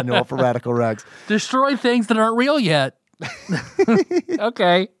instruction manual for Radical Rex. Destroy things that aren't real yet.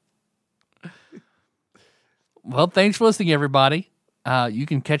 Okay. Well, thanks for listening, everybody. You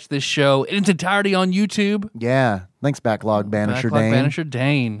can catch this show in its entirety on YouTube. Yeah. Thanks, Backlog Banisher Backlog Dane. Banisher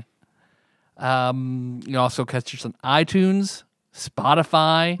Dane. You can also catch us on iTunes,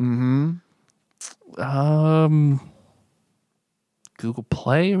 Spotify, Google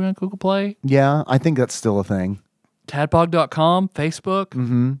Play. Around Google Play, Yeah, I think that's still a thing. tadpog.com,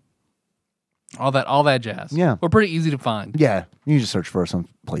 Facebook, all that jazz. Yeah. We're pretty easy to find. Yeah, you just search for some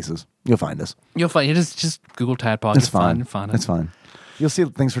places. You'll find us. You'll find you just Google Tadpog. It's fine. Find It's fine. You'll see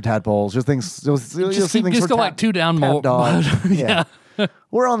things for tadpoles. You'll see Just things for go like two down more. dogs. Yeah.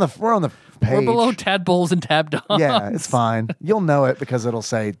 We're on the page. We're below tadpoles and tab dogs. Yeah, it's fine. You'll know it because it'll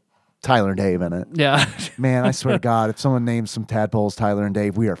say Tyler and Dave in it. Yeah. Man, I swear to God, if someone names some tadpoles Tyler and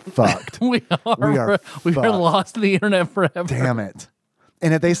Dave, we are fucked. We are fucked. lost to the internet forever. Damn it.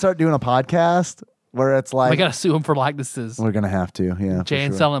 And if they start doing a podcast where it's like, We got to sue them for likenesses. we're going to have to. Yeah. for Jay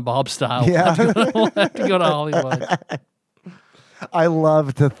and sure. Silent Bob style. Yeah. We'll have to go to Hollywood. I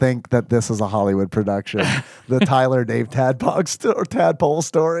love to think that this is a Hollywood production. The Tyler Dave Tadpole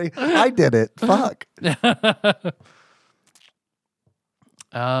story. I did it. Fuck.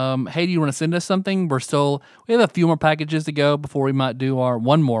 Hey, do you want to send us something? We have a few more packages to go before we might do our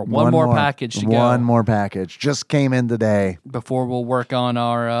one more package to go. One more package. Just came in today. Before we'll work on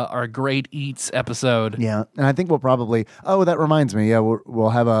our Great Eats episode. Yeah. And I think we'll probably, that reminds me. Yeah, we'll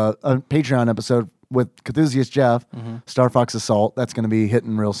have a Patreon episode with Cthusiast Jeff, Star Fox Assault. That's going to be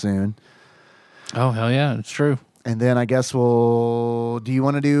hitting real soon. Oh, hell yeah. It's true. And then I guess do you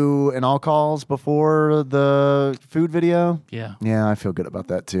want to do an all calls before the food video? Yeah. Yeah, I feel good about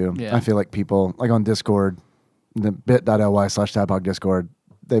that too. Yeah. I feel like people, like on Discord, the bit.ly/tadpog Discord,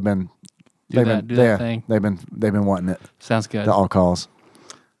 they've been Do that thing. They've been wanting it. Sounds good. The all calls.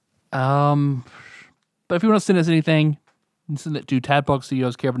 But if you want to send us anything, you can send it to Tadpog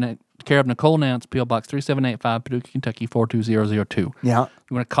Studios, care of Nicole Nance, P.O. Box 3785, Paducah, Kentucky 42002. Yeah.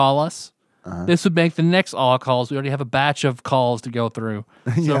 You want to call us? This would make the next all calls. We already have a batch of calls to go through.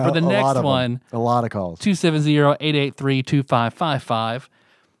 So Yeah, for the a lot next of them. one, A lot of calls. 270-883-2555.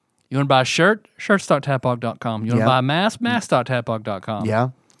 You want to buy a shirt? Shirts.tadpog.com. You want to Yeah. buy a mask? Mask.tadpog.com. Yeah.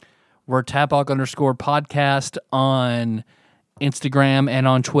 We're Tadpog_podcast on Instagram and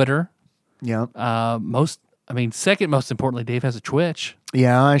on Twitter. Yeah. Second most importantly, Dave has a Twitch.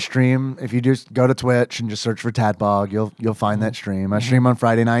 Yeah, I stream. If you just go to Twitch and just search for Tadpog, you'll find that stream. I stream on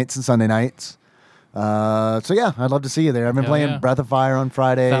Friday nights and Sunday nights. So yeah, I'd love to see you there. I've been Hell playing yeah. Breath of Fire on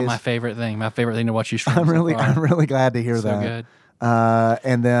Fridays. Found my favorite thing to watch you stream. I'm really glad to hear so that. good.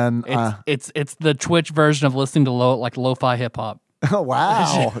 And then It's the Twitch version of listening to lo-fi hip hop. oh,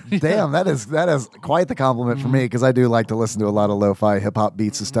 wow, damn, that is quite the compliment for me because I do like to listen to a lot of lo-fi hip hop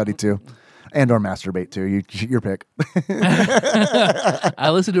beats to study to, and or masturbate to. Your pick.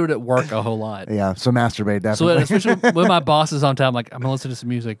 I listen to it at work a whole lot. Yeah, so masturbate So definitely. especially when my boss is on time, like, I'm gonna listen to some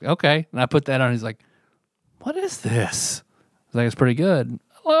music. Okay, and I put that on. He's like, "What is this?" I was like, "It's pretty good."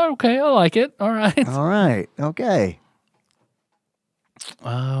 Oh, okay, I like it. All right. All right, okay.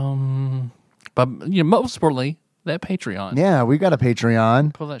 But most importantly, that Patreon. Yeah, we got a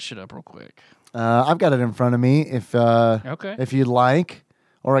Patreon. Pull that shit up real quick. I've got it in front of me. Okay. If you'd like,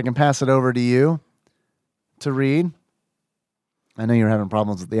 or I can pass it over to you to read. I know you were having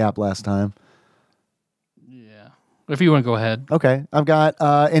problems with the app last time. Yeah. If you want to go ahead. Okay, I've got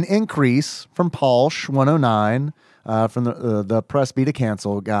an increase from Palsh 109 from the Press B to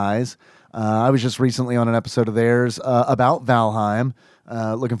Cancel guys. I was just recently on an episode of theirs about Valheim.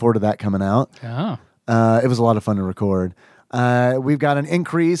 Looking forward to that coming out. Oh. It was a lot of fun to record. We've got an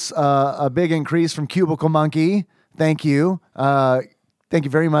increase, a big increase from Cubicle Monkey. Thank you. Thank you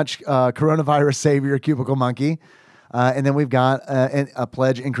very much, coronavirus savior, Cubicle Monkey. And then we've got a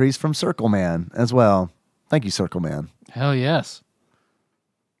pledge increase from Circle Man as well. Thank you, Circle Man. Hell yes.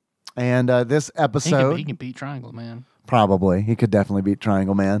 And this episode, He can beat Triangle, man. probably, he could definitely beat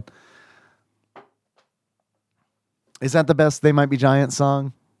Triangle Man. Is that the best They Might Be Giants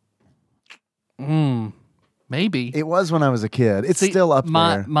song? Maybe. It was when I was a kid. It's still up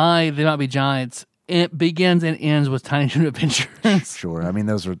there. They Might Be Giants. It begins and ends with Tiny Toon Adventures. Sure. I mean,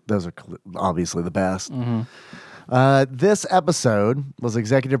 those are obviously the best. Mm-hmm. This episode was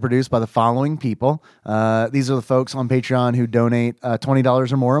executive produced by the following people. These are the folks on Patreon who donate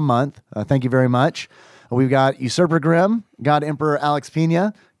 $20 or more a month. Thank you very much. We've got Usurper Grim, God Emperor Alex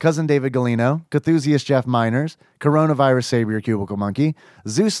Pena, Cousin David Galino, Cthusiast Jeff Miners, Coronavirus Savior Cubicle Monkey,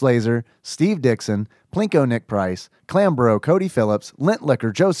 Zeus Laser, Steve Dixon, Plinko Nick Price, Clambro Cody Phillips, Lint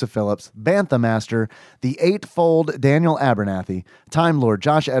Liquor Joseph Phillips, Bantha Master, The Eightfold Daniel Abernathy, Time Lord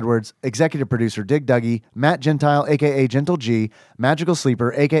Josh Edwards, Executive Producer Dig Duggy, Matt Gentile aka Gentle G, Magical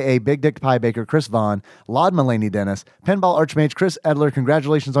Sleeper aka Big Dick Pie Baker Chris Vaughn, Laud Mulaney Dennis, Pinball Archmage Chris Edler,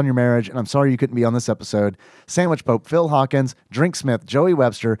 congratulations on your marriage, and I'm sorry you couldn't be on this episode, Sandwich Pope Phil Hawkins, Drink Smith Joey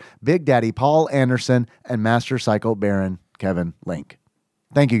Webster, Big Daddy Paul Anderson, and Master Cycle Baron Kevin Link.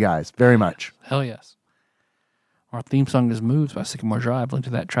 Thank you guys very much. Hell yes. Our theme song is Moves by Sycamore Drive. Link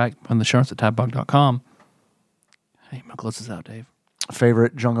to that track on the show notes at tadbug.com. Hey, I'm going to close this out, Dave.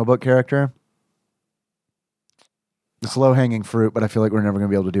 Favorite Jungle Book character? It's low-hanging fruit, but I feel like we're never going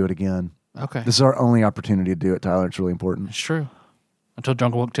to be able to do it again. Okay. This is our only opportunity to do it, Tyler. It's really important. It's true. Until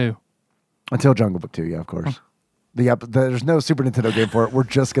Jungle Book 2. Until Jungle Book 2, yeah, of course. There's no Super Nintendo game for it. We're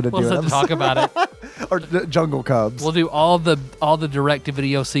just going to do it. Talk about it. Or Jungle Cubs. We'll do all the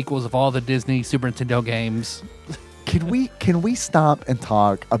direct-to-video sequels of all the Disney Super Nintendo games. Can we stop and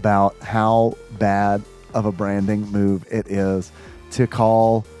talk about how bad of a branding move it is to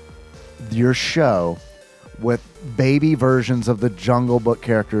call your show with baby versions of the Jungle Book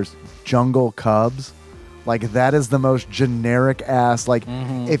characters Jungle Cubs? Like, that is the most generic ass. Like,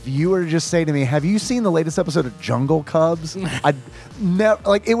 if you were to just say to me, have you seen the latest episode of Jungle Cubs? I'd never,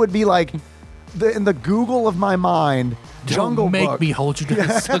 like, it would be like in the Google of my mind, Jungle Book. Don't make me hold you to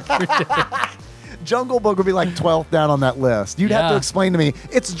the suck your dick. Jungle Book would be like 12th down on that list. You'd have to explain to me,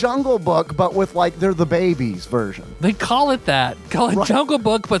 it's Jungle Book, but with like, they're the babies version. They call it that. Call it Jungle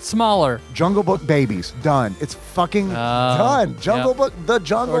Book, but smaller. Jungle Book babies. Done. It's fucking done. Jungle Book, the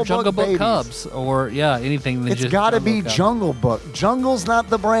Jungle Book or Jungle Book babies. Cubs, or anything. It's got to be Jungle Book. Jungle's not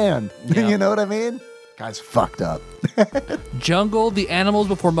the brand. Yeah. You know what I mean? Guy's fucked up. Jungle, the animals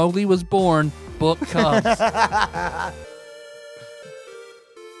before Mowgli was born, Book Cubs.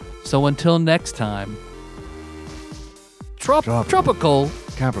 So until next time, tropical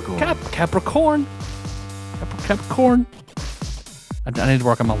Capricorn. Capricorn. Capricorn. I need to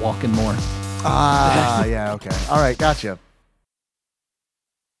work on my walking more. Yeah, okay. All right, gotcha.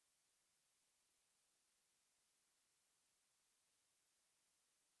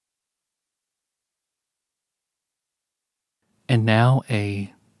 And now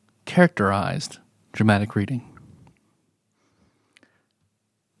a characterized dramatic reading.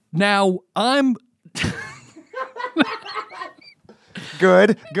 Now I'm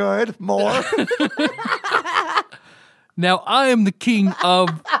Good. More. Now I am the king of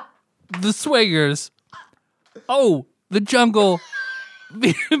the swingers. Oh, the jungle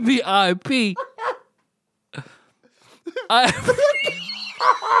VIP.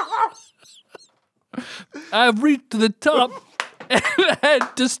 I've reached to the top and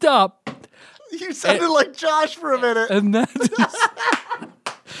had to stop. You sounded like Josh for a minute.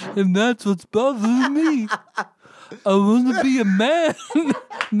 And that's what's bothering me. I want to be a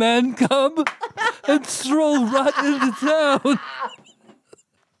man cub, and stroll right into town.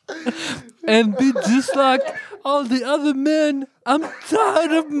 And be just like all the other men. I'm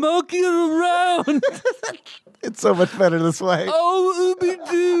tired of monkeying around. It's so much better this way. Oh,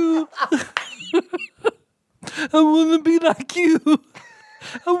 Ooby-Doo. I want to be like you.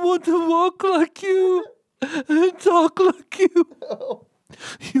 I want to walk like you and talk like you.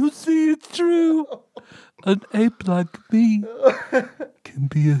 You see, it's true. An ape like me can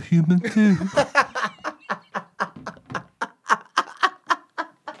be a human too.